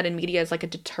use that in media as like a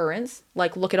deterrence,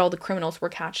 like look at all the criminals we're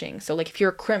catching, so like if you're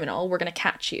a criminal we're gonna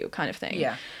catch you kind of thing.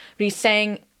 Yeah. But he's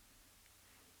saying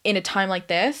in a time like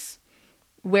this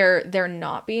where they're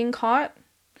not being caught,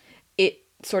 it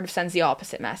sort of sends the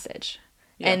opposite message.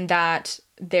 Yeah. And that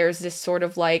there's this sort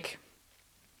of like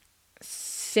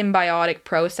symbiotic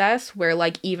process where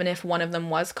like even if one of them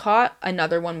was caught,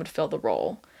 another one would fill the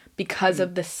role because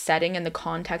of the setting and the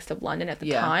context of London at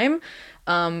the time.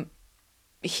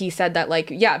 He said that like,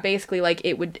 yeah, basically like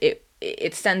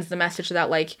it sends the message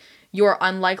that like you're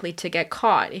unlikely to get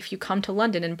caught if you come to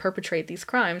London and perpetrate these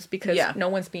crimes because no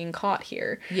one's being caught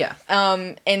here. Yeah.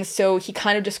 And so he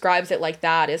kind of describes it like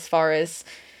that as far as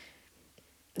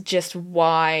just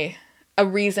a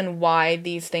reason why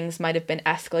these things might have been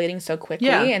escalating so quickly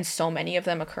and so many of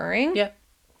them occurring. Yeah.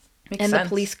 Makes and sense. the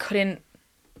police couldn't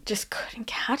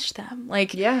catch them.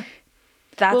 Like, yeah.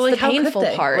 That's like, the painful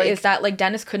part, like, is that like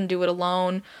Dennis couldn't do it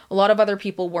alone. A lot of other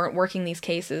people weren't working these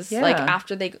cases. Like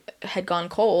after they had gone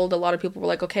cold, a lot of people were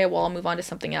like, okay, well, I'll move on to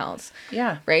something else.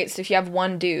 Yeah. Right? So if you have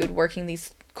one dude working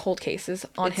these cold cases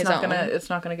on his own, it's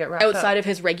not gonna get wrapped outside of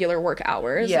his regular work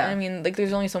hours. Yeah. I mean, like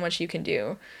there's only so much you can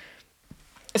do.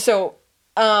 So,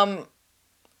 the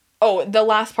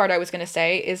last part I was gonna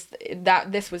say is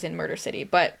that this was in Murder City,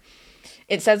 but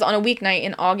it says on a weeknight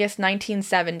in August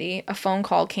 1970, a phone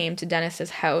call came to Dennis's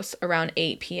house around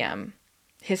 8 p.m.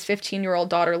 His 15-year-old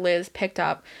daughter Liz picked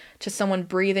up to someone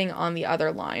breathing on the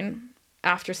other line.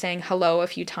 After saying hello a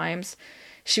few times,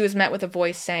 she was met with a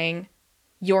voice saying,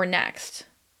 "You're next,"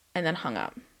 and then hung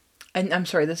up. And I'm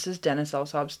sorry, this is Dennis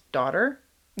Alsop's daughter?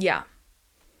 Yeah.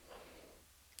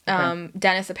 Okay.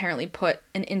 Dennis apparently put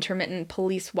an intermittent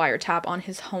police wiretap on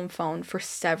his home phone for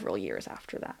several years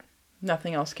after that.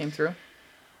 Nothing else came through?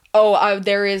 Oh,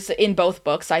 there is, in both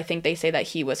books, I think they say that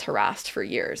he was harassed for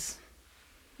years.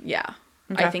 Yeah.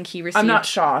 Okay. I think he received... I'm not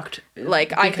shocked. Like,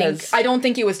 because... I don't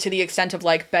think it was to the extent of,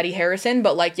 like, Betty Harrison,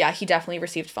 but, like, yeah, he definitely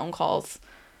received phone calls.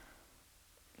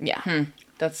 Yeah.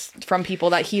 That's... From people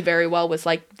that he very well was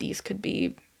like, these could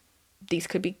be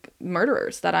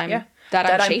murderers that I'm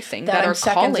chasing, that are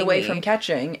seconds calling away me from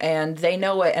catching, and they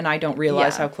know it, and I don't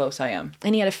realize how close I am.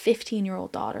 And he had a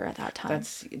 15-year-old daughter at that time.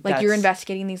 That's you're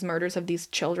investigating these murders of these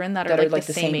children that are like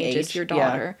the same age as your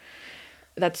daughter.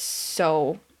 Yeah. That's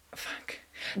so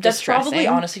That's probably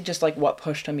honestly just like what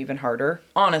pushed him even harder.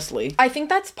 Honestly, I think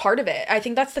that's part of it. I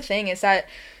think that's the thing, is that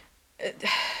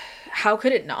how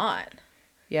could it not?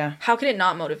 Yeah. How could it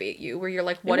not motivate you? Where you're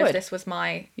like, what if this was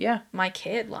my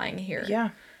kid lying here? Yeah.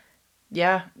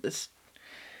 Yeah. This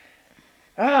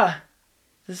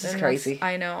is crazy.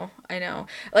 I know.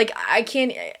 Like, I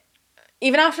can't...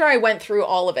 Even after I went through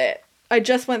all of it, I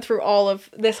just went through all of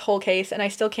this whole case, and I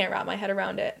still can't wrap my head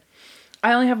around it.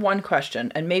 I only have one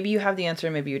question, and maybe you have the answer,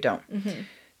 maybe you don't. Mm-hmm.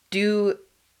 Do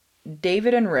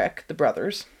David and Rick, the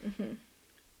brothers,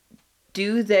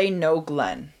 do they know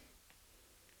Glenn?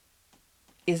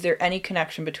 Is there any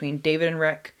connection between David and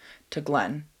Rick to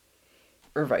Glenn?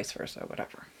 Or vice versa,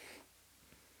 whatever.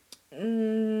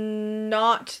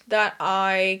 Not that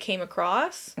I came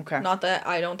across. Okay. Not that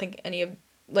I don't think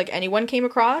anyone came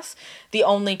across. The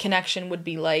only connection would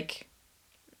be like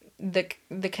the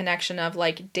connection of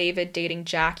like David dating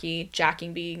Jackie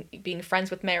being friends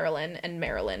with Marilyn, and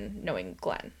Marilyn knowing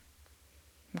Glenn.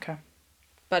 Okay.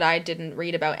 But I didn't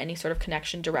read about any sort of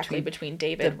connection directly between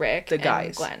David, Rick,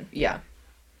 and Glenn. Yeah.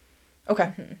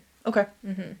 Okay. Mm-hmm. Okay.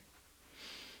 Mm-hmm.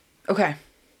 Okay.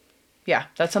 Yeah,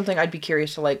 that's something I'd be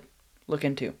curious to like look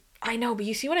into. I know, but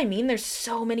you see what I mean? There's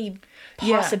so many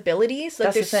possibilities.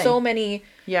 Like, there's so many...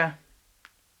 Yeah.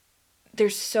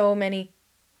 There's so many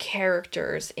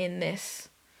characters in this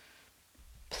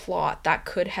plot that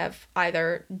could have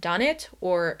either done it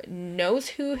or knows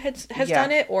who has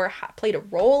done it or played a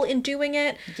role in doing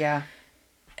it. Yeah.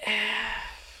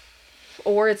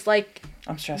 Or it's like...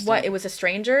 I'm stressed out. It was a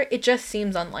stranger? It just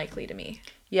seems unlikely to me.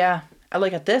 Yeah.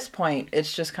 Like, at this point,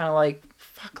 it's just kind of like,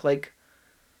 fuck, like...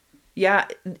 Yeah,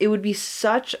 it would be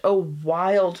such a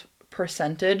wild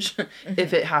percentage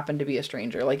if it happened to be a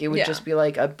stranger. Like, it would just be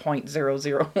like a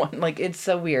 0.001. Like, it's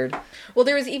so weird. Well,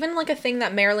 there was even like a thing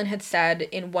that Marilyn had said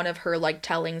in one of her like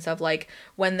tellings of like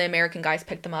when the American guys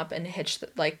picked them up and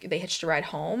they hitched a ride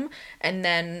home, and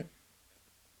then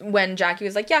when Jackie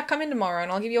was like, yeah, come in tomorrow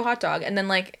and I'll give you a hot dog, and then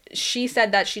like she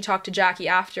said that she talked to Jackie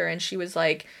after, and she was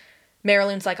like,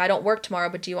 Marilyn's like, I don't work tomorrow,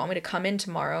 but do you want me to come in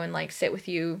tomorrow and like sit with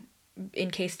you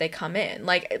in case they come in,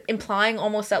 like implying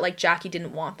almost that like Jackie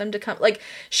didn't want them to come. Like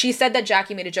she said that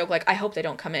Jackie made a joke like, I hope they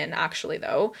don't come in, actually,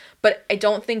 though, but I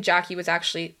don't think Jackie was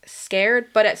actually scared,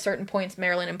 but at certain points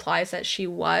Marilyn implies that she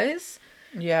was.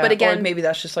 Yeah, but again, or maybe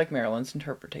that's just like Marilyn's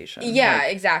interpretation. Yeah,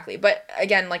 like, exactly. But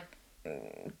again, like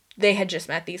they had just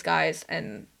met these guys,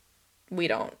 and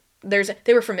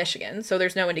they were from Michigan, so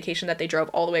there's no indication that they drove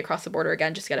all the way across the border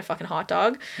again just to get a fucking hot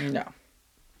dog. No.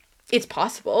 It's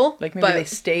possible. Like maybe they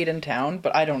stayed in town,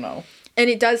 but I don't know. And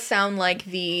it does sound like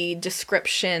the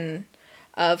description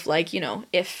of like, you know,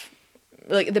 if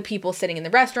like the people sitting in the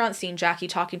restaurant seeing Jackie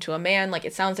talking to a man, like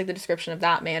it sounds like the description of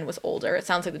that man was older. It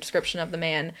sounds like the description of the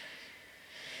man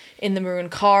in the maroon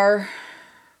car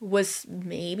was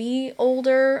maybe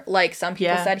older. Like some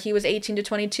people said he was 18 to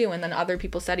 22, and then other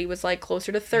people said he was like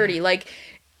closer to 30. Like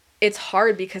it's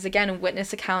hard because again,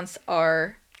 witness accounts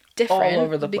are different all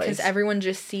over the place because everyone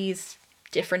just sees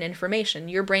different information.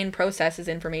 Your brain processes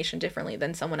information differently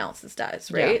than someone else's does,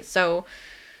 right? Yeah. So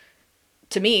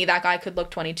to me, that guy could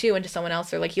look 22, and to someone else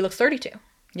they're like, he looks 32.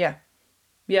 Yeah.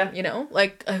 Yeah. You know,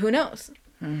 like who knows?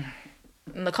 In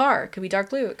the car, it could be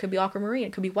dark blue, it could be aquamarine,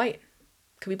 it could be white,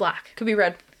 it could be black, could be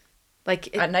red.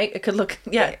 Like at night it could look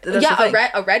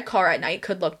a red car at night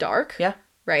could look dark. Yeah.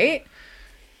 Right?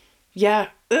 Yeah.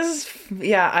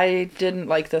 I didn't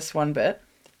like this one bit.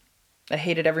 I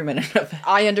hated every minute of it.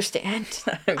 I understand.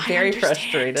 I'm very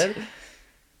frustrated.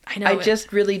 I know. I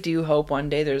just really do hope one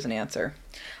day there's an answer.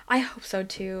 I hope so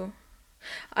too.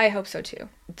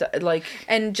 Like,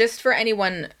 and just for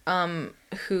anyone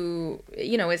who,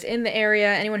 you know, is in the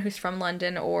area, anyone who's from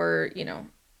London or, you know,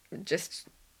 just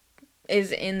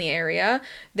is in the area,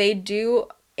 they do,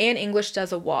 Anne English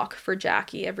does a walk for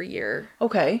Jackie every year.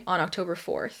 Okay. On October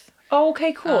 4th. Oh,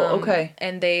 okay, cool. Okay.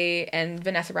 And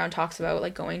Vanessa Brown talks about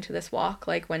like going to this walk,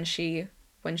 like when she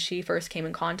first came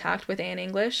in contact with Anne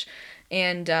English.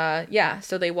 And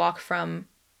so they walk from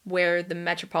where the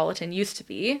Metropolitan used to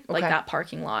be, like that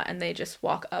parking lot, and they just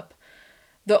walk up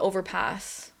the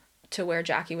overpass to where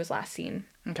Jackie was last seen.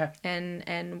 Okay.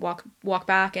 And walk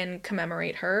back and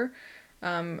commemorate her.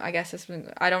 I guess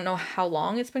I don't know how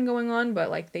long it's been going on, but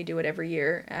like they do it every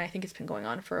year, and I think it's been going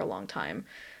on for a long time.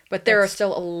 But there are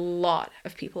still a lot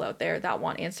of people out there that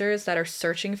want answers, that are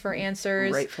searching for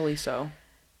answers. Rightfully so.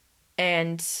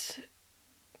 And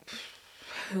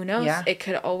who knows? Yeah. It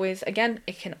could always happen.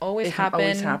 Can always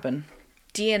happen.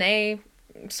 DNA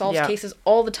solves cases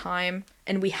all the time,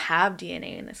 and we have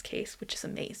DNA in this case, which is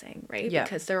amazing, right? Yeah.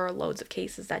 Because there are loads of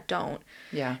cases that don't.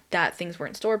 Yeah. That things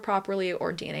weren't stored properly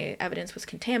or DNA evidence was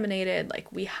contaminated.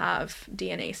 Like, we have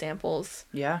DNA samples.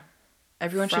 Yeah.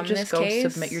 Everyone should just go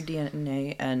submit your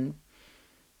DNA and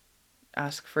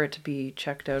ask for it to be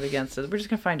checked out against it. We're just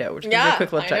going to find out. We're just going to do a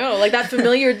quick little check. I know. Like, that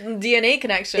familiar DNA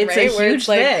connection, it's right? A huge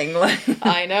thing.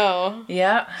 I know.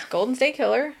 Yeah. Golden State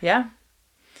Killer. Yeah.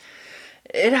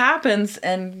 It happens,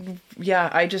 and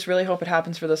yeah, I just really hope it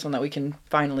happens for this one, that we can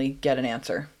finally get an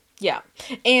answer. Yeah.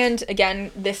 And again,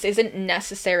 this isn't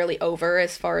necessarily over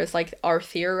as far as like our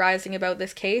theorizing about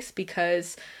this case,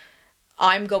 because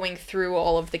I'm going through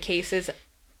all of the cases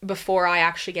before I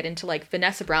actually get into like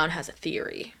Vanessa Brown has a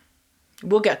theory.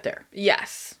 We'll get there.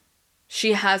 Yes.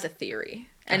 She has a theory.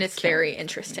 And it's very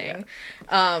interesting.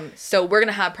 Yeah. So we're going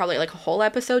to have probably like a whole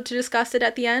episode to discuss it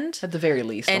at the end. At the very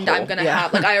least. And I'm going to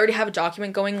have, like, I already have a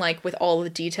document going, like, with all the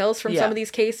details from some of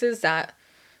these cases that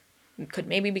could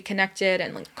maybe be connected,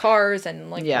 and like cars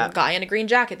and like a guy in a green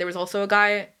jacket. There was also a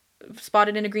guy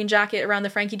spotted in a green jacket around the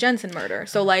Frankie Jensen murder.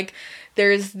 So like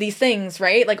there's these things,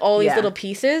 right? Like all these little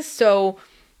pieces. So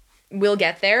we'll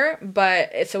get there,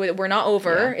 but so we're not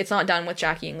over. Yeah. It's not done with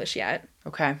Jackie English yet.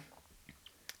 Okay.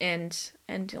 And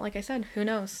like I said, who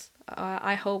knows?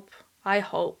 I hope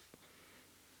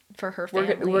for her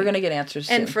family. We're gonna get answers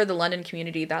soon. And for the London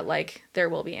community that like there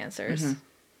will be answers. Mm-hmm.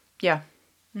 Yeah.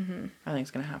 Mm-hmm. I think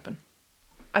it's gonna happen.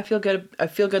 I feel good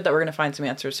that we're gonna find some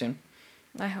answers soon.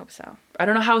 I hope so. I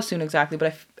don't know how soon exactly,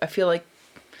 but I feel like,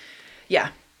 yeah.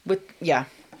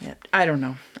 I don't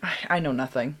know. I know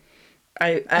nothing.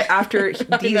 I after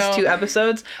these 2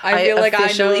 episodes, I feel like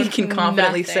officially can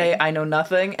confidently say I know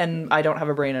nothing, and I don't have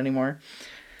a brain anymore.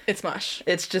 It's mush.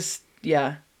 It's just,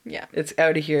 yeah. Yeah. It's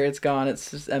out of here. It's gone.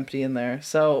 It's just empty in there.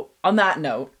 So on that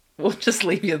note, we'll just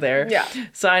leave you there. Yeah.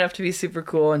 Sign up to be super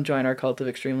cool and join our cult of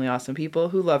extremely awesome people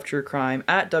who love true crime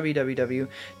at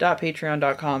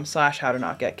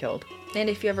www.patreon.com/howtonotgetkilled. And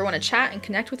if you ever want to chat and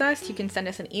connect with us, you can send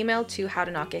us an email to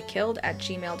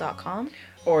howtonotgetkilled@gmail.com.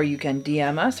 Or you can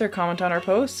DM us or comment on our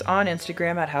posts on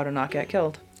Instagram at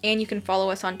howtonotgetkilled. And you can follow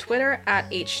us on Twitter at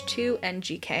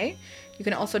H2NGK. You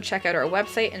can also check out our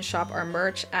website and shop our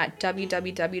merch at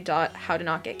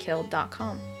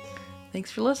www.howtonotgetkilled.com. Thanks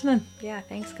for listening. Yeah,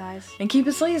 thanks, guys. And keep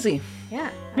it sleazy.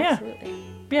 Yeah, Yeah. absolutely.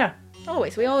 Yeah.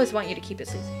 Always. We always want you to keep it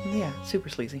sleazy. Yeah. Super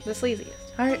sleazy. The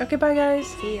sleaziest. All right. Okay. Bye, guys.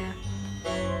 See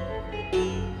ya.